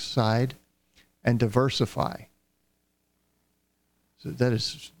bags side and diversify. So that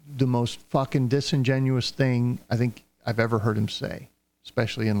is the most fucking disingenuous thing I think I've ever heard him say,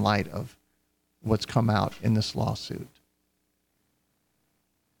 especially in light of what's come out in this lawsuit.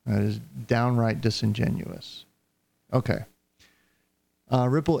 That is downright disingenuous. Okay.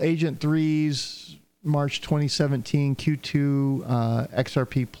 Ripple Agent 3's March 2017 Q2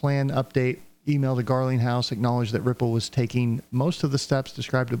 XRP plan update. Email to Garlinghouse acknowledged that Ripple was taking most of the steps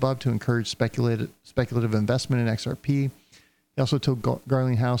described above to encourage speculative investment in XRP. He also told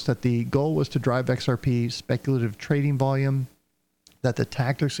Garlinghouse that the goal was to drive XRP speculative trading volume, that the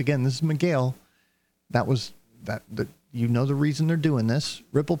tactics, again, this is Miguel, the reason they're doing this.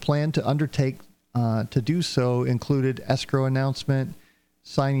 Ripple planned to undertake to do so included escrow announcement,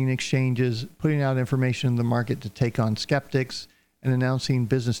 signing exchanges, putting out information in the market to take on skeptics, and announcing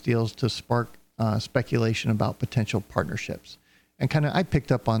business deals to spark speculation about potential partnerships. And kind of, I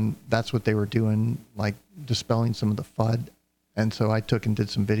picked up on that's what they were doing, like dispelling some of the FUD. And so I took and did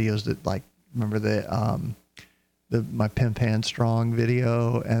some videos that, like, remember my Pimp Hand Strong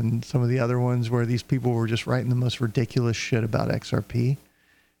video and some of the other ones where these people were just writing the most ridiculous shit about XRP.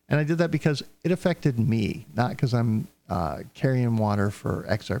 And I did that because it affected me, not because I'm carrying water for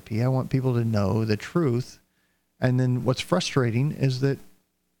XRP. I want people to know the truth. And then what's frustrating is that,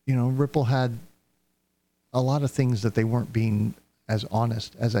 Ripple had a lot of things that they weren't being as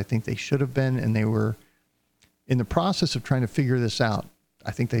honest as I think they should have been. And they were in the process of trying to figure this out.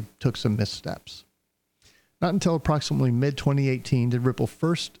 I think they took some missteps. Not until approximately mid-2018 did Ripple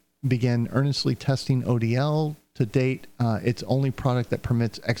first begin earnestly testing ODL. To date, it's only product that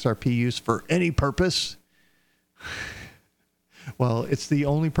permits XRP use for any purpose. Well, it's the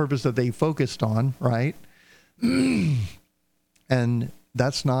only purpose that they focused on, right? And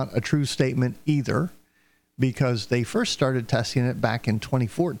that's not a true statement either, because they first started testing it back in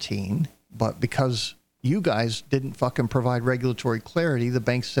 2014, but because you guys didn't fucking provide regulatory clarity, the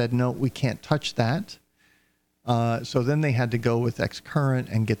bank said, no, we can't touch that. So then they had to go with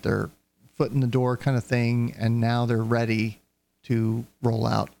Xcurrent and get their foot in the door kind of thing, and now they're ready to roll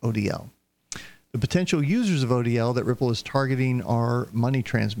out ODL. The potential users of ODL that Ripple is targeting are money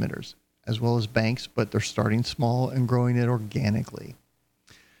transmitters, as well as banks, but they're starting small and growing it organically.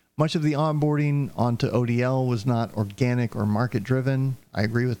 Much of the onboarding onto ODL was not organic or market-driven. I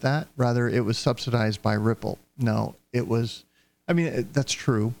agree with that. Rather, it was subsidized by Ripple. No, it was, that's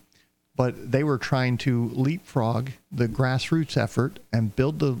true. But they were trying to leapfrog the grassroots effort and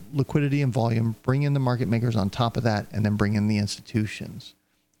build the liquidity and volume, bring in the market makers on top of that, and then bring in the institutions.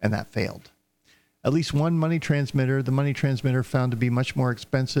 And that failed. At least one money transmitter, the money transmitter found to be much more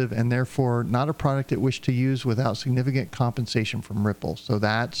expensive and therefore not a product it wished to use without significant compensation from Ripple. So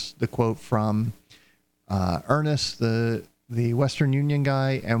that's the quote from Ernest, the Western Union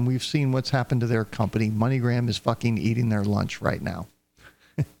guy, and we've seen what's happened to their company. MoneyGram is fucking eating their lunch right now.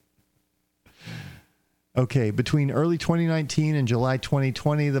 Okay, between early 2019 and July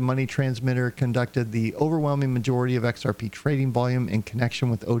 2020, the money transmitter conducted the overwhelming majority of XRP trading volume in connection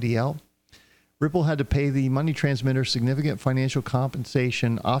with ODL. Ripple had to pay the money transmitter significant financial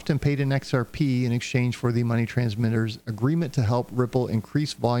compensation, often paid in XRP, in exchange for the money transmitter's agreement to help Ripple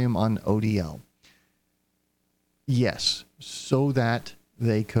increase volume on ODL. Yes, so that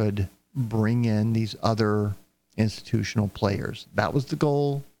they could bring in these other institutional players. That was the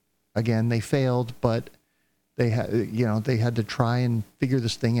goal. Again, they failed, but they had to try and figure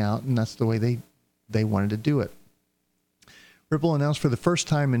this thing out, and that's the way they wanted to do it. Ripple announced for the first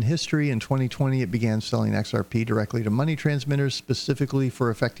time in history in 2020 it began selling XRP directly to money transmitters, specifically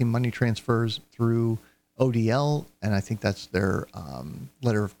for effecting money transfers through ODL, and I think that's their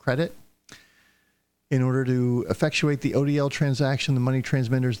letter of credit. In order to effectuate the ODL transaction, the money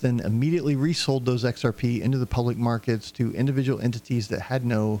transmitters then immediately resold those XRP into the public markets to individual entities that had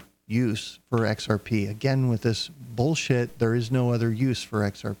no use for XRP. Again, with this bullshit, there is no other use for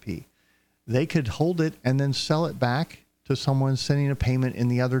XRP. They could hold it and then sell it back to someone sending a payment in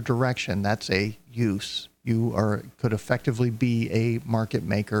the other direction. That's a use. You could effectively be a market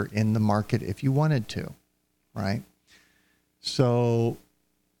maker in the market if you wanted to, right? So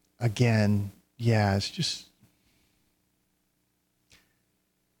again, yeah, it's just,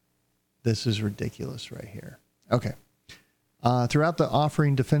 this is ridiculous right here. Okay. Throughout the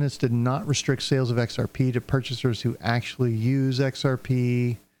offering, defendants did not restrict sales of XRP to purchasers who actually use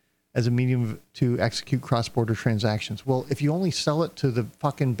XRP as a medium to execute cross-border transactions. Well, if you only sell it to the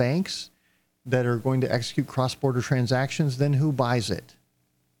fucking banks that are going to execute cross-border transactions, then who buys it?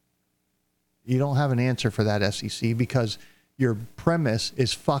 You don't have an answer for that, SEC, because your premise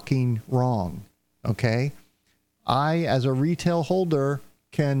is fucking wrong, okay? I, as a retail holder,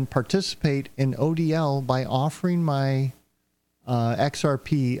 can participate in ODL by offering my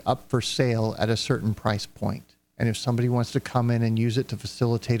XRP up for sale at a certain price point. And if somebody wants to come in and use it to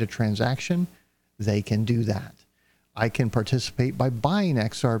facilitate a transaction, they can do that. I can participate by buying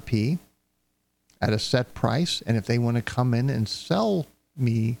XRP at a set price. And if they want to come in and sell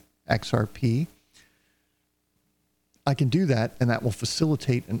me XRP, I can do that, and that will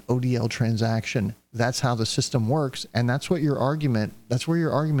facilitate an ODL transaction. That's how the system works. And that's what their argument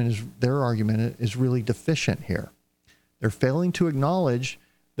is really deficient here. They're failing to acknowledge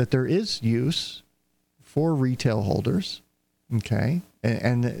that there is use for retail holders, okay?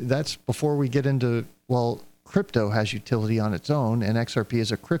 And that's before we get into, well, crypto has utility on its own, and XRP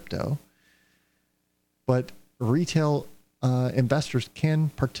is a crypto. But retail investors can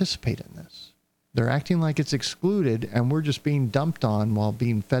participate in this. They're acting like it's excluded, and we're just being dumped on while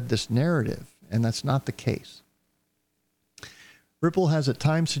being fed this narrative, and that's not the case. Ripple has at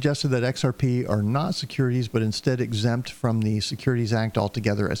times suggested that XRP are not securities, but instead exempt from the Securities Act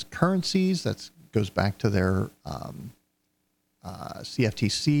altogether as currencies. That goes back to their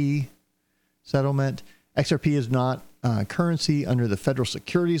CFTC settlement. XRP is not currency under the federal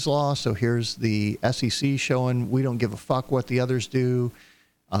securities law. So here's the SEC showing we don't give a fuck what the others do.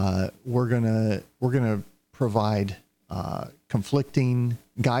 We're gonna provide conflicting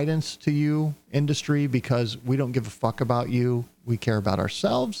guidance to you, industry, because we don't give a fuck about you. We care about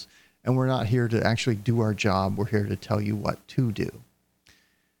ourselves, and we're not here to actually do our job. We're here to tell you what to do.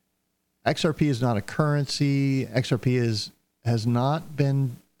 XRP is not a currency. XRP has not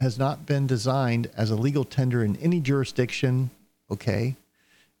been designed as a legal tender in any jurisdiction. Okay.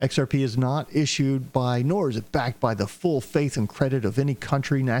 XRP is not issued by, nor is it backed by the full faith and credit of any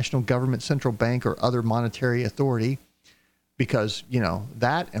country, national government, central bank, or other monetary authority. Because, you know,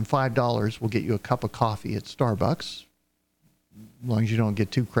 that and $5 will get you a cup of coffee at Starbucks, as long as you don't get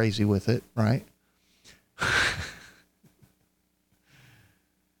too crazy with it, right?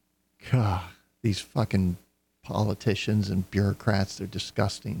 God, these fucking politicians and bureaucrats, they're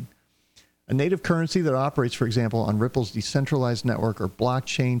disgusting. A native currency that operates, for example, on Ripple's decentralized network or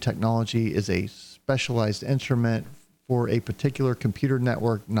blockchain technology is a specialized instrument for a particular computer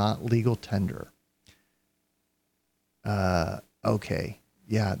network, not legal tender. Okay.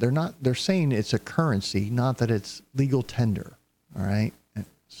 Yeah, they're saying it's a currency, not that it's legal tender. All right.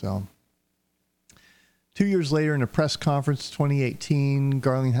 So 2 years later in a press conference, 2018,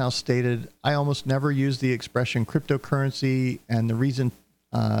 Garlinghouse stated, I almost never use the expression cryptocurrency. And the reason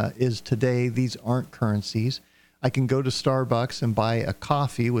is today, these aren't currencies. I can go to Starbucks and buy a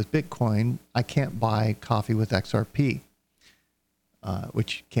coffee with Bitcoin. I can't buy coffee with XRP,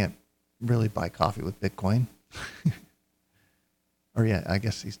 which you can't really buy coffee with Bitcoin. Or yeah, I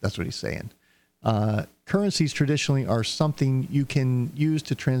guess that's what he's saying. Currencies traditionally are something you can use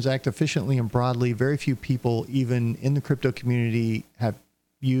to transact efficiently and broadly. Very few people, even in the crypto community, have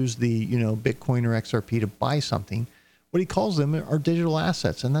used the, Bitcoin or XRP to buy something. What he calls them are digital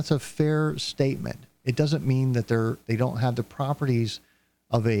assets, and that's a fair statement. It doesn't mean that they don't have the properties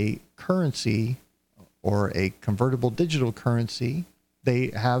of a currency or a convertible digital currency.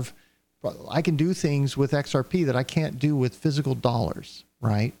 I can do things with XRP that I can't do with physical dollars,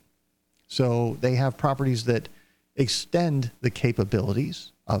 right? So they have properties that extend the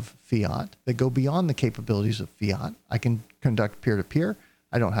capabilities of fiat, that go beyond the capabilities of fiat. I can conduct peer-to-peer.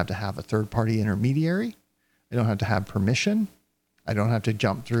 I don't have to have a third-party intermediary. I don't have to have permission. I don't have to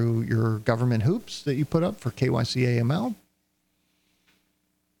jump through your government hoops that you put up for KYC AML.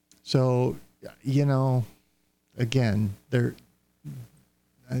 So, again,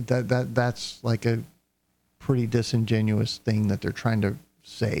 that's like a pretty disingenuous thing that they're trying to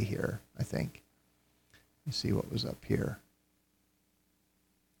say here, I think. Let me see what was up here.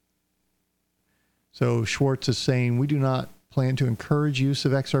 So Schwartz is saying, we do not plan to encourage use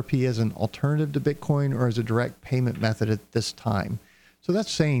of XRP as an alternative to Bitcoin or as a direct payment method at this time. So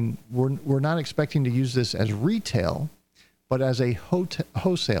that's saying we're not expecting to use this as retail, but as a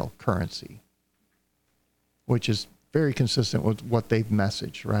wholesale currency, which is very consistent with what they've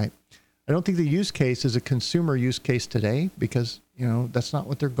messaged, right? I don't think the use case is a consumer use case today because, that's not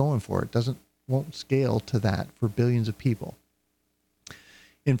what they're going for. It won't scale to that for billions of people.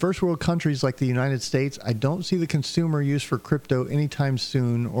 In first world countries like the United States, I don't see the consumer use for crypto anytime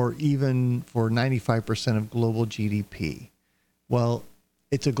soon or even for 95% of global GDP. Well,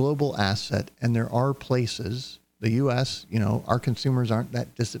 it's a global asset and there are places, the US, our consumers aren't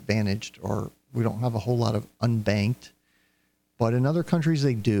that disadvantaged or we don't have a whole lot of unbanked, but in other countries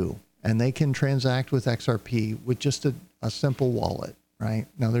they do. And they can transact with XRP with just a simple wallet, right?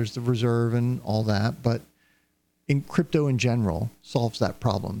 Now there's the reserve and all that, but in crypto in general solves that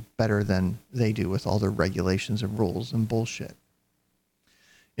problem better than they do with all their regulations and rules and bullshit.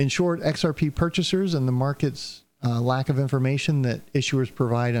 In short, XRP purchasers and the market's lack of information that issuers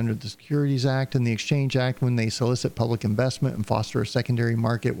provide under the Securities Act and the Exchange Act when they solicit public investment and foster a secondary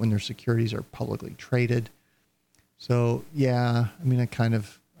market when their securities are publicly traded. So, yeah, I kind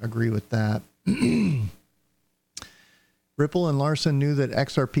of agree with that. Ripple and Larsen knew that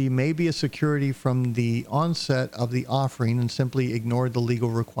XRP may be a security from the onset of the offering and simply ignored the legal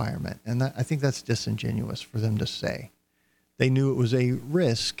requirement. And I think that's disingenuous for them to say. They knew it was a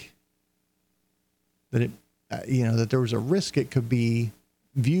risk, that that there was a risk it could be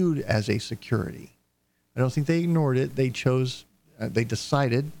viewed as a security. I don't think they ignored it. They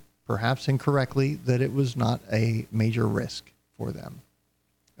decided, perhaps incorrectly, that it was not a major risk for them.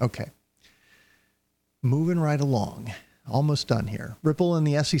 Okay. Moving right along. Almost done here. Ripple and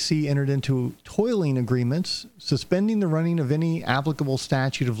the SEC entered into toiling agreements, suspending the running of any applicable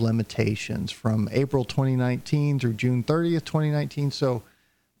statute of limitations from April 2019 through June 30th, 2019. So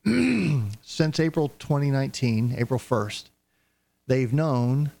since April 2019, April 1st, they've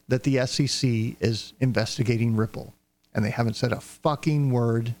known that the SEC is investigating Ripple. And they haven't said a fucking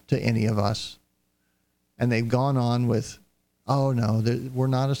word to any of us. And they've gone on with, oh no, we're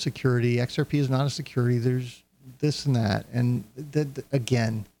not a security. XRP is not a security. There's this and that. And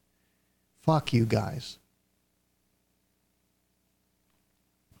again, fuck you guys.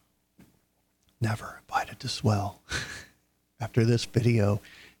 Never invited to swell. After this video,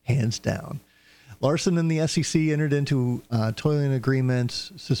 hands down. Larsen and the SEC entered into toiling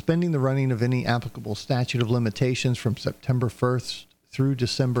agreements, suspending the running of any applicable statute of limitations from September 1st through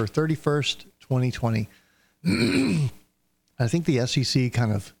December 31st, 2020. I think the SEC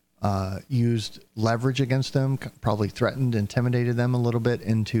kind of used leverage against them, probably threatened, intimidated them a little bit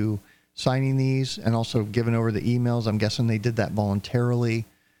into signing these and also giving over the emails. I'm guessing they did that voluntarily.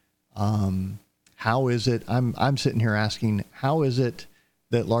 How is it? I'm sitting here asking, how is it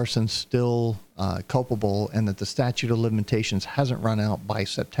that Larsen's still culpable and that the statute of limitations hasn't run out by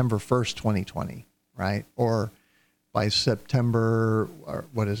September 1st, 2020, right? Or by September, or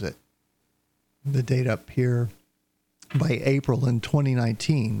what is it? The date up here, by April in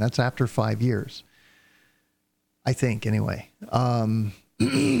 2019. That's after 5 years, I think, anyway. Because,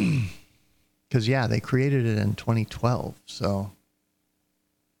 yeah, they created it in 2012. So,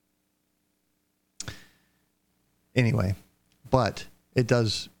 anyway, but it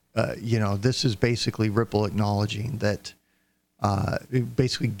does, this is basically Ripple acknowledging that,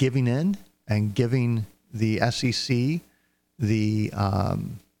 basically giving in and giving the SEC the,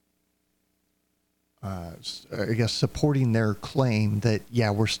 I guess, supporting their claim that,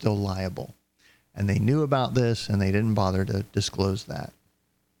 yeah, we're still liable. And they knew about this and they didn't bother to disclose that,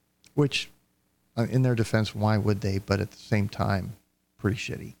 which in their defense, why would they? But at the same time, pretty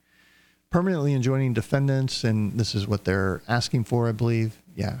shitty. Permanently enjoining defendants, and this is what they're asking for, I believe.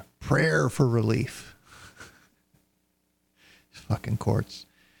 Yeah, prayer for relief. Fucking courts.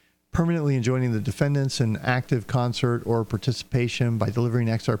 Permanently enjoining the defendants in active concert or participation by delivering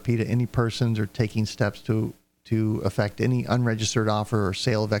XRP to any persons or taking steps to affect any unregistered offer or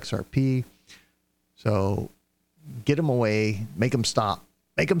sale of XRP. So get them away, make them stop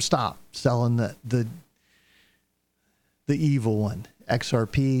selling the evil one,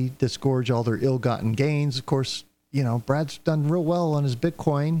 XRP, disgorge all their ill-gotten gains. Of course, you know, Brad's done real well on his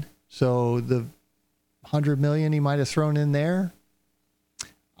Bitcoin. So the 100 million he might have thrown in there,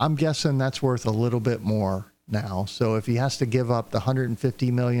 I'm guessing that's worth a little bit more now. So if he has to give up the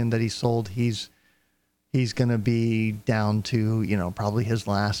 150 million that he sold, he's going to be down to, you know, probably his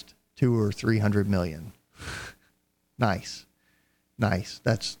last 200 or 300 million. Nice.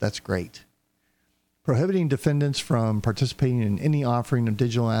 That's great. Prohibiting defendants from participating in any offering of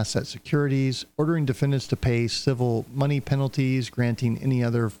digital asset securities, ordering defendants to pay civil money penalties, granting any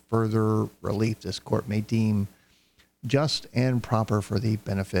other further relief this court may deem just and proper for the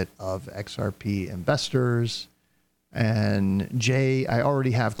benefit of XRP investors. And Jay, I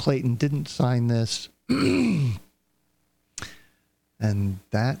already have Clayton, didn't sign this. And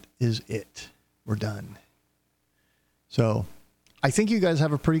that is it. We're done. So I think you guys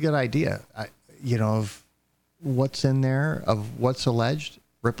have a pretty good idea, of what's in there, of what's alleged.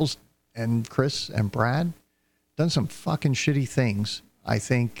 Ripple's and Chris and Brad done some fucking shitty things. I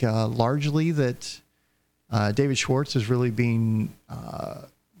think largely that David Schwartz is really being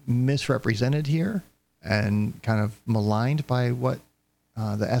misrepresented here and kind of maligned by what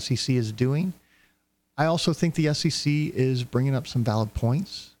the SEC is doing. I also think the SEC is bringing up some valid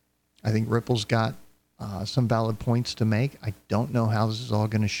points. I think Ripple's got some valid points to make. I don't know how this is all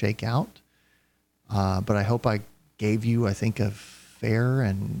going to shake out, but I hope I gave you, I think, a fair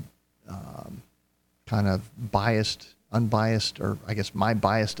and kind of unbiased, or I guess my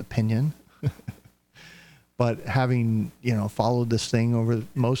biased opinion. But having, followed this thing over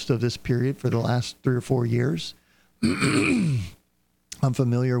most of this period for the last 3 or 4 years, I'm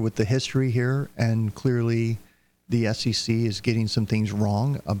familiar with the history here, and clearly the SEC is getting some things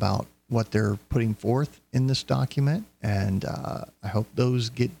wrong about what they're putting forth in this document, and I hope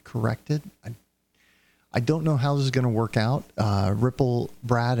those get corrected. I don't know how this is going to work out. Ripple,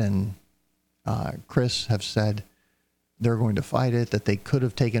 Brad, and Chris have said they're going to fight it, that they could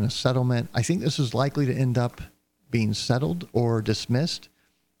have taken a settlement. I think this is likely to end up being settled or dismissed.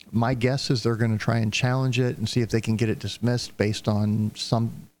 My guess is they're going to try and challenge it and see if they can get it dismissed based on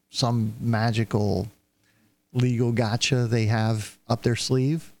some magical legal gotcha they have up their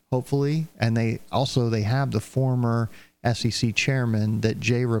sleeve, hopefully. And they have the former SEC chairman that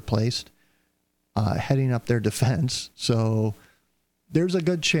Jay replaced heading up their defense. So there's a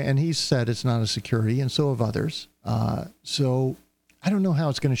good chance, and he's said it's not a security, and so have others. So I don't know how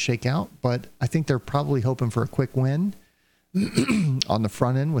it's going to shake out, but I think they're probably hoping for a quick win on the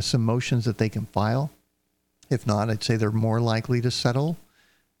front end with some motions that they can file. If not, I'd say they're more likely to settle.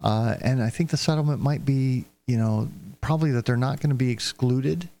 And I think the settlement might be, probably that they're not going to be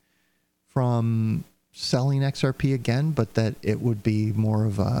excluded from selling XRP again, but that it would be more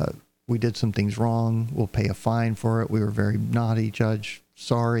of a, we did some things wrong, we'll pay a fine for it, we were very naughty, Judge,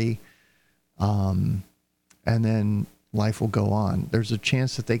 sorry. And then life will go on. There's a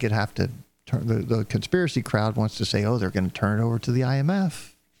chance that they could have to turn, the conspiracy crowd wants to say, oh, they're going to turn it over to the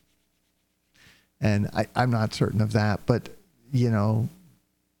IMF. And I'm not certain of that, but,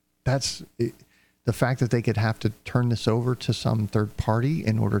 that's it. The fact that they could have to turn this over to some third party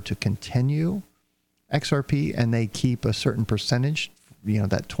in order to continue XRP, and they keep a certain percentage,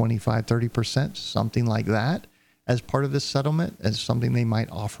 that 25, 30%, something like that, as part of this settlement, as something they might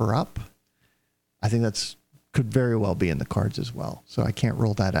offer up. I think that's could very well be in the cards as well. So I can't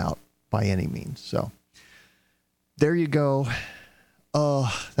rule that out by any means. So there you go.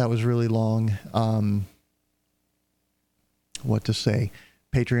 Oh, that was really long. What to say?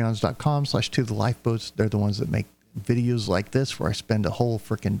 Patreons.com/ToTheLifeboats. They're the ones that make videos like this where I spend a whole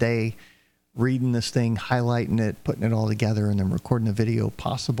freaking day reading this thing, highlighting it, putting it all together, and then recording a video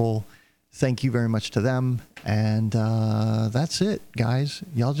possible. Thank you very much to them. And that's it, guys.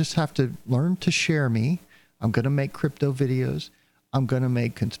 Y'all just have to learn to share me. I'm going to make crypto videos. I'm going to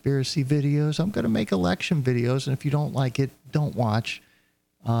make conspiracy videos. I'm going to make election videos. And if you don't like it, don't watch.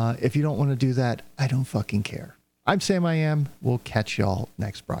 If you don't want to do that, I don't fucking care. I'm Sam I Am. We'll catch y'all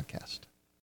next broadcast.